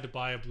decide to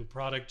buy a Blue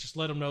product, just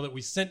let them know that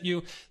we sent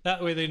you.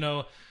 That way they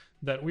know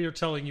that we are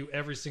telling you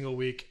every single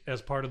week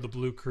as part of the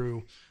Blue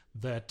crew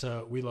that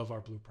we love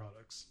our Blue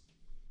products.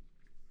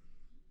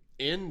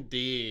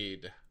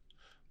 Indeed.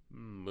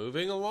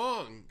 Moving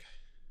along.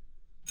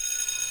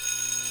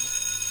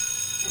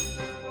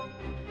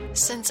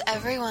 Since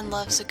everyone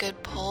loves a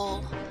good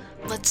poll,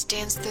 let's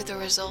dance through the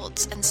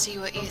results and see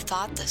what you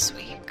thought this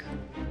week.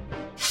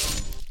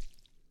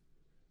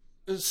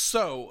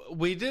 So,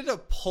 we did a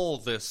poll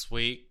this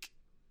week.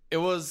 It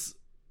was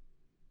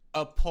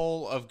a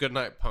poll of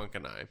Goodnight Punk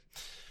and I.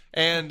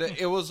 And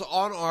it was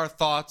on our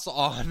thoughts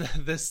on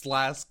this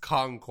last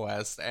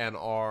conquest and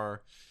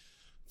our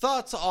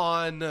thoughts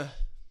on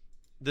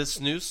this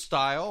new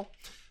style,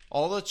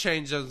 all the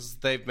changes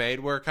they've made.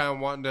 We're kind of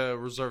wanting to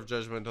reserve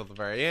judgment until the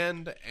very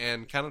end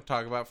and kind of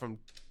talk about from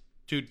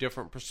two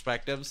different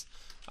perspectives.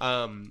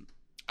 I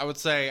would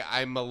say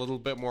I'm a little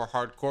bit more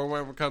hardcore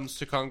when it comes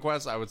to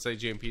Conquest. I would say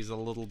GMP's a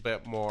little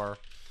bit more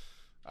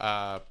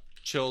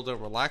chilled and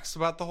relaxed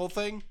about the whole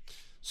thing.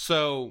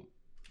 So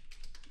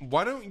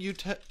why don't you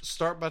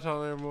start by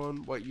telling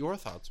everyone what your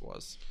thoughts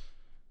was?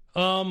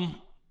 I'm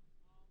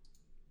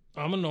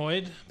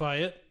annoyed by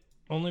it,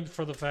 only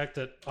for the fact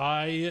that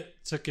I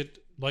took it,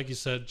 like you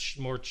said,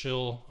 more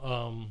chill.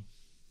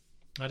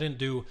 I didn't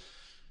do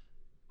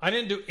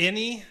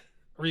any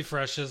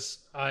refreshes.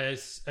 I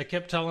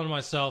kept telling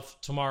myself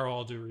tomorrow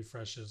I'll do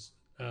refreshes.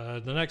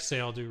 The next day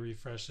I'll do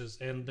refreshes,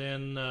 and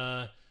then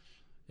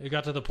it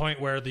got to the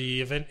point where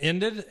the event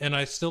ended, and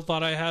I still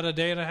thought I had a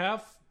day and a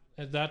half.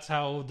 And that's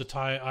how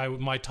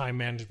my time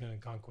management in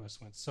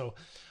Conquest went. So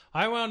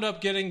I wound up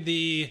getting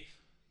the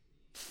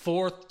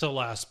 4th to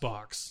last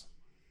box.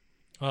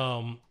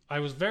 I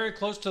was very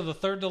close to the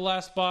 3rd to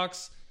last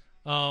box.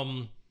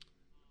 I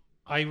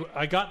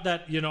got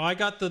that, I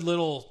got the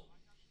little,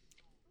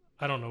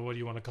 I don't know what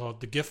you want to call it,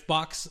 the gift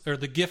box or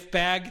the gift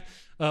bag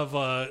of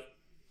what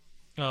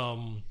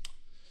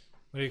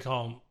do you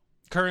call them?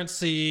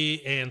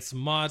 Currency and some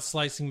mod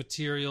slicing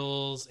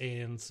materials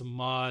and some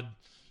mod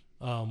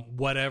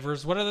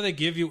whatevers. Whatever they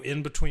give you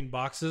in between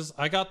boxes.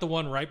 I got the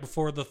one right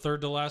before the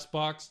 3rd to last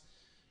box,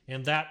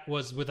 and that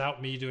was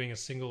without me doing a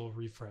single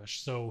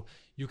refresh. So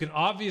you can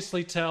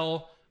obviously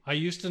tell I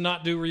used to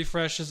not do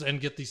refreshes and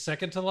get the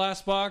 2nd to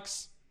last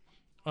box.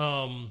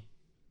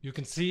 You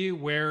can see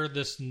where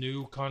this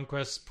new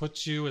Conquest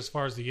puts you as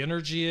far as the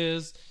energy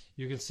is.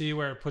 You can see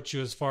where it puts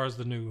you as far as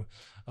the new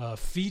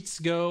feats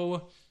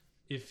go.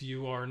 If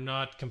you are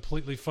not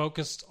completely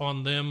focused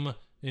on them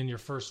in your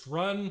first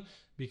run,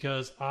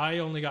 because I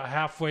only got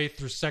halfway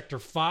through Sector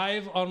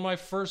 5 on my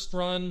first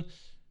run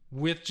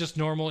with just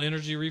normal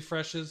energy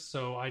refreshes,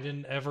 so I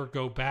didn't ever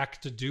go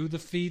back to do the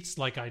feats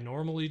like I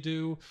normally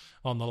do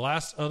on the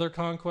last other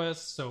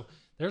conquests. So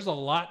there's a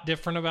lot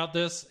different about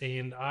this,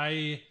 and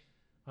I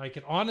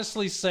can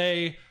honestly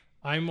say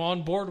I'm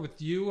on board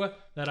with you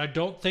that I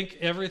don't think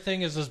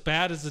everything is as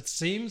bad as it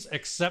seems,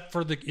 except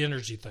for the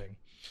energy thing.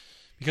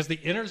 Because the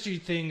energy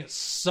thing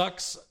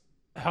sucks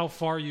how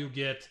far you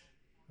get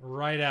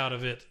right out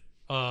of it.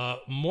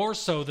 More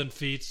so than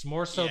feats,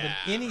 more so than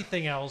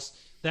anything else.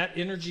 That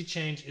energy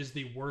change is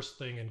the worst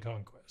thing in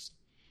Conquest.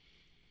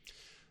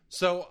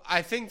 So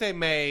I think they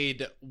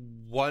made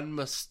one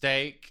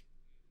mistake,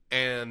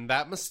 and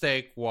that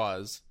mistake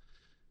was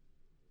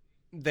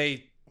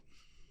they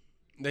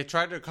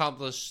tried to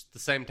accomplish the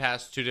same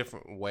task 2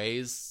 different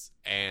ways,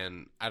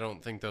 and I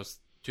don't think those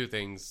 2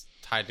 things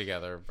tied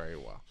together very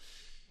well.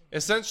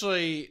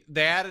 Essentially,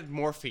 they added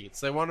more feats.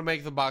 They want to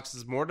make the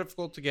boxes more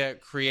difficult to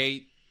get,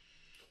 create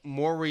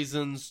more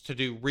reasons to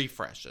do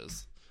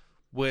refreshes,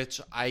 which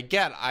I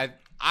get. I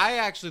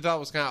actually thought it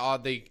was kind of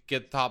odd they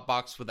get the top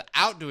box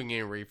without doing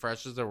any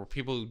refreshes. There were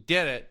people who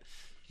did it.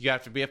 You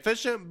have to be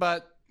efficient,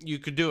 but you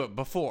could do it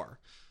before.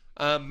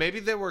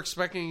 Maybe they were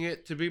expecting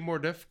it to be more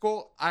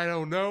difficult. I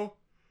don't know.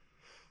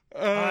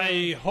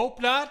 I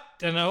hope not,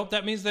 and I hope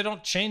that means they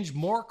don't change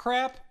more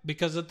crap,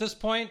 because at this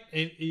point,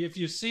 if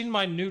you've seen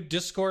my new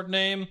Discord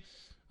name,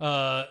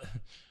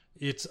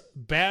 it's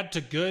bad to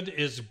good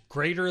is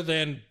greater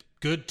than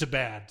good to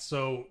bad.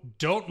 So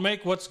don't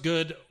make what's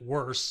good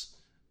worse.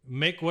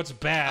 Make what's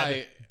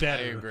bad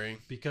better. I agree.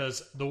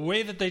 Because the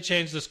way that they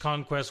changed this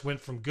conquest went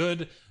from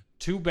good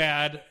to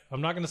bad. I'm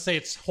not going to say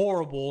it's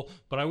horrible,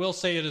 but I will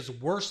say it is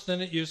worse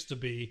than it used to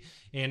be.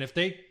 And if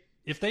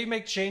they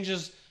make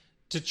changes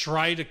to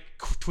try to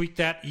tweak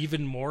that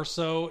even more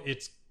so,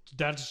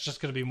 that's just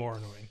going to be more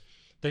annoying.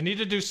 They need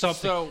to do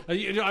something. So,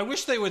 I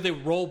wish they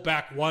would roll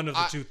back one of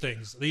the 2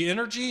 things, the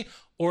energy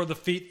or the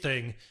feat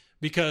thing,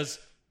 because...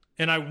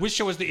 And I wish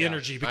it was the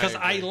energy, because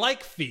I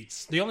like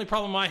feats. The only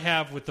problem I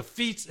have with the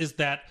feats is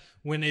that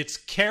when it's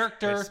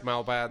character... They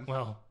smell bad.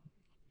 Well,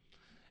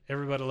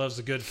 everybody loves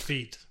a good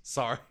feat.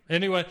 Sorry.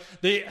 Anyway,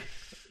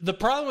 the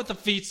problem with the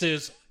feats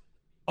is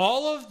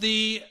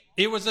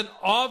it was an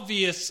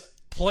obvious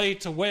play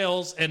to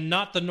Wales and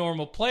not the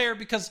normal player,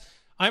 because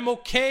I'm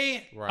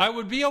okay. Right. I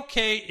would be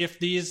okay if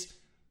these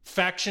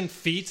faction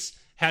feats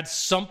had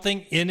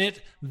something in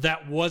it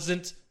that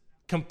wasn't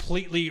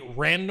completely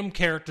random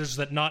characters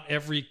that not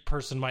every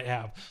person might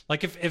have.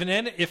 Like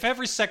if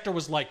every sector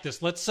was like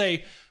this, let's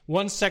say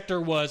one sector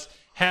was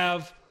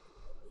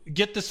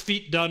get this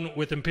feat done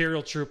with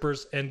Imperial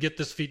Troopers and get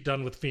this feat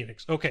done with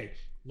Phoenix. Okay,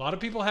 a lot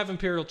of people have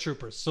Imperial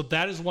Troopers, so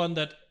that is one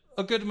that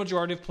a good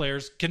majority of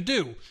players can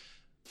do.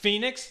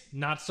 Phoenix,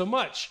 not so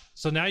much.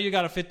 So now you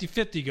got a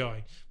 50-50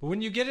 going. But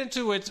when you get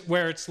into it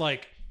where it's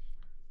like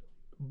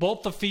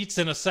both the feats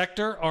in a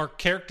sector are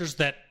characters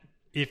that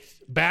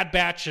if Bad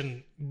Batch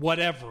and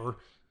whatever,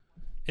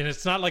 and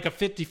it's not like a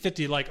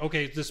 50-50, like,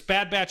 okay, this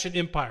Bad Batch and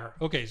Empire.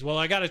 Okay, well,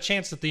 I got a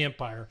chance at the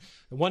Empire.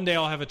 And one day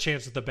I'll have a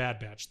chance at the Bad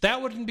Batch.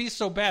 That wouldn't be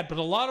so bad, but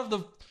a lot of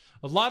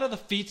the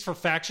feats for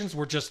factions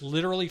were just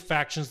literally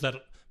factions that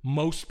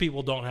most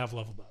people don't have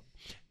leveled up.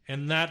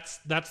 And that's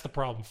the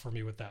problem for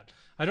me with that.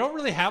 I don't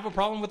really have a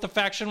problem with the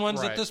faction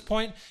ones at this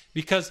point,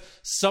 because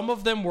some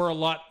of them were a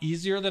lot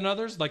easier than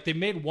others. Like, they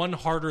made one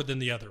harder than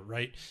the other,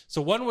 right?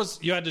 So one was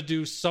you had to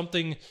do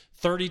something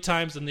 30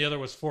 times and the other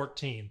was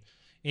 14.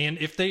 And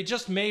if they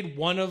just made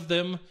one of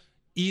them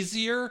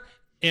easier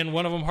and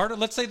one of them harder,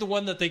 let's say the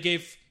one that they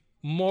gave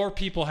more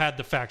people had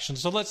the faction.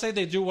 So let's say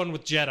they do one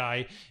with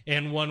Jedi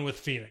and one with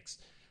Phoenix.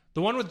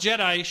 The one with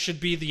Jedi should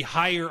be the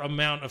higher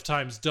amount of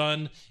times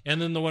done,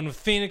 and then the one with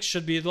Phoenix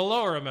should be the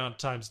lower amount of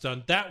times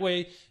done. That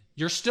way,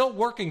 you're still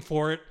working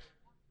for it,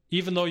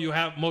 even though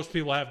most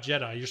people have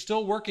Jedi. You're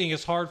still working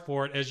as hard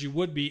for it as you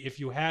would be if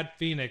you had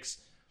Phoenix.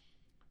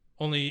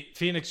 Only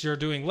Phoenix you're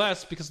doing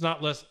less because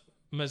not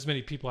as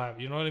many people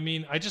have. You know what I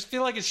mean? I just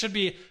feel like it should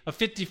be a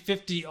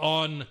 50-50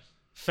 on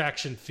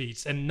faction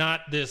feats and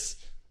not this.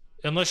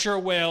 Unless you're a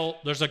whale,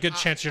 there's a good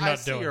chance you're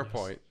not doing it. I see your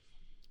point.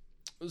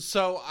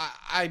 So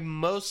I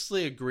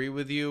mostly agree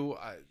with you.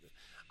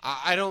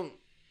 I don't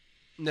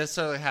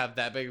necessarily have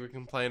that big of a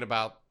complaint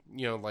about,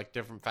 like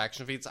different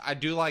faction feats. I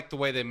do like the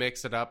way they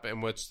mix it up,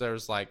 in which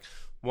there's like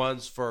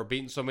ones for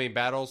beating so many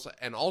battles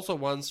and also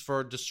ones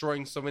for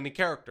destroying so many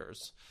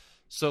characters.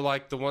 So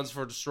like the ones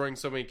for destroying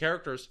so many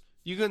characters,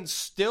 you can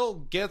still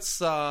get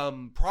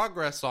some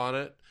progress on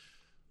it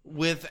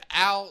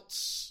without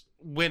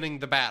winning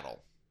the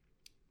battle.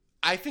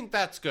 I think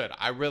that's good.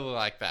 I really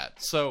like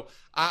that. So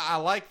I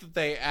like that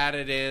they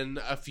added in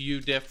a few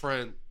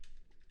different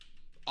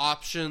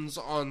options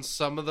on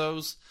some of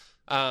those.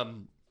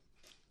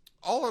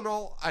 All in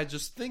all, I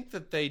just think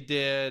that they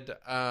did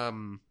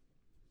went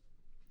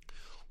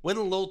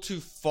a little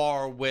too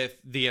far with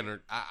the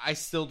energy. I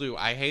still do.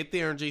 I hate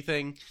the energy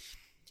thing.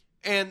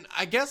 And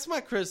I guess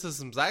my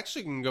criticisms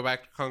actually can go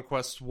back to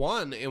Conquest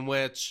 1, in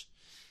which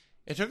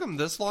it took them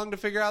this long to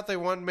figure out they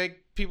wanted to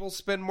make people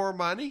spend more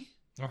money.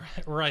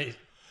 Right.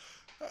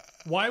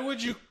 Why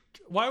would you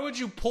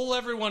pull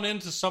everyone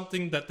into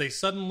something that they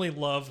suddenly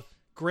love,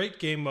 great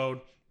game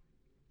mode,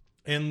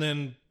 and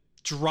then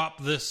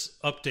drop this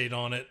update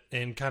on it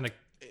and kind of...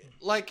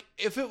 Like,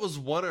 if it was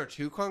 1 or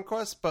 2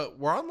 Conquests, but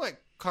we're on,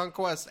 like,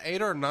 Conquest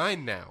 8 or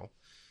 9 now.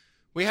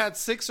 We had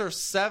 6 or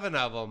 7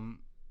 of them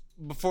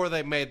before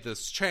they made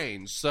this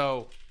change.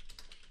 So,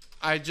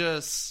 I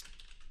get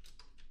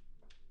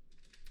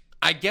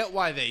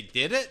why they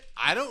did it.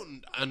 I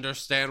don't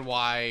understand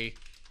why...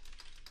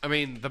 I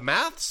mean, the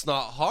math's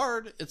not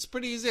hard. It's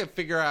pretty easy to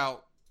figure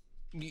out.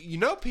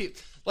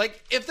 People...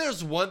 Like, if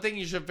there's one thing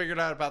you should have figured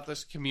out about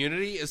this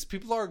community, is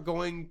people are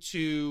going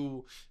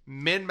to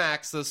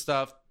min-max this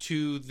stuff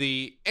to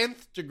the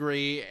nth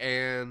degree,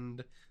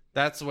 and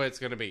that's the way it's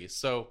going to be.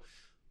 So,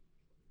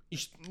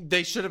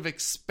 they should have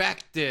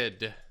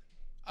expected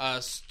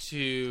us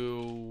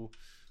to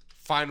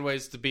find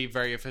ways to be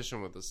very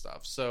efficient with this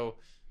stuff. So,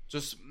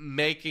 just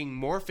making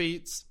more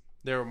feats,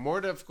 they're more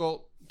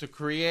difficult to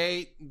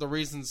create. The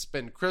reason to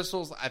spend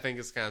crystals, I think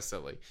is kind of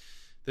silly.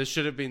 This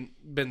should have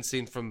been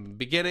seen from the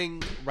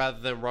beginning, rather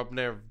than rubbing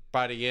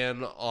everybody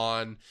in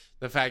on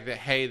the fact that,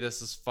 hey,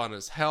 this is fun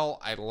as hell.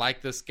 I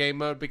like this game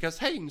mode because,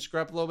 hey, you can screw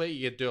up a little bit.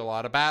 You get to do a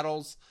lot of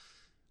battles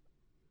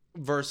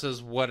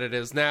versus what it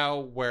is now,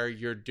 where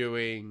you're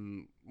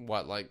doing,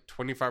 like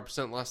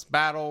 25% less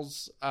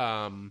battles.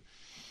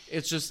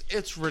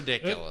 It's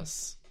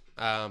ridiculous.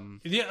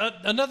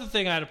 Another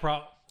thing I had a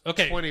problem...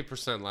 Okay.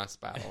 20% less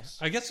battles.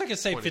 I guess I could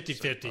say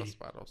 50-50.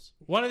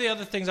 One of the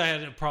other things I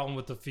had a problem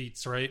with the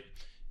feats, right?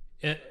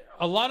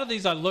 A lot of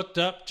these I looked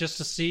up just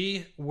to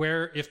see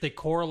if they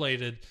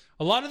correlated.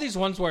 A lot of these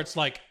ones where it's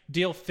like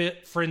deal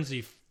fit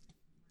frenzy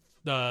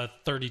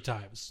 30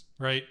 times,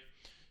 right?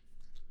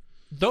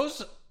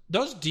 Those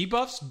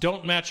debuffs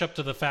don't match up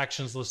to the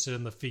factions listed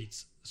in the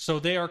feats. So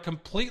they are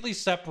completely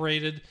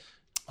separated.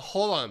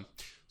 Hold on.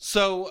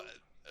 So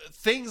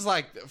things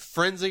like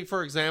frenzy,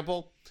 for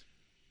example...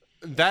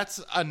 That's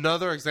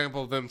another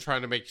example of them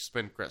trying to make you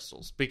spend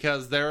crystals,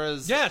 because there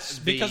is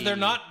because they're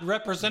not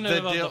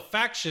representative of the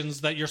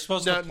factions that you're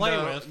supposed to play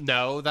with.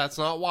 No, that's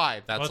not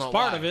why. That's not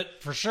part of it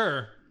for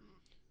sure.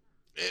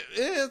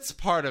 It's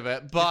part of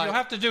it, but if you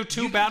have to do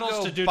 2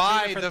 battles to do 2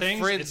 different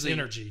things. It's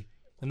energy,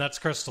 and that's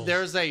crystals.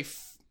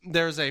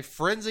 There's a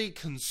frenzy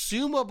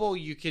consumable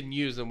you can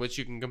use in which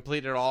you can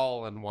complete it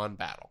all in one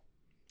battle.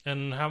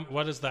 And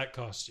what does that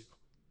cost you?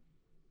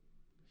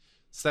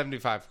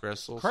 75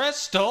 crystals.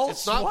 Crystals?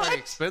 It's not very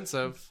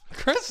expensive.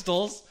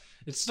 Crystals?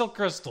 It's still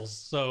crystals,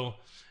 so...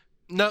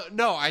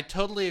 No, I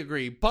totally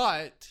agree,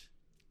 but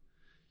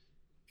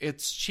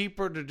it's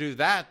cheaper to do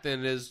that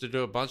than it is to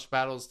do a bunch of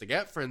battles to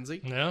get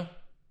Frenzy. Yeah,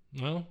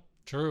 well,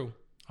 true.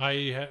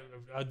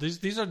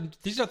 These are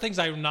things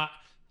I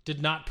did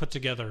not put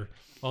together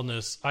on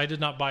this. I did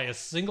not buy a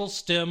single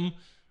stem,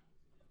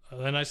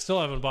 and I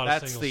still haven't bought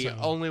a single stem.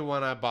 That's the only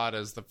one I bought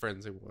is the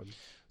Frenzy one.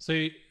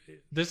 See,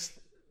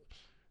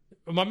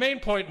 my main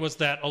point was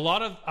that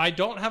I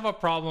don't have a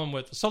problem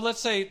with... So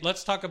let's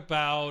talk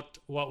about,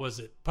 what was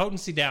it?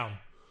 Potency down.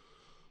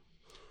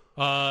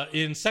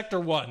 In Sector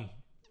 1.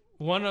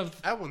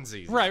 That one's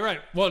easy.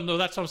 Right. Well, no,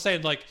 that's what I'm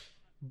saying.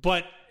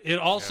 But it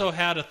also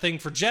had a thing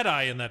for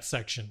Jedi in that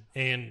section.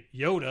 And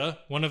Yoda,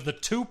 one of the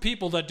 2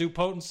 people that do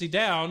potency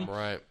down...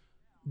 Right.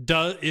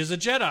 is a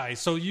Jedi,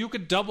 so you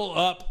could double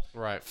up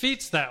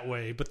feats that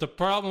way. But the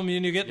problem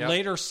when you get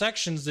later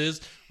sections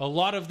is a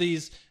lot of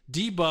these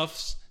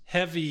debuffs...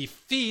 heavy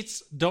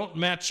feats don't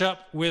match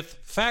up with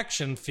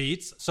faction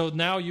feats, so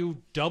now you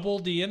double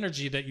the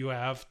energy that you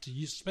have to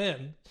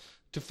spend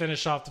to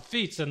finish off the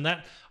feats, and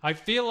that I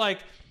feel like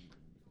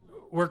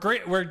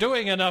we're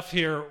doing enough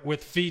here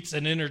with feats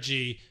and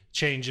energy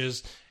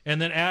changes,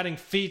 and then adding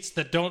feats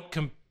that don't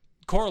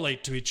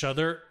correlate to each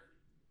other.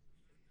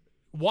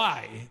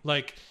 Why?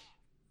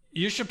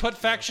 You should put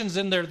factions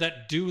in there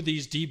that do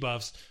these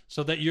debuffs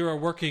so that you are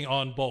working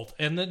on both.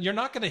 And then you're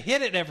not going to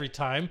hit it every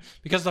time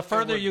because the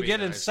further you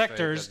get in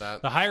sectors,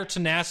 the higher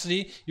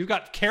tenacity. You've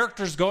got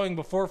characters going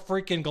before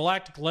freaking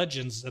Galactic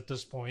Legends at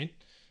this point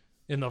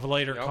in the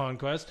later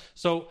conquest.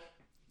 So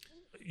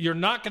you're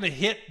not going to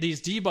hit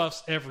these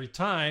debuffs every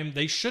time.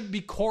 They should be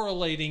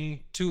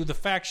correlating to the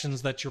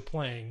factions that you're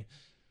playing,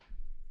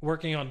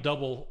 working on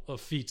double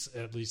of feats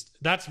at least.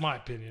 That's my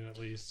opinion at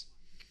least.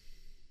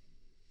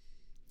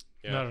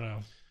 Yeah. I don't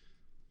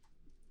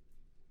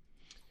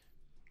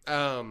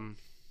know.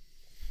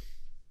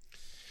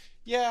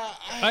 Yeah.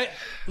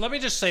 Let me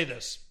just say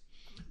this.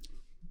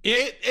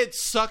 It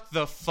sucked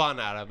the fun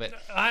out of it.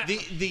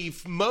 The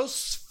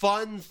most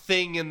fun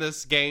thing in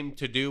this game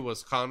to do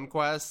was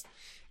Conquest,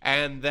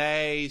 and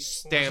they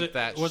stamped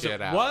that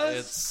shit out.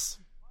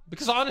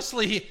 Because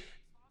honestly,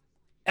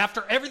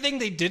 after everything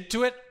they did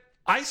to it,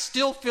 I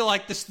still feel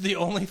like this is the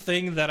only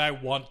thing that I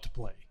want to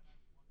play.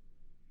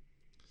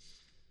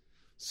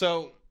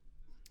 So,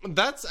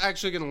 that's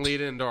actually going to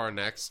lead into our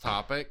next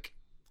topic.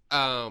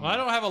 I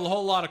don't have a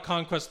whole lot of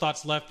Conquest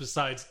thoughts left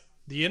besides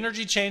the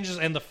energy changes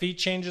and the feat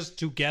changes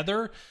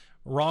together.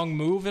 Wrong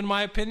move, in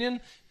my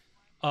opinion.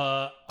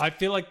 I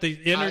feel like the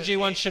energy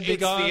one should be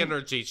gone. It's the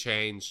energy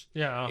change.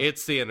 Yeah.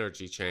 It's the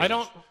energy change.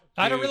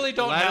 Let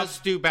us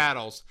do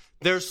battles.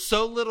 There's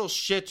so little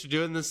shit to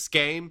do in this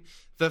game.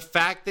 The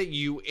fact that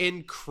you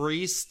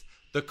increased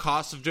the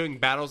cost of doing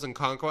battles and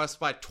Conquest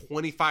by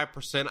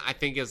 25%, I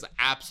think is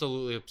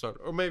absolutely absurd.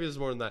 Or maybe it's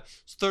more than that.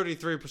 It's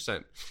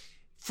 33%.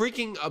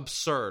 Freaking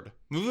absurd.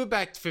 Move it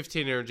back to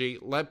 15 energy.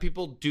 Let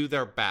people do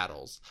their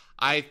battles.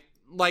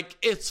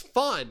 It's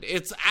fun.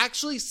 It's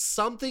actually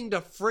something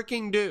to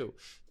freaking do.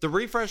 The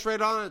refresh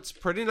rate on it's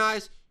pretty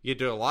nice. You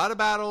do a lot of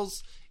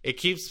battles. It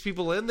keeps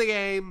people in the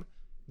game.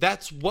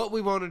 That's what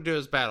we want to do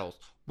as battles.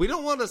 We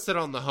don't want to sit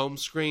on the home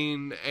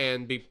screen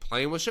and be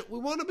playing with shit. We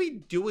want to be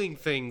doing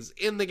things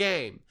in the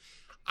game.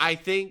 I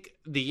think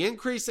the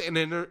increase in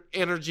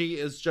energy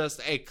is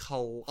just a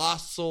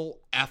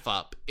colossal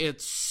F-up.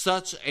 It's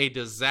such a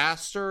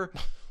disaster.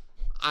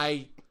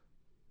 I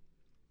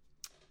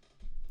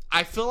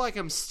feel like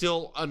I'm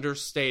still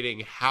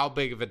understating how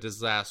big of a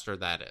disaster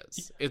that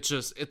is.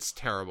 It's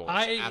terrible.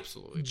 It's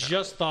absolutely terrible.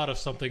 Just thought of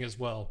something as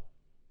well.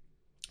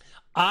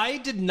 I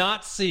did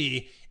not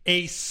see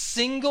a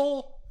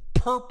single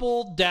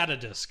purple data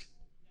disk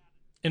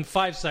in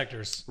 5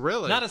 sectors.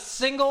 Really? Not a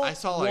single one. I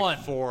saw like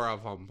 4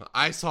 of them.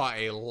 I saw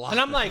a lot. And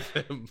I'm like,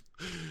 of them.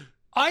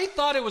 I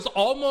thought it was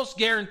almost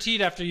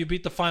guaranteed after you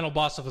beat the final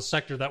boss of a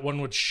sector that one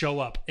would show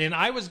up. And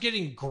I was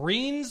getting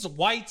greens,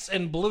 whites,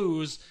 and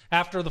blues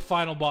after the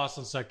final boss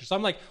of the sector. So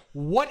I'm like,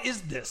 what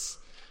is this?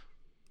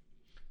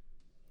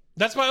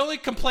 That's my only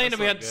complaint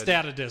about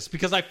data discs,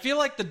 because I feel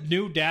like the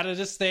new data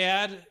discs they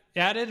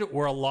added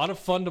were a lot of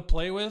fun to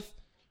play with.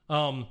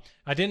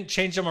 I didn't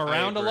change them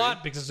around a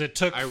lot because it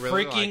took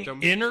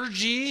freaking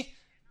energy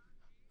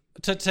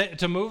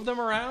to move them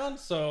around.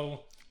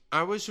 So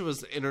I wish it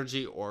was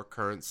energy or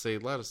currency.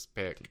 Let us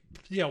pick.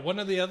 Yeah, one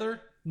or the other.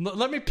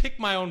 Let me pick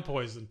my own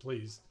poison,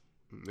 please.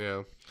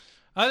 Yeah.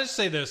 I'll just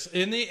say this.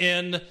 In the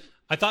end,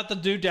 I thought the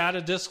new data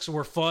discs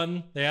were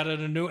fun. They added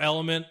a new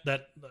element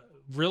that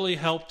really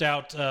helped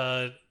out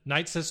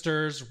Night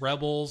Sisters,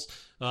 Rebels,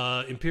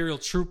 Imperial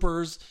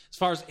Troopers. As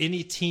far as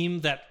any team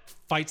that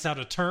fights out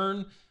a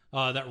turn,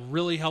 that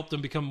really helped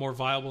them become more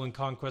viable in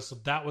Conquest. So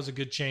that was a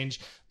good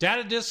change.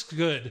 Data disc,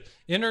 good.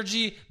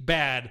 Energy,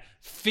 bad.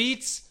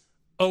 Feats,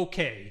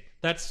 okay.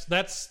 That's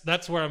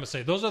where I'm gonna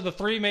say those are the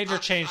 3 major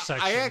change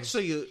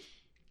sections.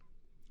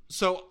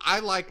 So I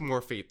like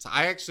more feats.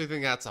 I actually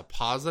think that's a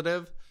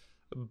positive,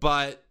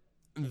 but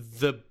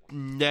the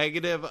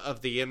negative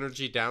of the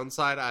energy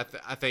downside,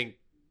 I think,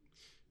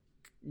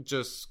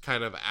 just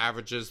kind of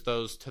averages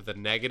those to the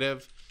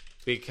negative,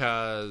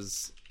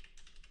 because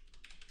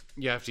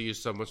you have to use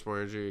so much more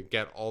energy to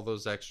get all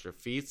those extra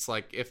feats.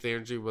 Like, if the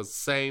energy was the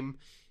same,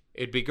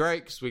 it'd be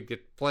great because we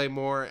could play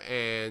more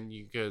and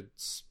you could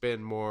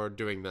spend more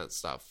doing that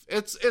stuff.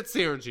 It's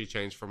the energy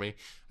change for me.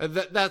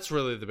 That's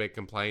really the big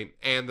complaint,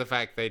 and the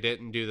fact they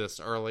didn't do this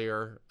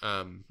earlier.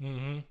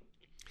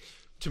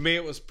 To me,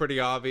 it was pretty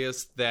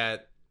obvious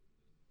that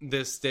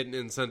this didn't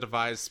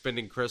incentivize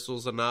spending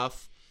crystals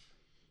enough.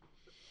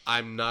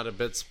 I'm not a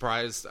bit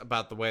surprised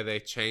about the way they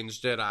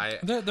changed it. I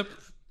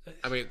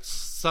mean, it's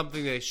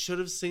something they should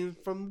have seen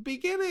from the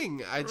beginning.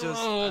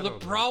 The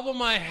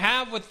problem I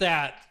have with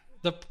that,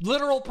 the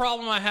literal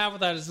problem I have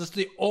with that is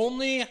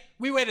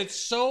we waited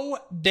so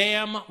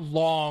damn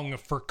long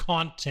for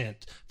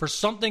content, for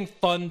something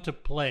fun to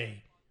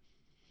play.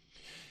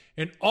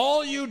 And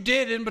all you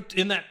did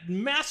in that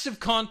massive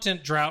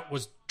content drought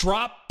was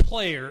drop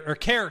player or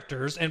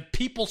characters, and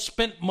people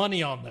spent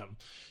money on them.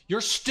 You're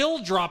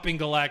still dropping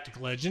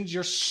Galactic Legends.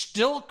 You're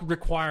still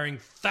requiring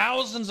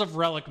thousands of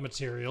relic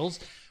materials.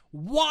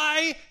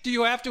 Why do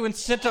you have to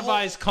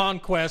incentivize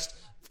Conquest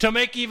to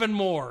make even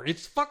more?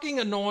 It's fucking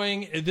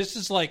annoying. This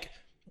is like,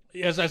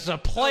 as a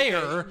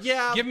player,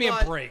 give me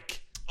a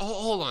break.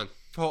 Hold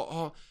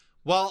on.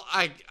 Well,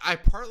 I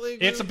partly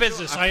agree it's a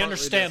business. I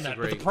understand that.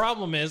 But the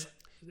problem is...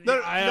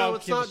 No,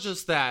 it's not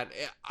just that.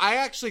 I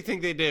actually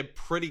think they did a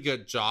pretty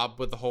good job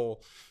with the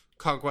whole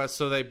Conquest.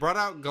 So they brought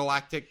out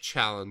Galactic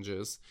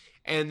Challenges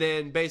and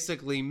then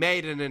basically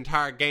made an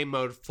entire game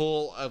mode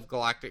full of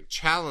Galactic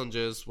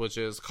Challenges, which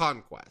is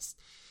Conquest.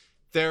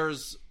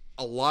 There's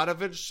a lot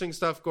of interesting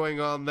stuff going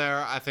on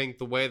there. I think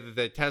the way that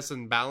they tested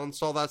and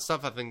balanced all that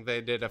stuff, I think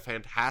they did a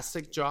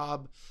fantastic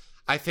job.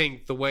 I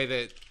think the way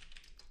that...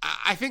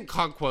 I think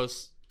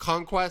Conquest,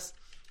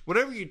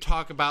 whenever you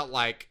talk about,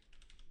 like,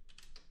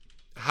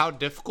 how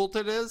difficult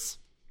it is,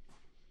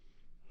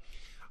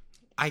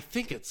 I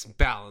think it's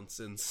balanced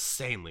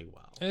insanely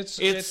well.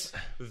 It's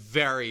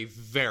very,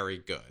 very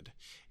good.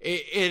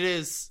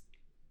 It's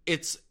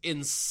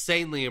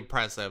insanely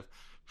impressive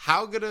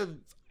how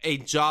good a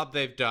job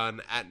they've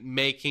done at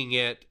making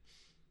it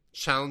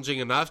challenging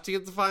enough to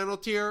get the final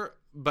tier,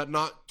 but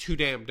not too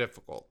damn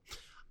difficult.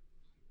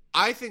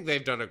 I think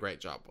they've done a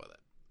great job with it.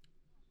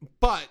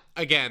 But,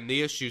 again,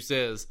 the issue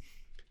is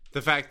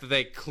the fact that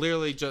they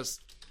clearly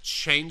just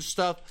change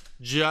stuff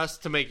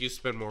just to make you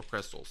spend more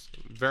crystals.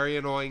 Very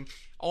annoying.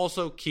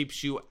 Also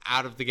keeps you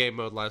out of the game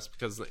mode less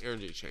because of the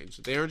energy change.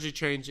 The energy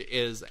change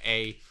is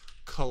a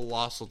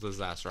colossal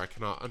disaster. I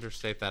cannot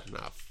understate that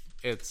enough.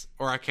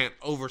 I can't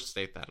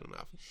overstate that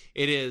enough.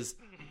 It is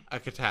a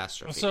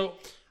catastrophe. So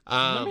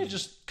let me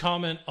just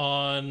comment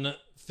on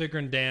Figure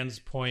and Dan's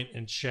point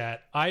in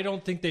chat. I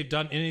don't think they've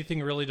done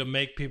anything really to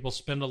make people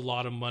spend a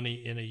lot of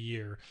money in a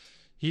year.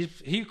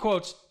 He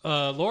quotes,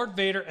 Lord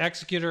Vader,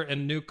 Executor,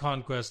 and New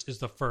Conquest is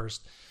the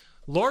first.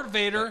 Lord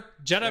Vader,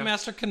 Jedi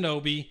Master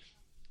Kenobi,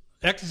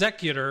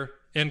 Executor,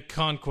 and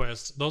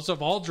Conquest. Those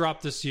have all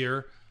dropped this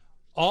year.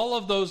 All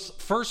of those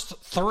first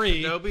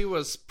three... Kenobi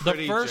was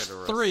pretty generous. The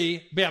first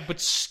three, yeah,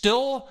 but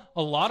still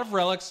a lot of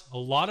relics, a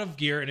lot of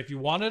gear, and if you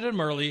wanted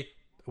them early,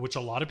 which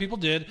a lot of people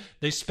did,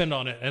 they spend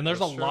on it. And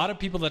there's a lot of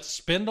people that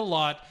spend a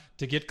lot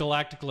to get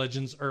Galactic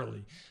Legends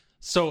early.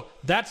 So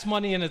that's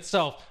money in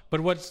itself.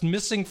 But what's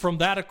missing from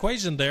that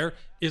equation there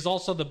is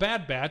also the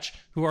Bad Batch,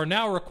 who are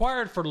now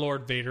required for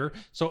Lord Vader.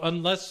 So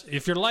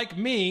if you're like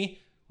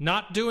me,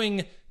 not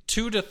doing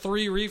 2 to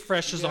 3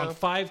 refreshes on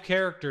 5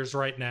 characters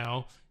right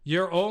now,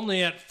 you're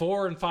only at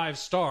 4 and 5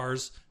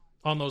 stars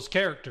on those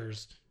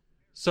characters.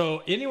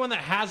 So anyone that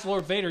has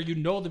Lord Vader,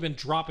 they've been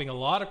dropping a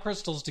lot of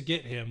crystals to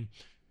get him.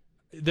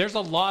 There's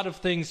a lot of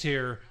things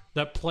here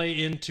that play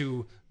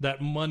into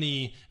that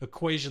money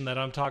equation that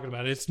I'm talking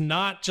about. It's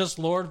not just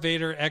Lord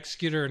Vader,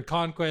 Executor, and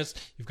Conquest.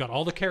 You've got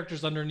all the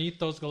characters underneath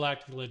those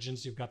Galactic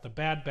Legends. You've got the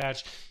Bad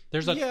Batch.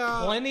 There's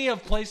plenty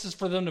of places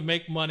for them to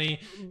make money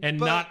and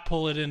not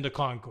pull it into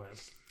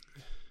Conquest.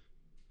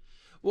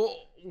 Well,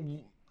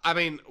 I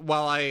mean,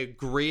 while I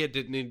agree it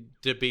didn't need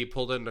to be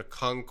pulled into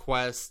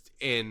Conquest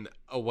in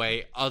a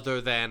way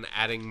other than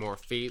adding more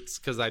feats,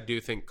 because I do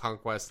think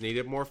Conquest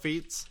needed more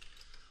feats,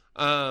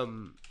 I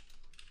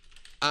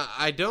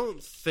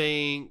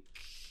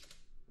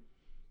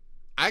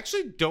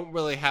actually don't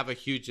really have a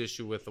huge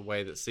issue with the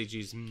way that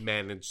CG's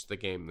managed the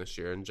game this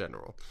year in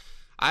general.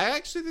 I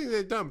actually think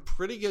they've done a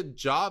pretty good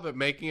job at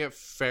making it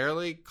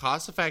fairly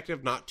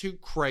cost-effective, not too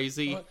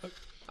crazy.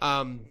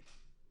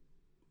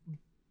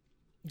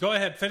 Go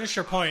ahead, finish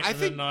your point,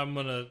 then I'm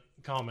going to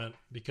comment,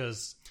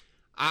 because...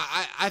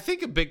 I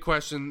think a big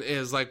question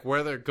is like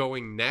where they're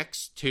going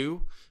next,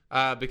 too.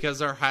 Because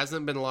there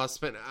hasn't been a lot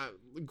spent.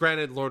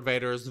 Granted, Lord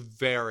Vader is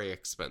very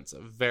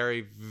expensive.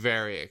 Very,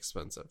 very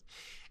expensive.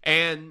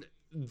 And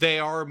they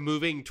are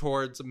moving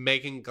towards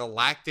making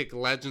Galactic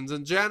Legends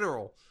in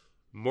general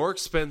more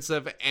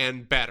expensive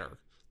and better.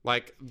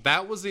 Like,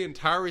 that was the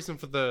entire reason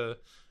for the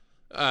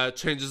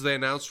changes they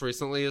announced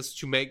recently, is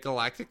to make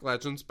Galactic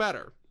Legends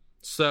better.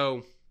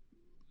 So,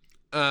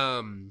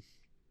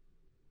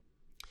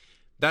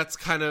 that's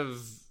kind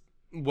of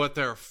what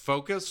they're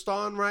focused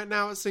on right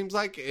now, it seems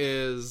like,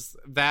 is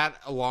that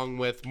along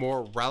with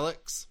more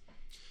relics.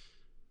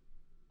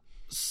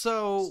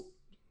 So,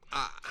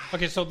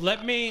 okay, so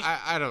let me...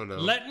 I don't know.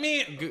 Let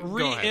me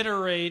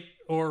reiterate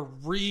or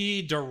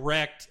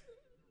redirect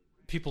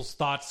people's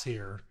thoughts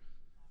here.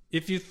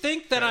 If you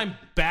think that I'm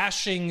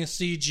bashing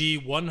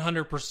CG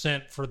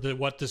 100% for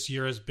what this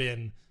year has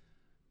been,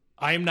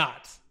 I'm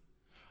not.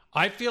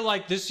 I feel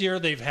like this year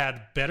they've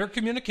had better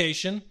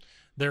communication.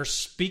 They're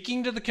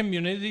speaking to the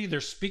community.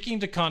 They're speaking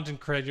to content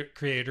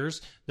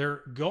creators.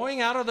 They're going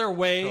out of their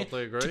way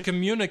to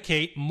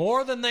communicate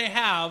more than they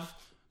have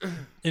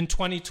in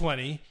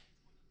 2020.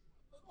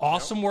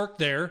 Awesome work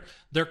there.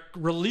 They're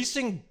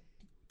releasing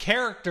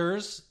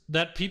characters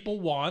that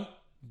people want.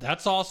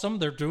 That's awesome.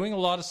 They're doing a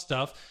lot of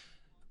stuff.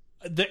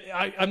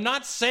 I'm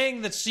not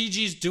saying that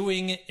CG's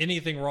doing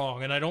anything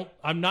wrong, and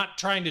I'm not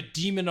trying to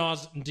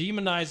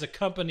demonize a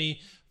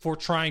company for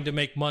trying to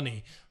make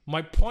money.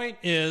 My point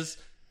is,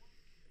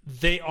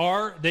 they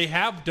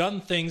have done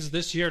things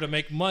this year to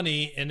make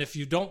money, and if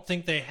you don't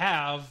think they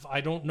have,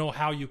 I don't know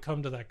how you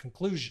come to that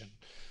conclusion.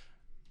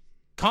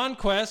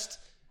 Conquest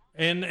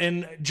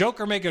and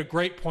Joker make a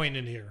great point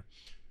in here.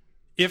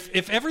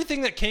 If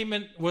everything that came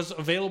in was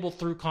available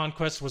through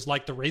Conquest was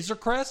like the Razor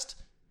Crest,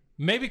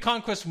 maybe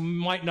Conquest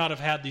might not have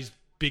had these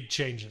big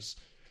changes.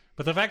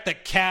 But the fact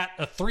that Cat,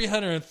 a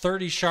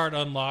 330 shard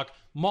unlock,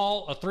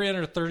 Maul, a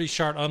 330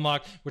 shard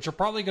unlock, which are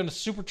probably going to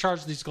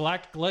supercharge these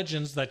Galactic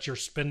Legends that you're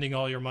spending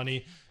all your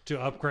money to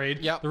upgrade.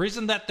 Yep. The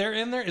reason that they're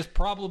in there is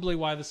probably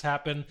why this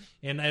happened,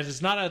 and that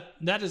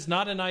is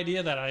not an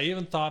idea that I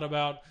even thought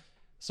about.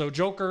 So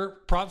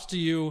Joker, props to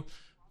you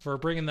for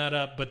bringing that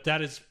up, but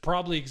that is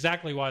probably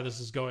exactly why this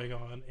is going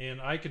on, and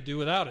I could do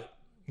without it,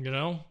 you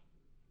know?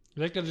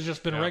 They could have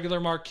just been regular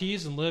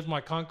marquees and lived my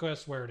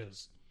Conquest where it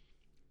is.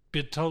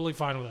 Be totally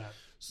fine with that.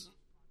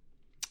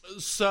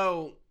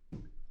 So,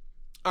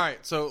 all right,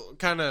 so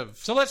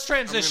let's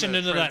transition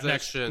into that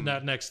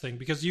next thing,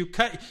 because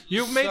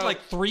you've made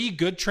like 3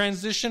 good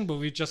transition, but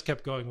we just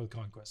kept going with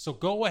Conquest. So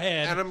go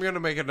ahead. And I'm going to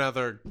make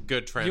another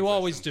good transition. You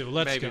always do.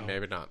 Let's go.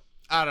 Maybe not.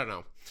 I don't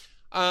know.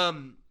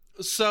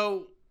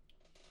 So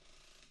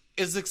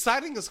as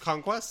exciting as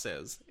Conquest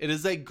is, it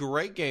is a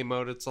great game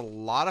mode. It's a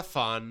lot of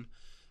fun.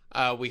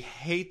 We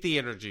hate the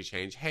energy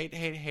change. Hate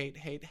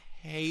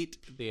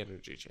the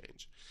energy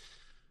change.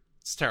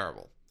 It's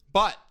terrible.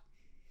 But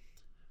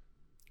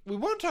we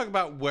want to talk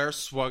about where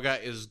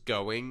SWGOH is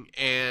going,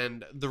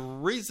 and the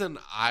reason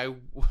I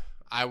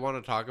want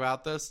to talk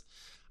about this,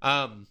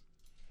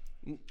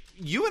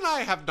 you and I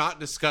have not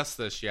discussed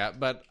this yet,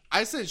 but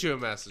I sent you a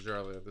message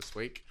earlier this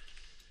week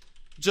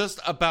just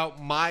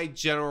about my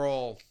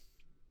general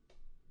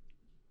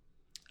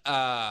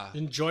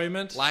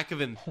enjoyment, lack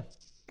of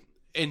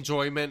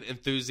enjoyment,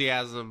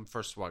 enthusiasm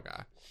for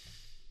SWGOH.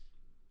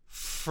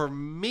 For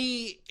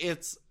me,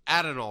 it's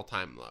at an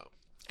all-time low.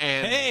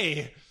 And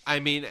hey, I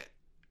mean,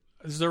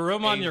 is there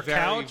room on your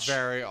couch?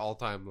 Very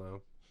all-time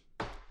low.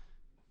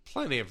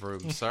 Plenty of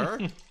room,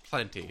 sir.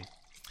 Plenty.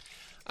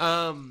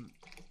 I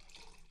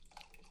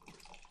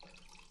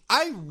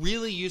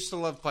really used to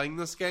love playing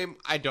this game.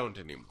 I don't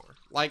anymore.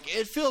 Like,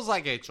 it feels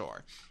like a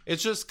chore.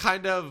 It's just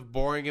kind of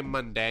boring and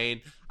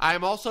mundane.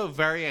 I'm also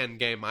very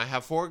endgame. I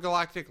have 4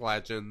 Galactic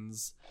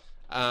Legends.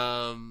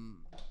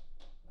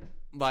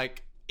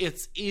 Like,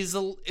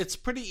 it's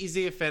pretty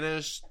easy to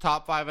finish.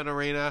 Top 5 in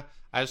arena.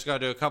 I just gotta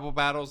do a couple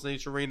battles in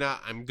each arena.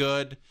 I'm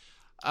good.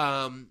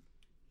 And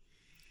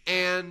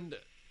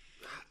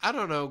I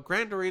don't know.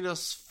 Grand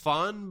Arena's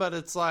fun, but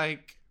it's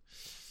like,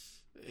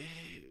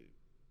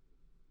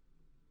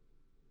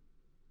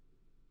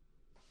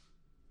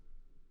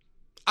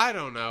 I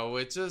don't know.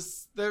 It's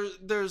just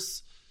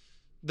there's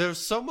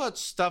so much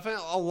stuff. And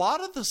a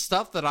lot of the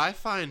stuff that I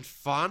find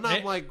fun,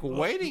 I'm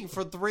waiting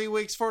for 3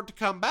 weeks for it to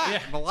come back.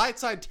 Yeah. The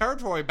Lightside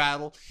Territory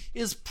Battle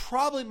is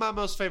probably my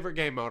most favorite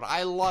game mode.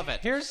 I love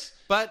it. It's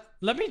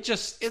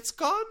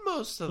gone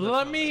most of the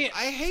time.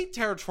 I hate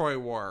Territory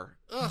War.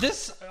 Ugh.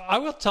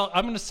 I'm going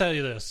to tell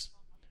you this.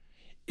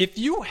 If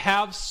you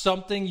have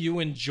something you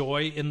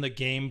enjoy in the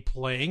game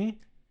playing,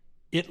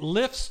 it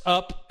lifts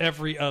up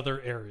every other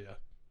area.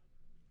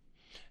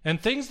 And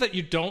things that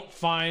you don't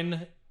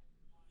find,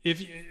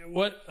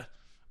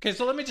 okay,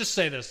 so let me just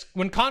say this.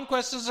 When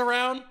Conquest is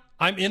around,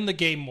 I'm in the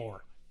game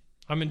more.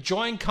 I'm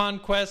enjoying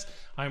Conquest.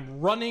 I'm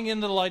running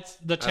into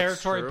the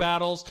territory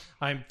battles.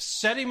 I'm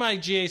setting my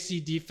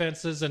GAC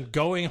defenses and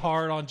going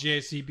hard on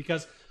GAC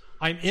because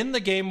I'm in the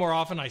game more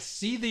often. I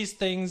see these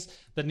things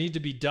that need to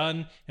be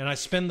done, and I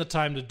spend the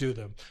time to do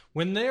them.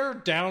 When there are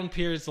down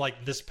periods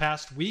like this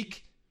past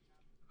week,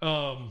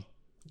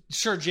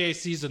 sure,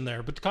 GAC's in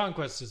there, but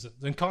Conquest isn't.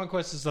 And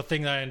Conquest is the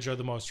thing that I enjoy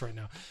the most right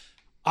now.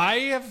 I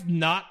have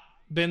not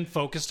been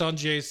focused on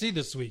GAC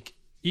this week.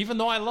 Even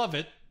though I love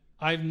it,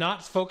 I've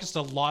not focused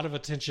a lot of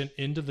attention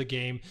into the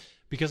game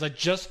because I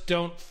just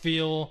don't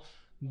feel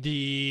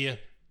the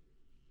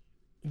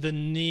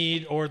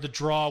need or the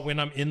draw when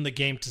I'm in the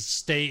game to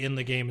stay in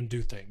the game and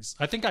do things.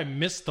 I think I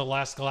missed the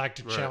last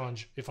Galactic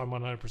Challenge, if I'm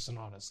 100%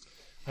 honest.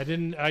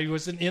 I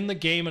wasn't in the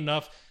game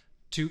enough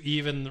to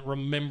even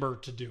remember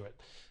to do it.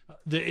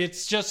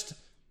 It's just,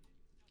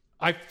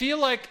 I feel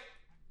like,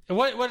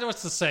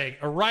 what's the saying?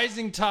 A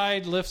rising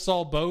tide lifts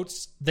all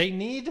boats.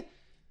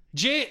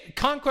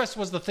 Conquest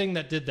was the thing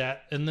that did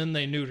that, and then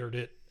they neutered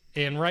it.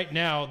 And right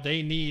now,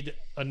 they need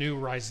a new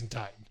rising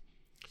tide.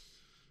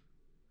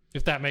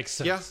 If that makes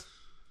sense.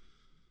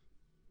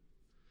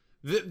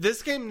 Yeah.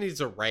 This game needs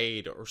a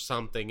raid or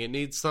something. It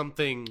needs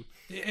something.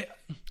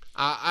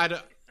 I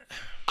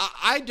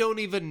don't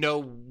even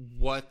know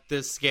what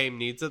this game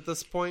needs at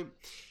this point.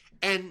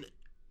 And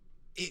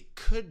it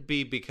could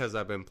be because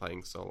I've been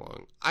playing so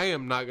long. I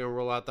am not going to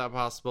rule out that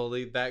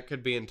possibility. That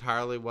could be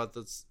entirely what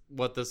this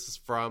is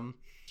from.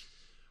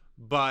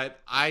 But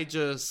I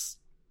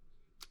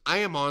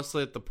am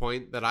honestly at the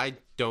point that I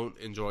don't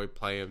enjoy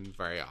playing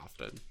very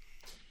often.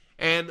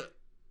 And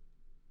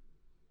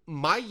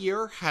my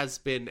year has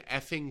been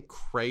effing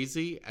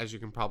crazy, as you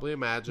can probably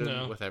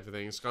imagine, with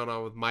everything that's gone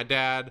on with my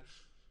dad.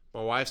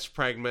 My wife's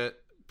pregnant.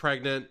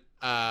 In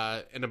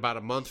about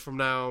a month from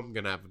now, I'm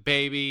going to have a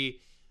baby.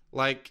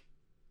 Like,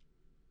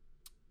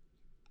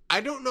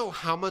 I don't know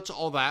how much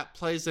all that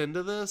plays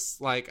into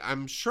this. Like,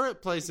 I'm sure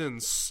it plays in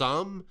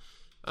some.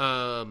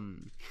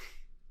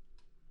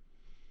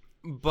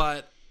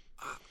 But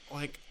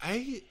like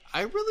I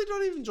really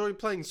don't even enjoy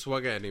playing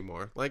SWGOH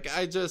anymore. Like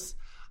I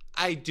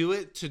do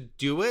it to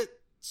do it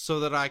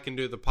so that I can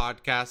do the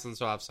podcast and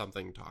so I have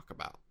something to talk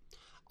about.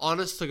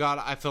 Honest to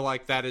God, I feel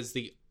like that is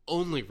the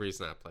only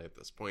reason I play at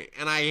this point.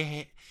 And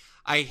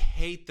I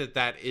hate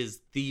that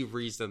is the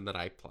reason that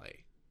I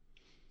play.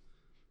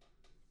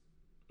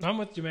 I'm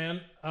with you,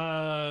 man.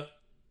 I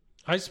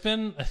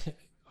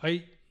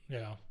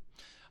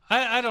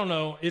don't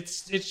know.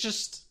 It's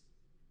just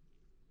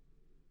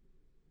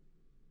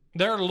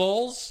there are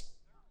lulls,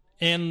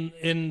 and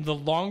the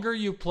longer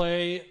you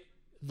play,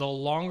 the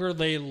longer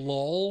they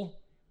lull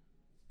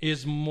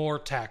is more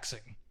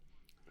taxing.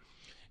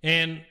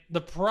 And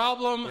the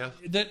problem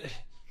that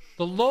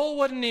the lull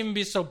wouldn't even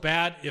be so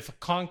bad if a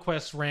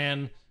conquest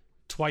ran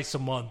twice a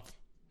month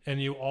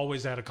and you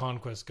always had a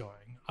conquest going.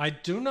 I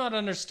do not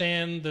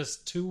understand this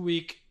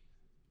 2-week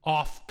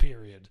off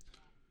period.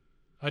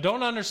 I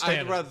don't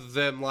understand. I'd rather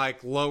them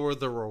like lower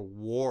the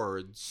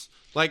rewards.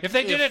 Like if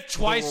they did it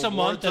twice a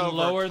month and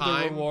lower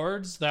the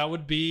rewards, that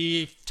would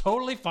be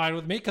totally fine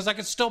with me because I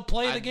could still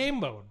play the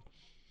game mode.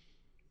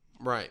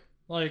 Right.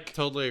 Like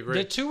totally agree.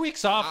 The 2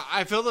 weeks off.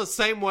 I feel the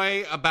same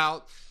way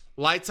about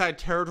light side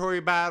territory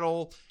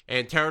battle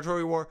and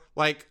territory war.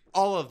 Like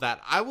all of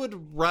that. I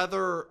would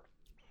rather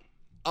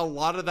a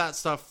lot of that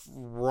stuff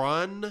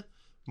run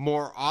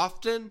more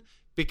often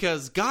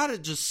because God,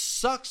 it just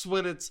sucks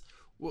when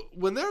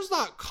there's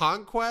not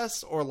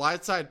conquest or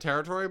light side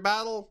territory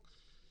battle.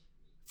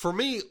 For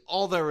me,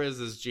 all there is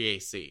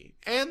GAC,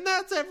 and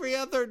that's every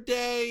other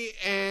day.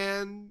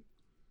 And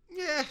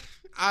yeah,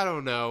 I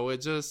don't know.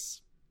 It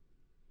just,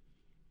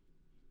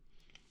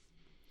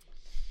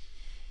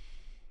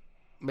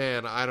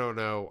 man, I don't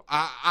know.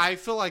 I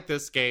feel like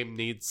this game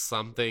needs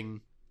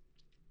something.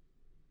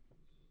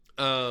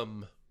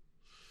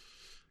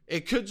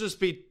 It could just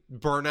be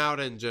burnout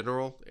in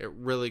general. It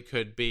really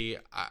could be.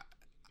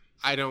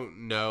 I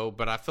don't know,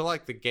 but I feel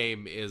like the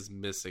game is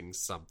missing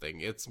something.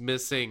 It's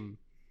missing.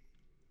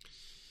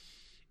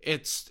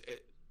 It's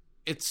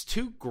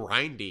too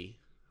grindy.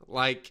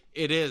 Like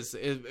it is.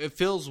 It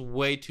feels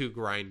way too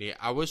grindy.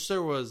 I wish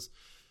there was.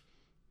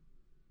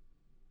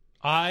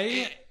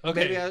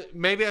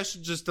 Maybe I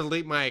should just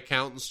delete my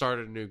account and start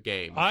a new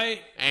game.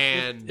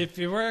 If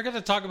you were going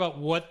to talk about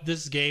what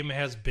this game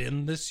has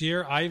been this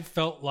year, I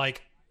felt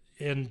like,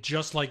 and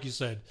just like you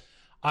said,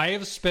 I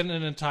have spent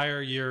an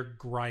entire year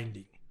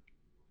grinding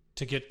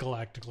to get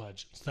Galactic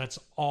Legends. That's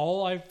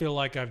all I feel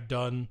like I've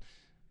done,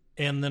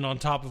 and then on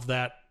top of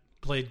that,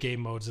 played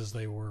game modes as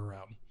they were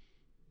around.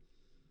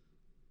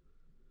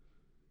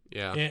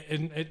 Yeah,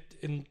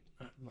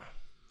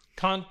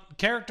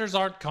 characters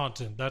aren't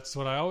content. That's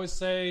what I always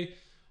say.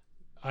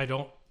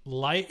 This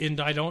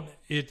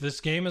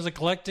game is a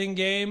collecting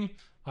game.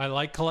 I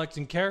like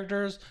collecting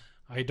characters.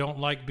 I don't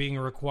like being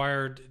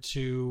required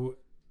to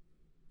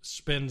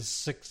spend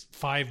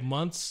 5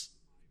 months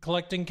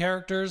collecting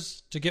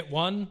characters to get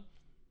one.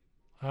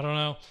 I don't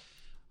know.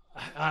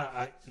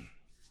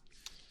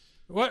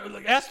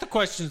 Ask the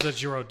questions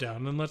that you wrote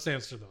down, and let's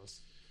answer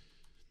those.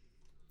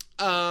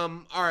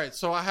 All right.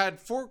 So I had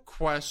 4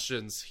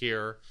 questions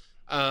here.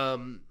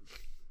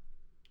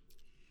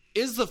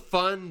 Is the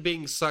fun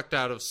being sucked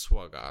out of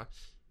SWGOH?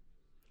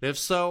 And if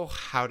so,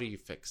 how do you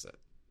fix it?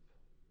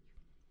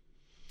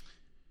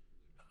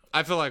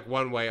 I feel like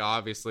one way,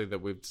 obviously,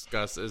 that we've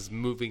discussed is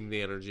moving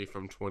the energy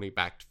from 20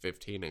 back to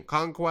 15 in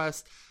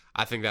Conquest.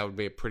 I think that would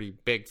be a pretty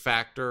big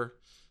factor.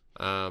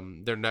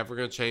 They're never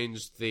going to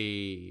change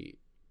the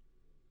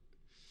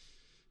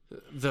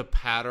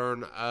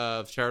pattern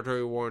of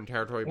territory war and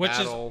territory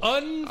battle. Which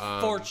is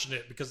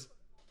unfortunate because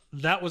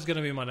that was going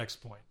to be my next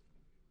point.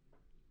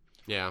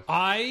 Yeah.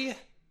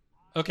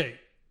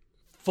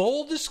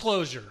 Full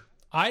disclosure,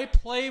 I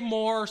play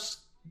more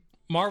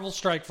Marvel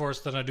Strike Force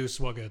than I do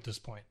SWGOH at this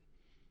point.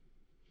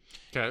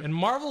 Okay. And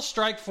Marvel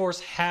Strike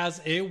Force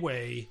has a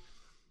way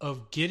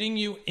of getting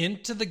you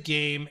into the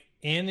game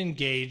and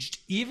engaged,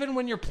 even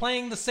when you're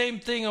playing the same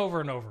thing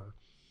over and over.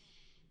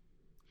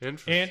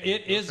 Interesting. And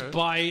it is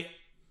by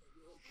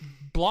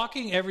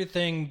blocking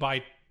everything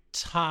by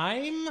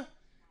time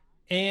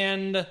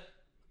and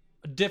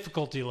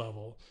difficulty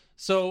level.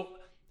 So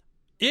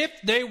if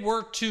they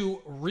were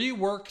to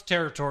rework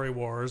Territory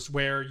Wars,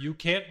 where you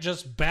can't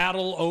just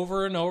battle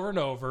over and over and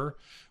over,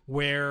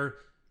 where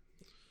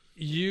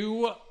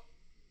you...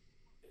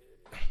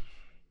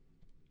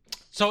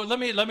 So let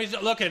me.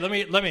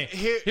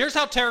 Here's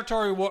how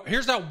Territory War.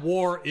 Here's how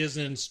war is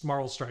in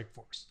Marvel Strike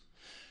Force.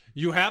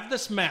 You have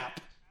this map,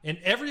 and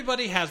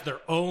everybody has their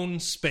own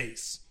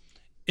space.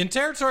 In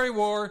Territory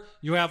War,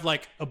 you have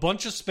like a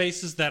bunch of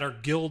spaces that are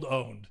guild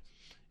owned.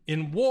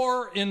 In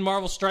War, in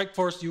Marvel Strike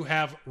Force, you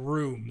have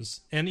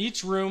rooms, and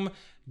each room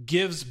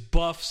gives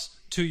buffs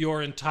to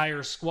your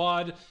entire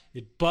squad.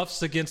 It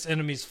buffs against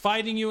enemies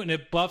fighting you, and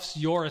it buffs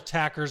your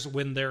attackers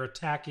when they're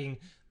attacking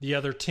the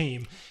other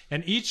team.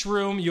 And each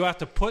room, you have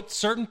to put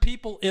certain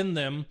people in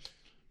them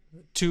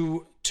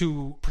to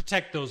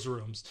protect those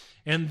rooms.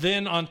 And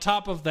then on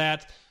top of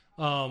that,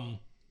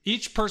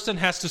 each person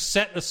has to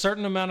set a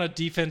certain amount of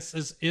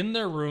defenses in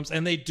their rooms,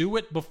 and they do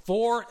it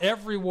before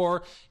every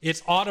war.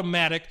 It's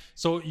automatic.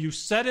 So you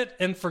set it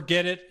and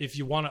forget it. If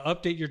you want to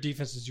update your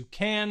defenses, you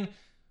can.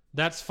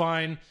 That's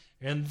fine.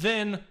 And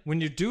then when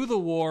you do the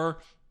war,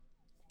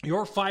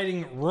 you're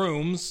fighting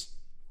rooms,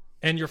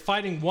 and you're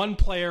fighting one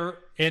player,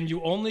 and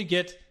you only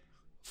get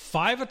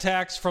 5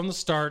 attacks from the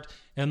start,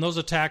 and those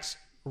attacks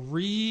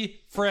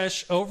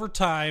refresh over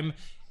time,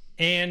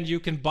 and you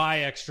can buy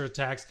extra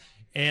attacks.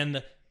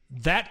 And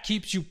that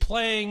keeps you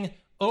playing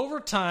over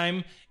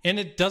time, and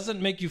it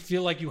doesn't make you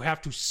feel like you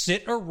have to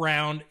sit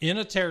around in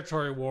a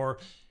territory war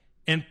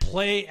and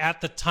play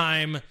at the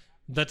time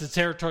that the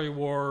territory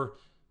war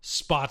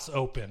spots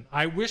open.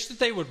 I wish that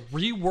they would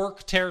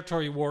rework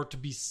territory war to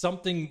be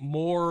something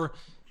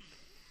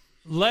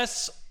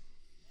less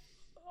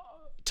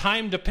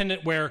time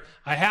dependent, where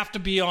I have to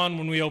be on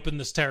when we open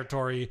this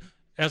territory,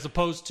 as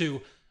opposed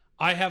to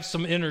I have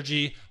some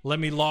energy, let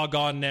me log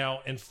on now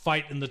and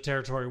fight in the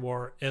territory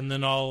war, and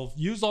then I'll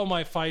use all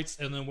my fights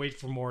and then wait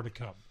for more to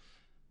come.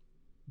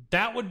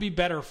 That would be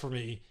better for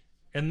me,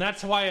 and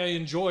that's why I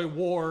enjoy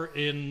war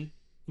in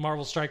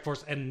Marvel Strike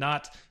Force and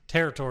not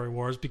territory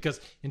wars,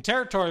 because in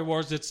territory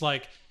wars it's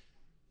like,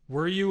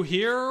 were you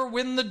here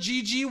when the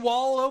GG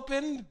wall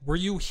opened? Were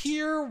you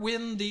here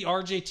when the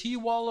RJT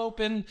wall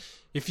opened?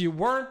 If you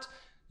weren't,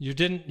 you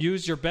didn't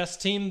use your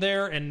best team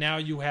there, and now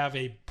you have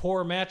a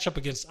poor matchup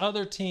against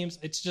other teams.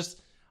 It's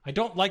just, I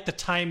don't like the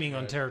timing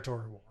on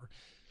territory war.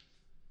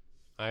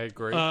 I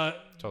agree.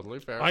 Totally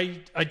fair.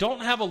 I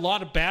don't have a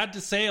lot of bad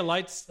to say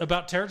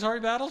about territory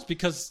battles,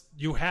 because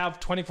you have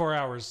 24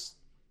 hours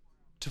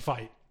to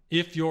fight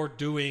if you're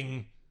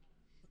doing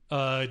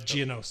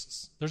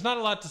Geonosis. There's not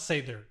a lot to say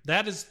there.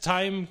 That is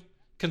time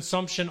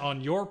consumption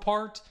on your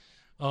part.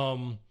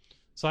 So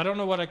I don't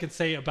know what I could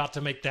say about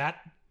to make that,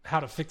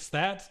 how to fix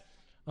that.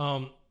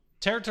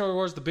 Territory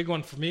War is the big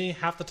one for me.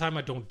 Half the time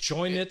I don't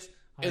join it.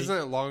 Isn't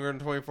it longer than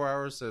 24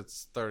 hours?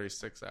 It's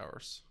 36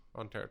 hours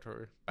on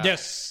territory battles.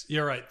 Yes,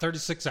 you're right.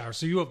 36 hours.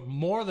 So you have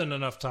more than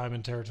enough time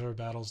in territory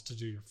battles to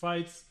do your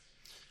fights.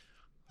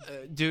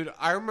 Dude,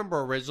 I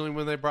remember originally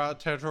when they brought out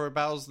territory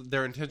battles,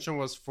 their intention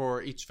was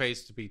for each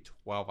phase to be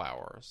 12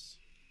 hours.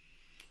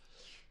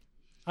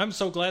 I'm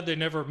so glad they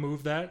never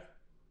moved that.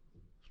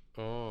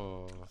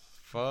 Oh,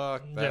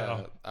 fuck that.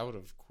 Yeah. I would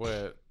have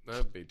quit.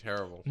 That'd be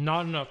terrible.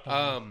 Not enough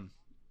time.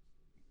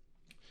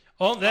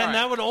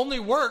 That would only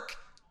work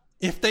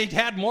if they'd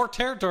had more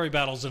territory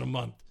battles in a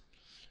month.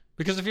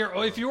 Because if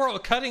you were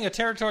cutting a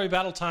territory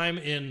battle time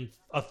in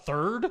a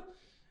third,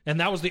 and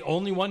that was the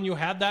only one you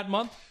had that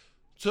month.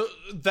 So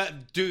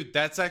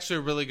that's actually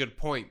a really good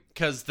point,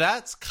 because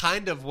that's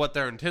kind of what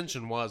their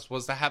intention was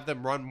to have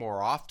them run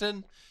more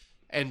often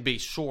and be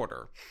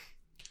shorter.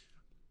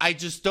 I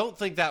just don't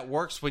think that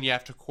works when you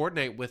have to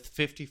coordinate with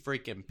 50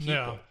 freaking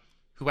people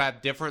who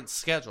have different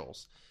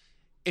schedules.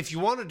 If you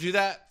want to do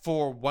that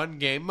for one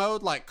game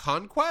mode like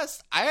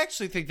Conquest, I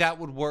actually think that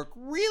would work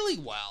really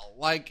well.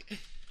 Like,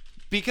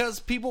 because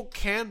people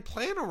can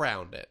plan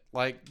around it.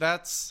 Like,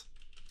 that's...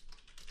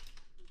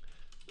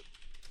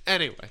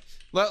 Anyway,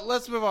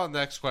 let's move on to the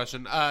next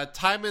question.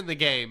 Time in the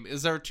game.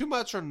 Is there too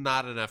much or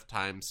not enough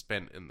time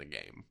spent in the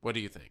game? What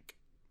do you think?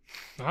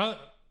 I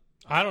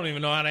don't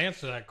even know how to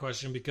answer that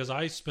question, because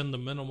I spend the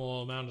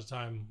minimal amount of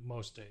time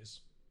most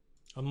days.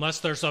 Unless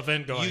there's an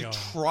event going on. You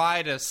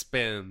try to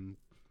spend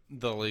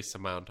the least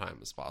amount of time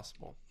as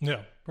possible.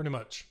 Yeah, pretty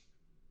much.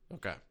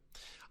 Okay.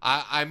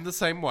 I'm the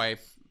same way.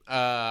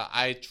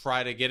 I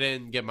try to get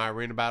in, get my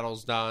arena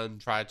battles done,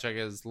 try to check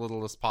as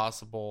little as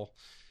possible.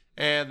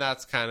 And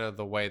that's kind of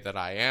the way that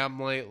I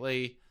am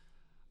lately.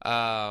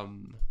 I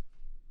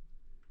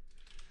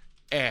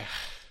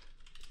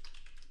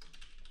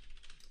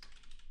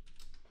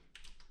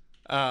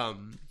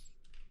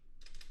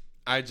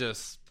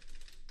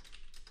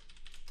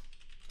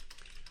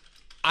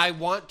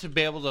want to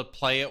be able to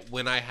play it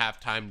when I have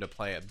time to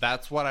play it.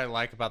 That's what I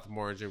like about the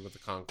Moranger with the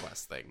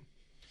Conquest thing.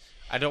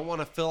 I don't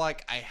want to feel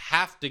like I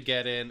have to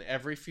get in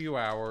every few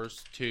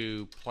hours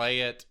to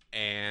play it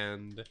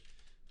and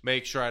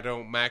make sure I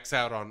don't max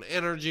out on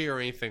energy or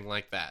anything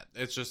like that.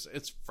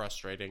 It's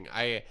frustrating.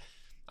 I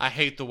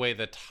hate the way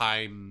the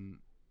time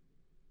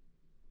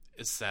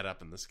is set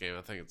up in this game.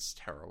 I think it's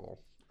terrible.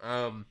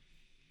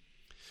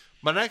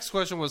 My next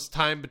question was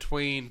time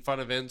between fun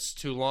events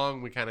too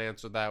long. We kind of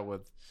answered that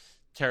with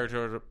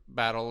territory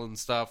battle and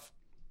stuff.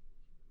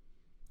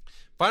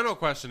 Final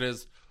question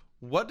is,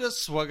 what does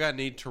SWGOH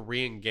need to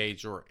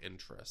re-engage your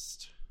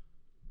interest?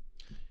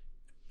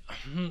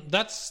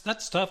 That's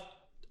tough,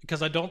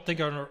 because I don't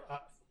think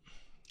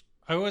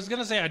I was going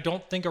to say I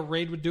don't think a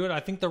raid would do it. I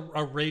think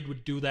a raid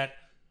would do that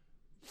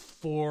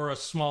for a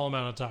small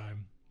amount of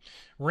time.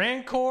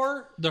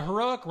 Rancor, the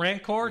heroic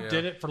Rancor,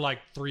 did it for like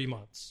 3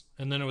 months,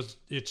 and then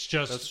it's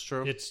just That's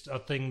true. It's a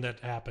thing that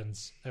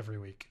happens every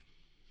week.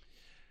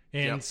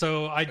 And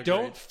so I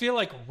don't feel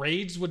like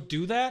raids would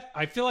do that.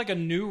 I feel like a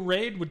new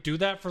raid would do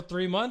that for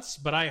 3 months,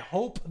 but I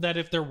hope that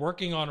if they're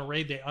working on a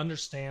raid, they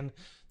understand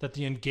that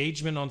the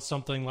engagement on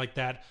something like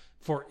that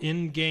for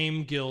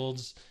in-game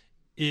guilds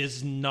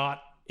is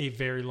not a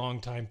very long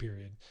time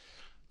period.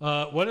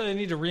 What do they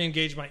need to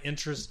re-engage my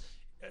interest?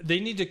 They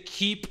need to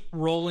keep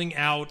rolling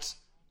out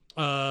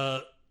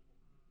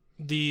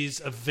these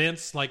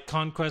events like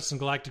Conquest and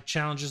Galactic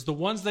Challenges, the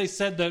ones they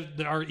said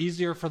that are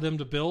easier for them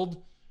to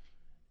build,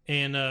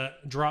 and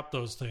drop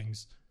those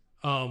things.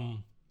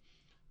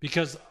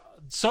 Because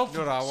so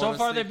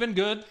far they've been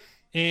good,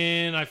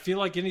 and I feel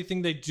like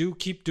anything they do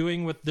keep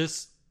doing with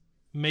this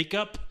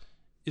makeup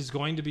is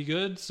going to be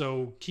good,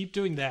 so keep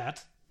doing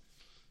that.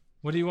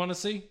 What do you want to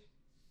see?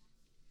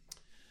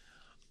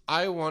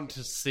 I want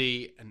to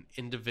see an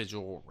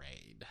individual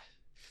raid.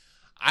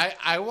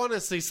 I want to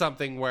see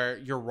something where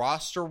your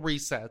roster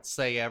resets,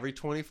 say, every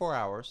 24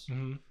 hours.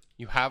 Mm-hmm.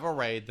 You have a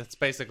raid that's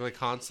basically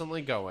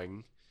constantly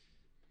going,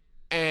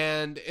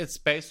 and it's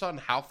based on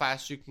how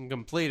fast you can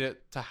complete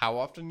it to how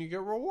often you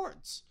get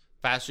rewards.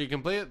 Faster you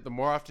complete it, the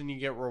more often you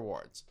get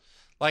rewards.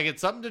 Like,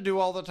 it's something to do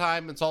all the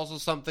time. It's also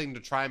something to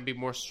try and be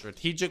more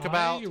strategic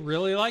about. I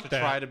really like that. To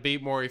try to be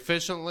more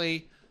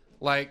efficiently.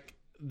 Like,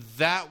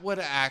 that would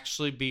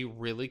actually be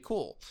really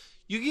cool.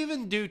 You can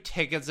even do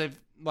tickets if,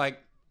 like,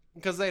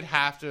 because they'd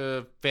have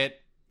to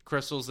fit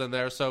crystals in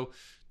there. So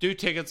do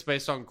tickets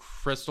based on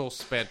crystal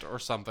spent or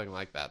something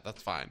like that.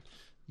 That's fine.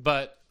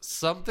 But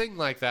something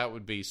like that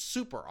would be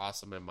super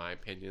awesome in my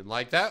opinion.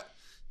 Like that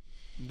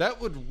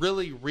would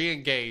really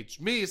re-engage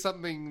me,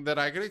 something that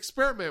I could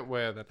experiment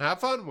with and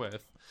have fun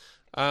with.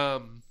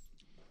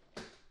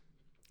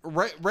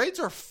 Raids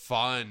are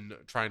fun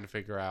trying to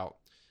figure out.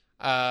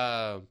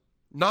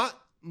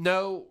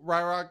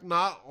 Ryrock,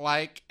 not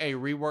like a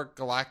reworked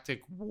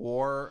Galactic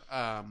War.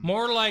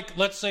 More like,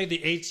 let's say, the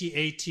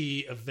AT-AT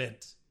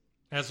event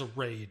as a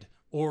raid.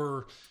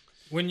 Or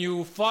when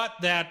you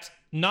fought that,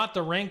 not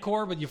the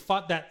Rancor, but you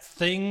fought that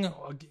thing.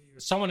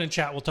 Someone in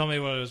chat will tell me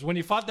what it was. When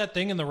you fought that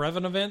thing in the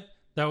Revan event,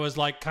 that was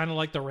like kind of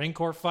like the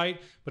Rancor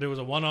fight, but it was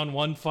a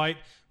one-on-one fight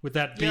with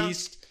that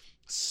beast. Yeah.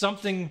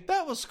 Something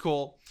that was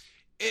cool.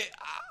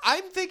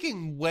 I'm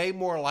thinking way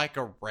more like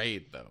a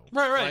raid, though.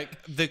 Right.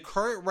 Like the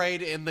current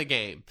raid in the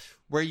game,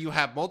 where you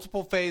have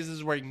multiple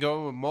phases, where you can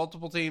go with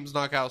multiple teams,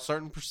 knock out a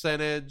certain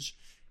percentage,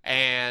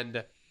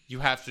 and you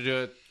have to do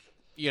it,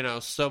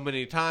 so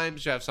many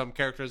times. You have some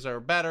characters that are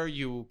better.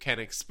 You can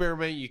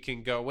experiment. You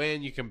can go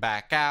in. You can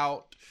back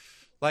out.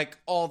 Like,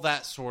 all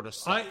that sort of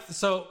stuff.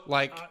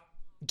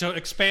 To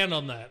expand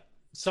on that,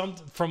 some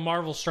from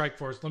Marvel Strike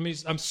Force.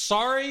 I'm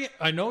sorry.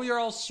 I know you're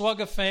all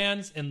SWGGA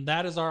fans, and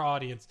that is our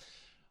audience.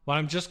 But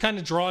I'm just kind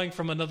of drawing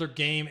from another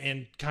game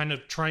and kind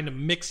of trying to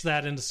mix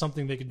that into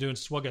something they can do in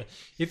SWGGA.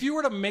 If you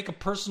were to make a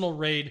personal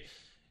raid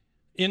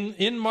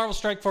in Marvel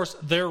Strike Force,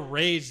 their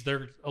raids,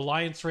 their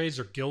alliance raids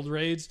or guild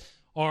raids,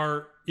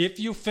 are if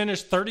you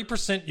finish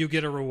 30%, you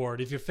get a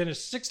reward. If you finish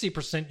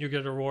 60%, you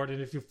get a reward.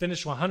 And if you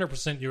finish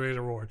 100%, you get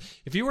a reward.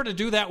 If you were to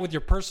do that with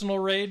your personal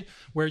raid,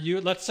 where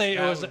let's say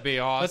it would be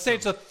awesome. Let's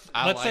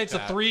say it's a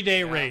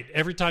 3-day raid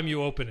every time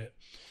you open it.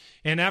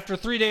 And after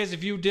 3 days,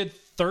 if you did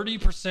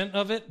 30%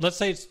 of it, let's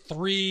say it's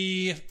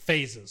 3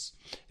 phases.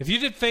 If you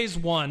did phase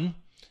 1,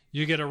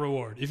 you get a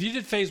reward. If you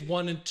did phase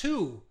 1 and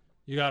 2,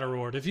 you got a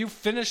reward. If you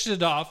finished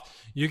it off,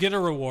 you get a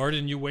reward,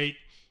 and you wait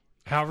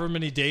however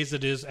many days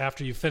it is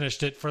after you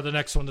finished it for the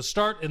next one to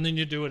start, and then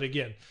you do it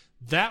again.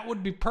 That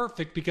would be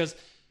perfect because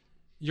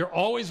you're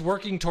always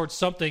working towards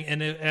something,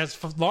 and as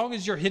long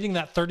as you're hitting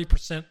that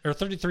 30% or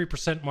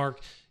 33%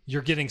 mark,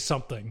 you're getting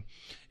something.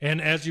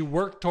 And as you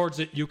work towards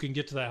it, you can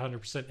get to that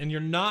 100%. And you're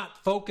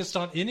not focused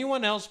on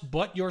anyone else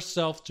but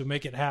yourself to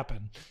make it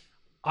happen.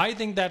 I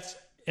think that's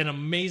an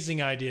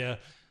amazing idea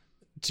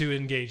to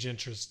engage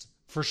interest,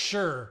 for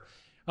sure.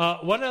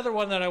 One other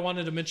one that I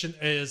wanted to mention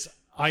is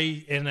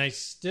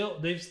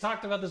they've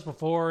talked about this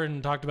before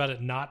and talked about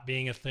it not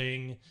being a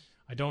thing.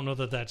 I don't know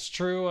that that's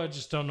true. I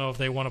just don't know if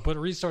they want to put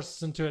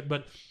resources into it.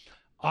 But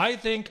I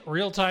think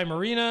Real-Time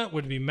Arena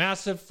would be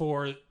massive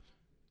for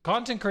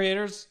content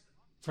creators,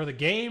 for the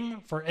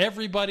game, for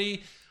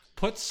everybody.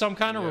 Put some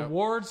kind of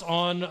rewards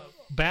on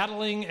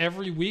battling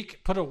every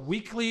week. Put a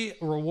weekly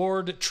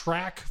reward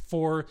track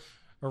for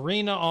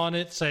Arena on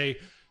it. Say,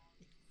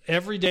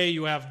 every day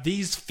you have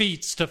these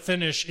feats to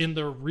finish in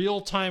the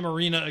Real-Time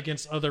Arena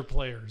against other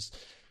players.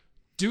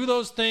 Do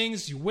those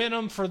things. You win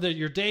them for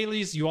your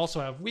dailies. You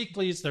also have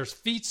weeklies. There's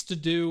feats to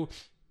do.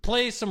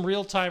 Play some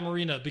Real-Time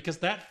Arena, because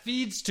that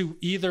feeds to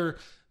either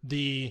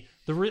the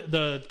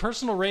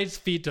personal raids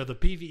feed to the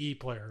PvE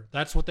player.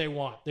 That's what they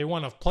want. They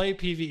want to play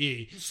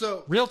PvE.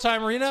 So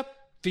Real-Time Arena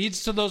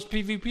feeds to those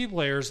PvP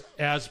players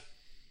as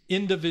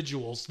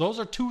individuals. Those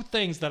are two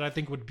things that I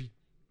think would be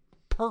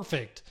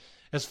perfect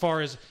as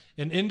far as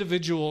an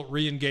individual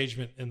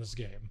re-engagement in this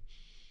game.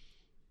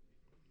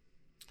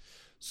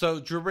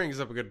 So Drew brings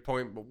up a good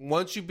point, but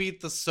once you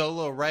beat the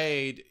solo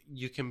raid,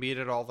 you can beat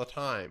it all the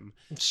time.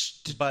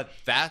 But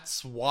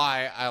that's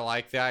why I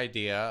like the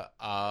idea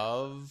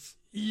of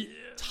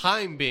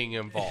time being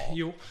involved.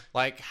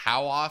 Like,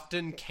 how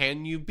often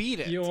can you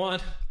beat it?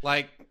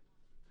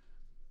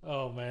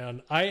 Oh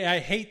man, I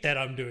hate that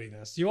I'm doing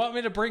this. You want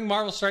me to bring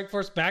Marvel Strike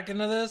Force back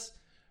into this?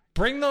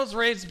 Bring those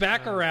raids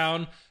back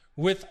around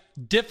with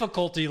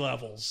difficulty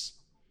levels.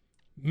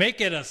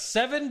 make it a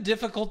 7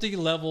 difficulty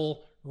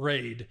level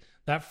raid.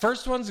 That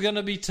first one's going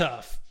to be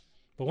tough.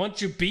 But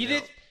once you beat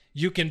it,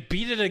 you can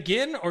beat it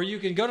again, or you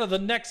can go to the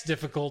next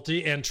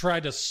difficulty and try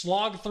to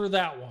slog through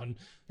that one.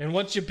 And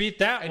once you beat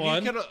that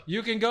one,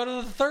 you can go to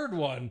the third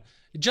one.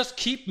 Just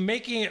keep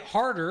making it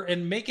harder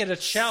and make it a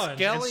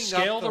challenge. And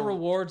scale the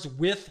rewards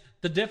with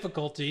the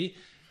difficulty.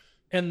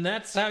 And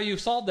that's how you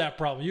solve that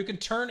problem. You can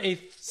turn a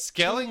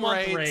scaling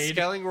raid.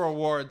 Scaling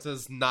rewards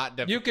is not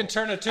difficult. You can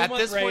turn a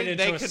 2-month raid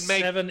into a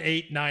 7,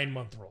 8, 9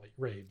 month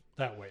raid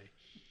that way.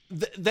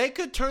 They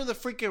could turn the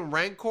freaking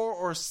Rancor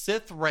or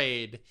Sith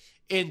raid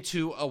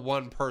into a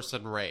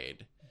 1-person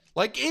raid.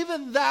 Like,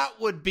 even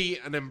that would be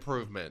an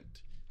improvement.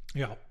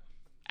 Yeah.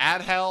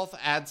 Add health,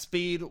 add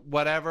speed,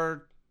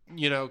 whatever,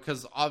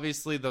 because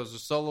obviously those are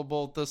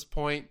soloable at this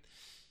point.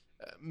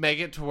 Make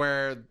it to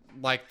where,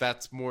 like,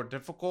 that's more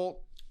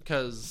difficult,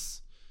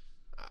 because,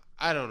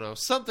 I don't know,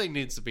 something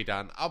needs to be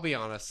done. I'll be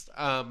honest.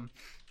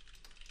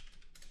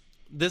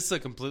 This is a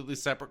completely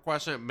separate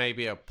question. It may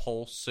be a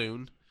poll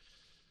soon.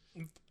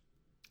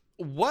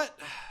 What...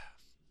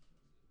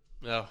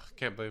 Oh, I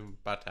can't believe I'm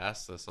about to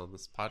ask this on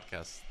this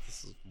podcast.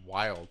 This is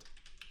wild.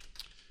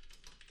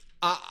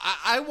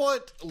 I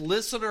want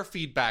listener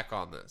feedback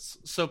on this.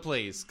 So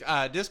please,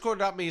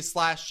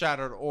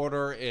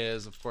 discord.me/shatteredorder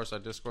is, of course, our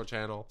Discord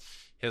channel.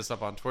 Hit us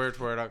up on Twitter,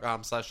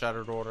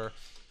 twitter.com/shatteredorder.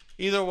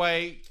 Either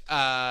way,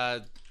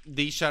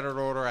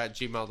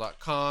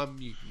 theshatteredorder@gmail.com.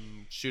 You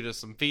can shoot us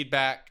some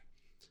feedback.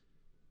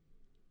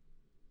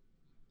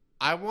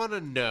 I want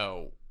to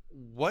know,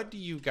 what do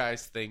you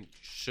guys think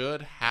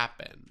should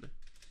happen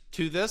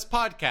to this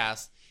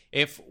podcast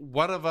if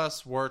one of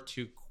us were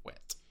to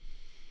quit?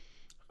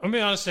 I'll be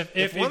honest,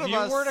 if you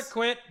were to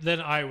quit,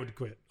 then I would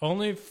quit.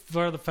 Only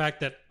for the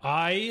fact that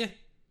I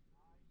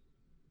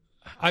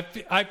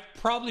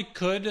probably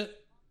could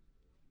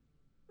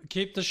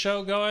keep the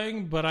show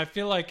going, but I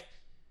feel like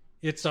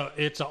it's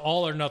a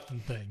all or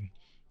nothing thing.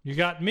 You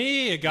got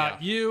me, you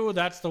got you,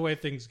 that's the way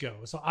things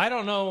go. So I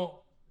don't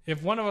know,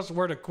 if one of us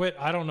were to quit,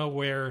 I don't know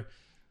where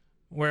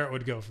it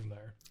would go from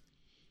there.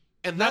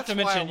 And not to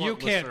mention, you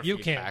can't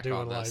do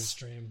a live this.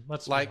 Stream.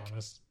 Let's be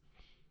honest.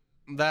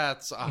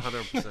 That's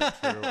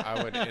 100% true.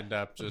 I would end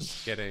up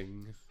just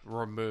getting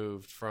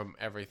removed from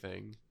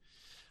everything.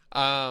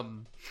 I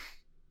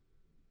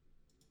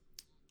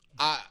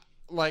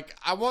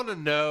want to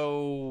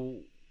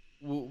know,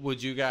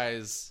 would you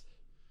guys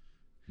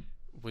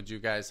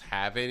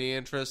have any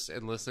interest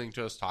in listening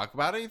to us talk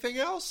about anything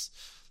else?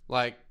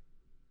 Like,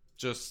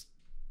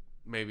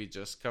 maybe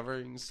just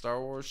covering Star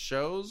Wars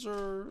shows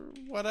or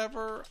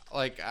whatever.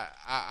 Like,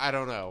 I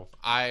don't know.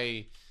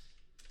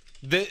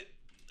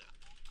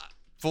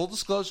 Full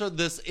disclosure,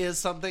 this is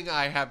something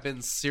I have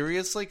been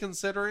seriously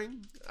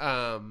considering.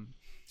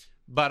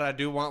 But I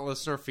do want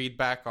listener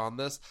feedback on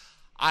this.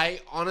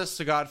 I, honest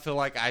to God, feel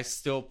like I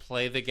still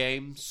play the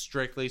game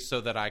strictly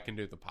so that I can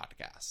do the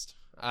podcast.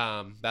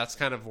 That's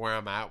kind of where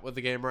I'm at with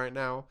the game right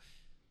now.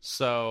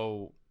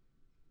 So,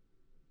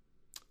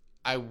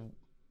 I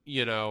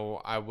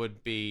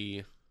would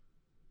be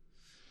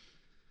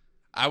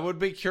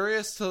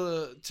curious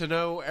to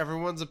know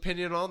everyone's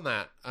opinion on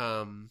that.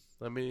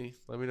 Let me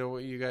know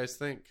what you guys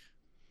think.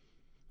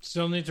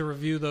 Still need to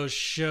review those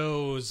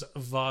shows,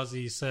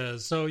 Vozzy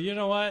says. So you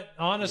know what?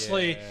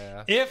 Honestly,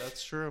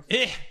 that's true.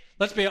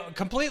 Let's be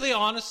completely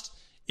honest.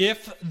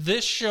 If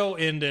this show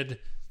ended,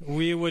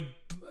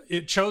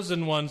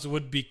 Chosen Ones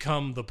would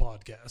become the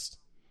podcast.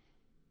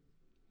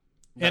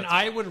 And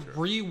I would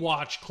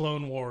rewatch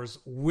Clone Wars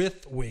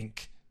with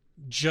Wink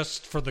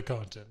just for the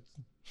content.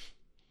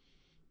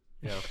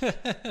 Yeah.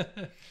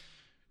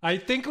 I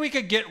think we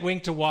could get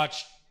Wink to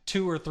watch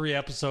 2 or 3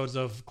 episodes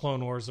of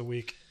Clone Wars a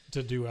week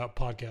to do a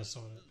podcast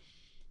on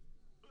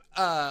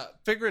it.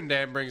 Figure and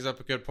Dan brings up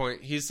a good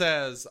point. He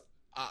says,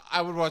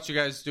 I would watch you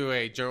guys do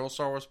a general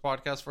Star Wars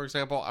podcast, for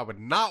example. I would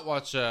not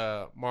watch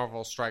a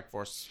Marvel Strike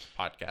Force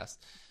podcast.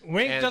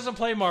 Wink doesn't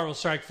play Marvel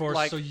Strike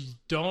Force, so you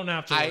don't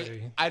have to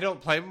worry. I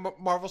don't play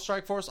Marvel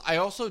Strike Force. I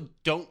also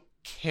don't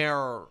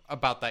care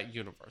about that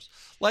universe.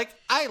 Like,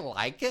 I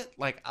like it.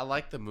 Like, I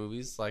like the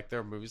movies. Like, there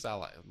are movies I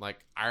like. Like,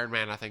 Iron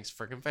Man, I think, is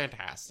freaking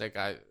fantastic.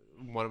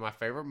 One of my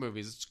favorite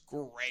movies. It's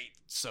great.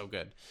 So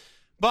good.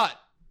 But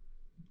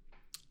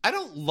I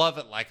don't love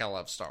it like I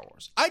love Star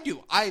Wars. I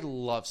do. I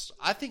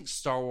think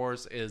Star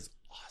Wars is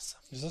awesome.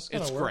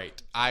 It's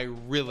great. I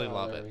really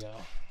love it.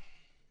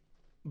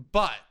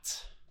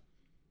 But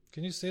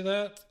can you see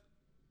that?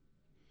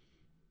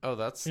 Oh,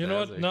 that's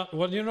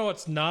snazzy. You know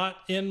what's not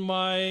in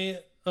my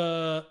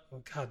oh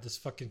god, this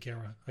fucking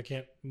camera. I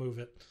can't move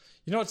it.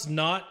 You know what's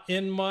not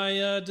in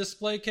my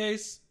display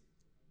case?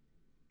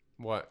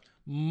 What?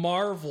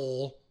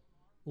 Marvel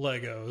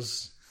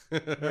Legos. All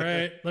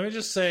right, let me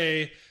just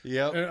say.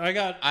 Yep.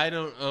 I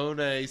don't own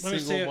a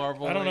single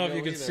Marvel. I don't know if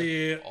you can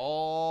see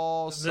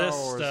all Star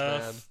Wars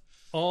stuff. Man.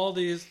 All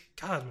these.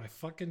 God, my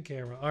fucking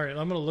camera. All right,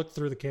 I'm gonna look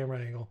through the camera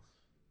angle.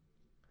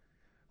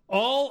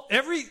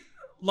 Every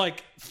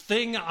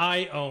thing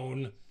I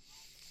own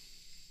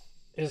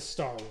is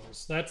Star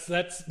Wars.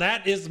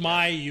 That is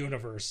my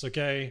universe.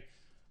 Okay.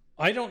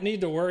 I don't need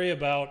to worry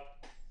about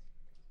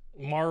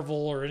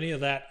Marvel or any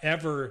of that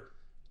ever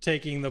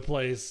taking the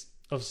place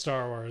of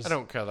Star Wars. I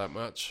don't care that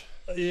much.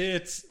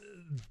 It's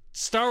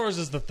Star Wars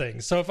is the thing.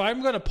 So if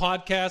I'm going to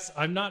podcast,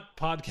 I'm not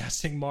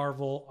podcasting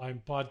Marvel.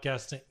 I'm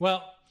podcasting.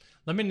 Well,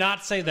 let me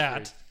not say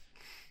that.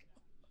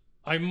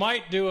 I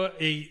might do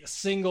a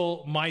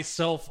single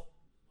myself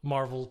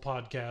Marvel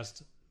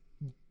podcast.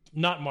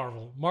 Not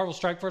Marvel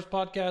Strike Force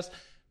podcast.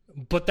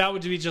 But that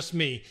would be just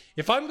me.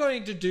 If I'm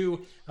going to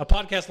do a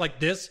podcast like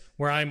this,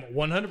 where I'm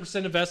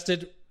 100%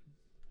 invested,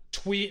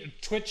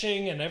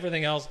 twitching and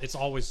everything else, it's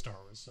always Star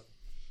Wars. So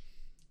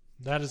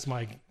that is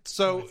my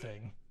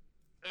thing.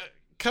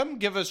 Come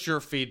give us your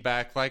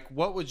feedback. Like,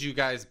 what would you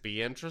guys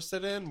be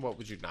interested in? What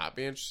would you not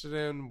be interested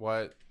in?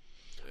 What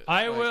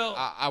I like, will.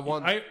 I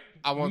want.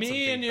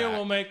 Me and you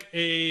will make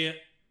a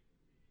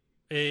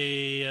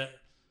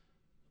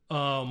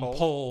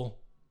poll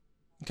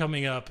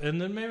coming up,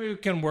 and then maybe we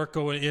can work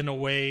in a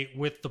way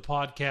with the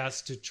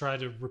podcast to try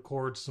to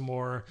record some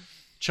more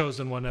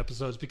Chosen One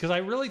episodes, because I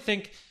really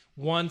think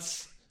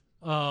once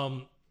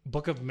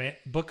Book of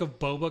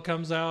Boba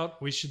comes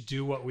out, we should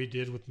do what we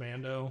did with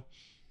Mando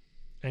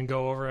and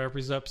go over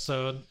every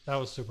episode. That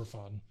was super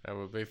fun. That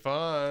would be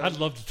fun. I'd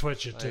love to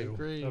Twitch it too. I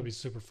agree. That would be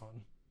super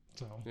fun.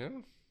 So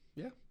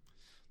yeah,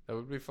 that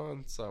would be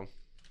fun. So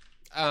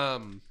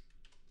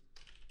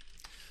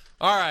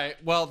all right,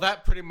 well,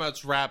 that pretty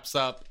much wraps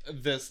up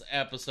this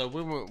episode.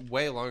 We went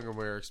way longer than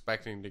we were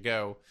expecting to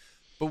go,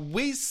 but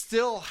we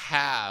still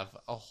have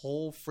a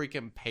whole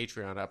freaking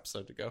Patreon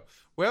episode to go.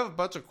 We have a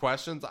bunch of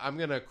questions. I'm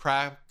going to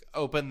crack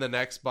open the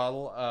next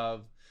bottle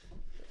of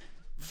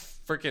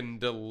freaking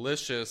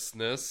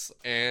deliciousness.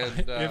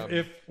 And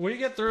if we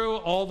get through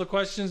all the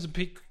questions in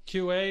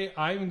PQA,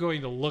 I'm going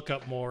to look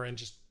up more and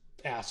just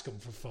ask them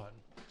for fun.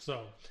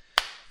 So,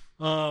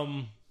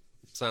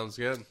 sounds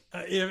good.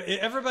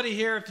 If everybody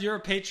here, if you're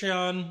a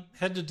Patreon,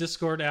 head to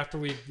Discord after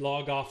we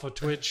log off of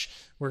Twitch.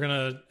 We're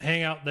going to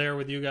hang out there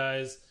with you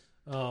guys.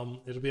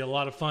 It'll be a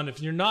lot of fun. If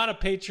you're not a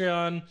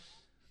Patreon...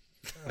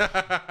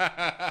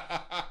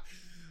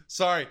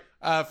 Sorry.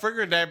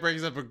 Frigger Dad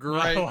brings up a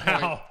great point.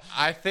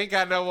 I think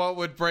I know what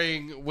would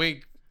bring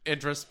Wink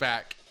interest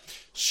back.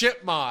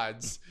 Ship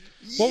mods.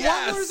 Well,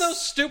 yes! What were those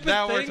stupid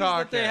things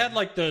that they had,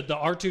 like the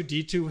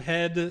R2-D2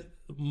 head,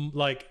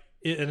 like...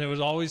 and it was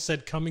always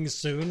said coming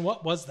soon.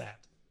 What was that?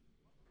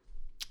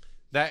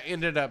 That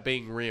ended up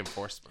being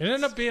reinforcements. It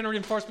ended up being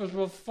reinforcements.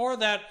 Before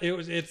that,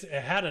 it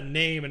had a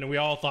name, and we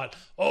all thought,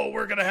 "Oh,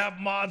 we're gonna have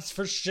mods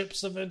for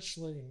ships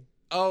eventually."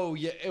 Oh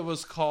yeah, it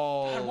was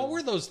called. God, what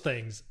were those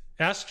things?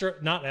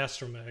 Not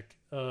Astromech.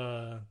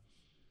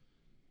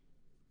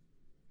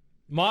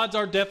 Mods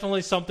are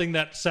definitely something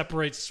that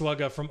separates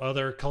Swugga from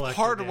other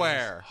collector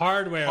hardware. Games.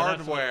 Hardware.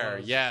 Hardware.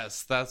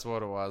 Yes, that's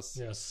what it was.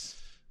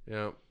 Yes.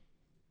 Yep.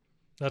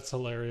 That's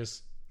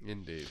hilarious.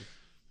 Indeed.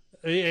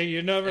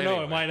 You never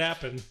know. It might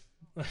happen.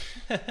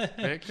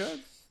 It could.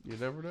 You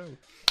never know.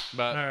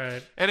 But all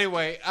right.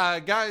 Anyway,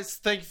 guys,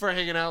 thank you for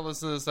hanging out,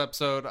 listening to this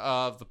episode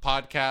of the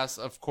podcast.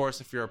 Of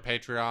course, if you're a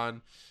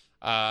Patreon,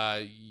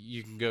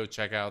 you can go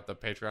check out the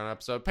Patreon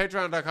episode.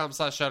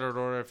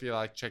 Patreon.com/ShatteredOrder if you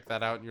like check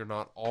that out and you're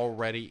not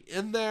already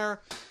in there.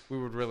 We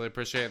would really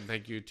appreciate it. And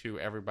thank you to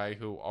everybody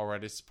who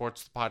already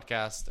supports the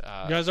podcast.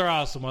 You guys are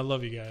awesome. I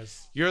love you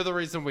guys. You're the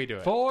reason we do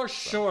it. For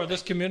sure.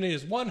 This community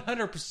is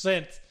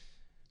 100%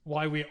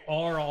 why we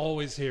are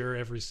always here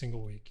every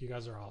single week. You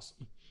guys are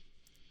awesome.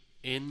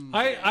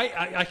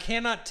 I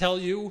cannot tell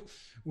you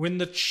when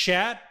the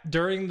chat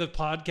during the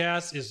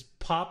podcast is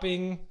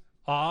popping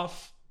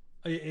off.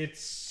 It's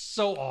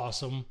so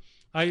awesome.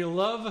 I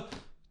love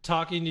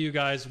talking to you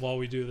guys while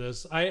we do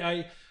this.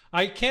 I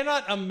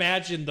cannot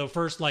imagine the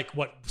first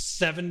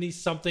 70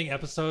 something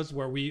episodes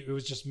where it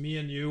was just me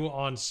and you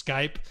on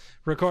Skype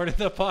recording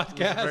the podcast.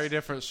 It was a very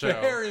different show.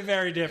 Very,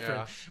 very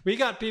different. Yeah. We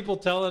got people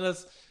telling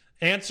us,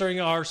 answering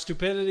our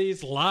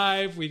stupidities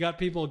live. We got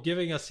people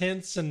giving us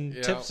hints and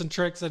tips and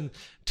tricks and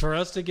for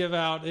us to give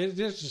out. It's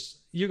just,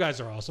 you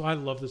guys are awesome. I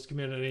love this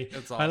community.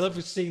 It's awesome. I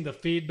love seeing the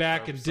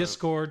feedback in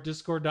Discord,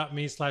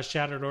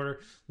 discord.me/shatteredorder.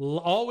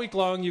 All week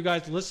long, you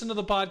guys listen to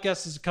the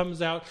podcast as it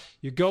comes out.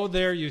 You go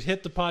there, you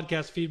hit the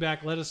podcast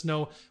feedback. Let us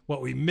know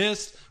what we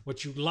missed,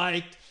 what you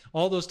liked,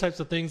 all those types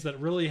of things that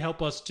really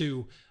help us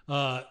to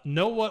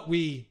know what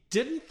we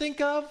didn't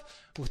think of,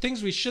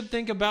 things we should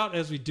think about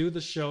as we do the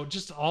show.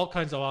 Just all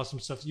kinds of awesome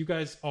stuff. You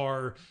guys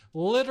are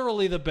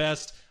literally the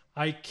best.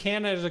 I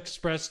cannot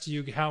express to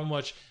you how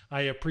much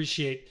I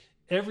appreciate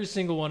every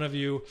single one of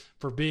you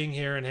for being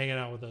here and hanging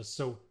out with us.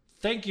 So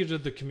thank you to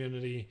the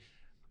community.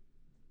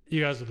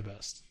 You guys are the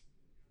best.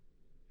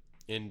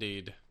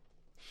 Indeed.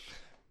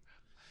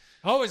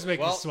 Always make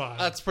me smile.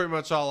 That's pretty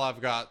much all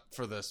I've got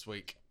for this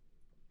week.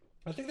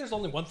 I think there's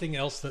only one thing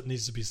else that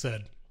needs to be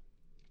said.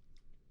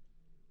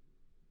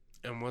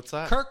 And what's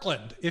that?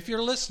 Kirkland, if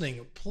you're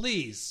listening,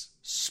 please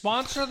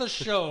sponsor the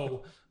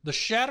show,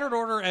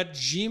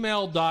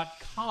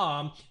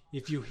 theshatteredorder@gmail.com.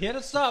 If you hit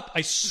us up,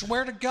 I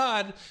swear to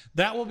God,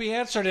 that will be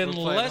answered in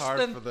less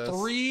than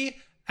 3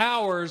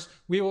 hours.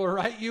 We will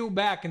write you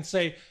back and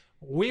say,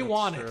 we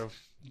want it.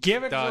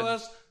 Give it Done. to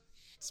us.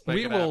 Make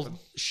We it will happen.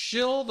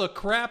 shill the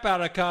crap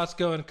out of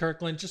Costco in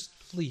Kirkland. Just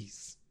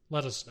please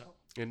let us know.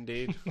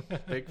 Indeed.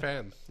 Big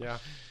fan. Yeah.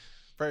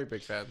 Very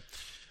big fan.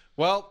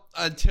 Well,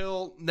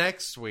 until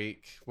next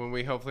week, when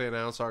we hopefully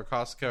announce our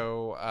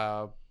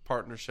Costco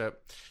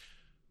partnership,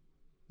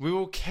 we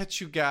will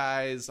catch you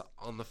guys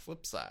on the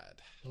flip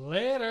side.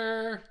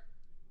 Later.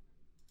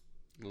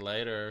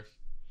 Later.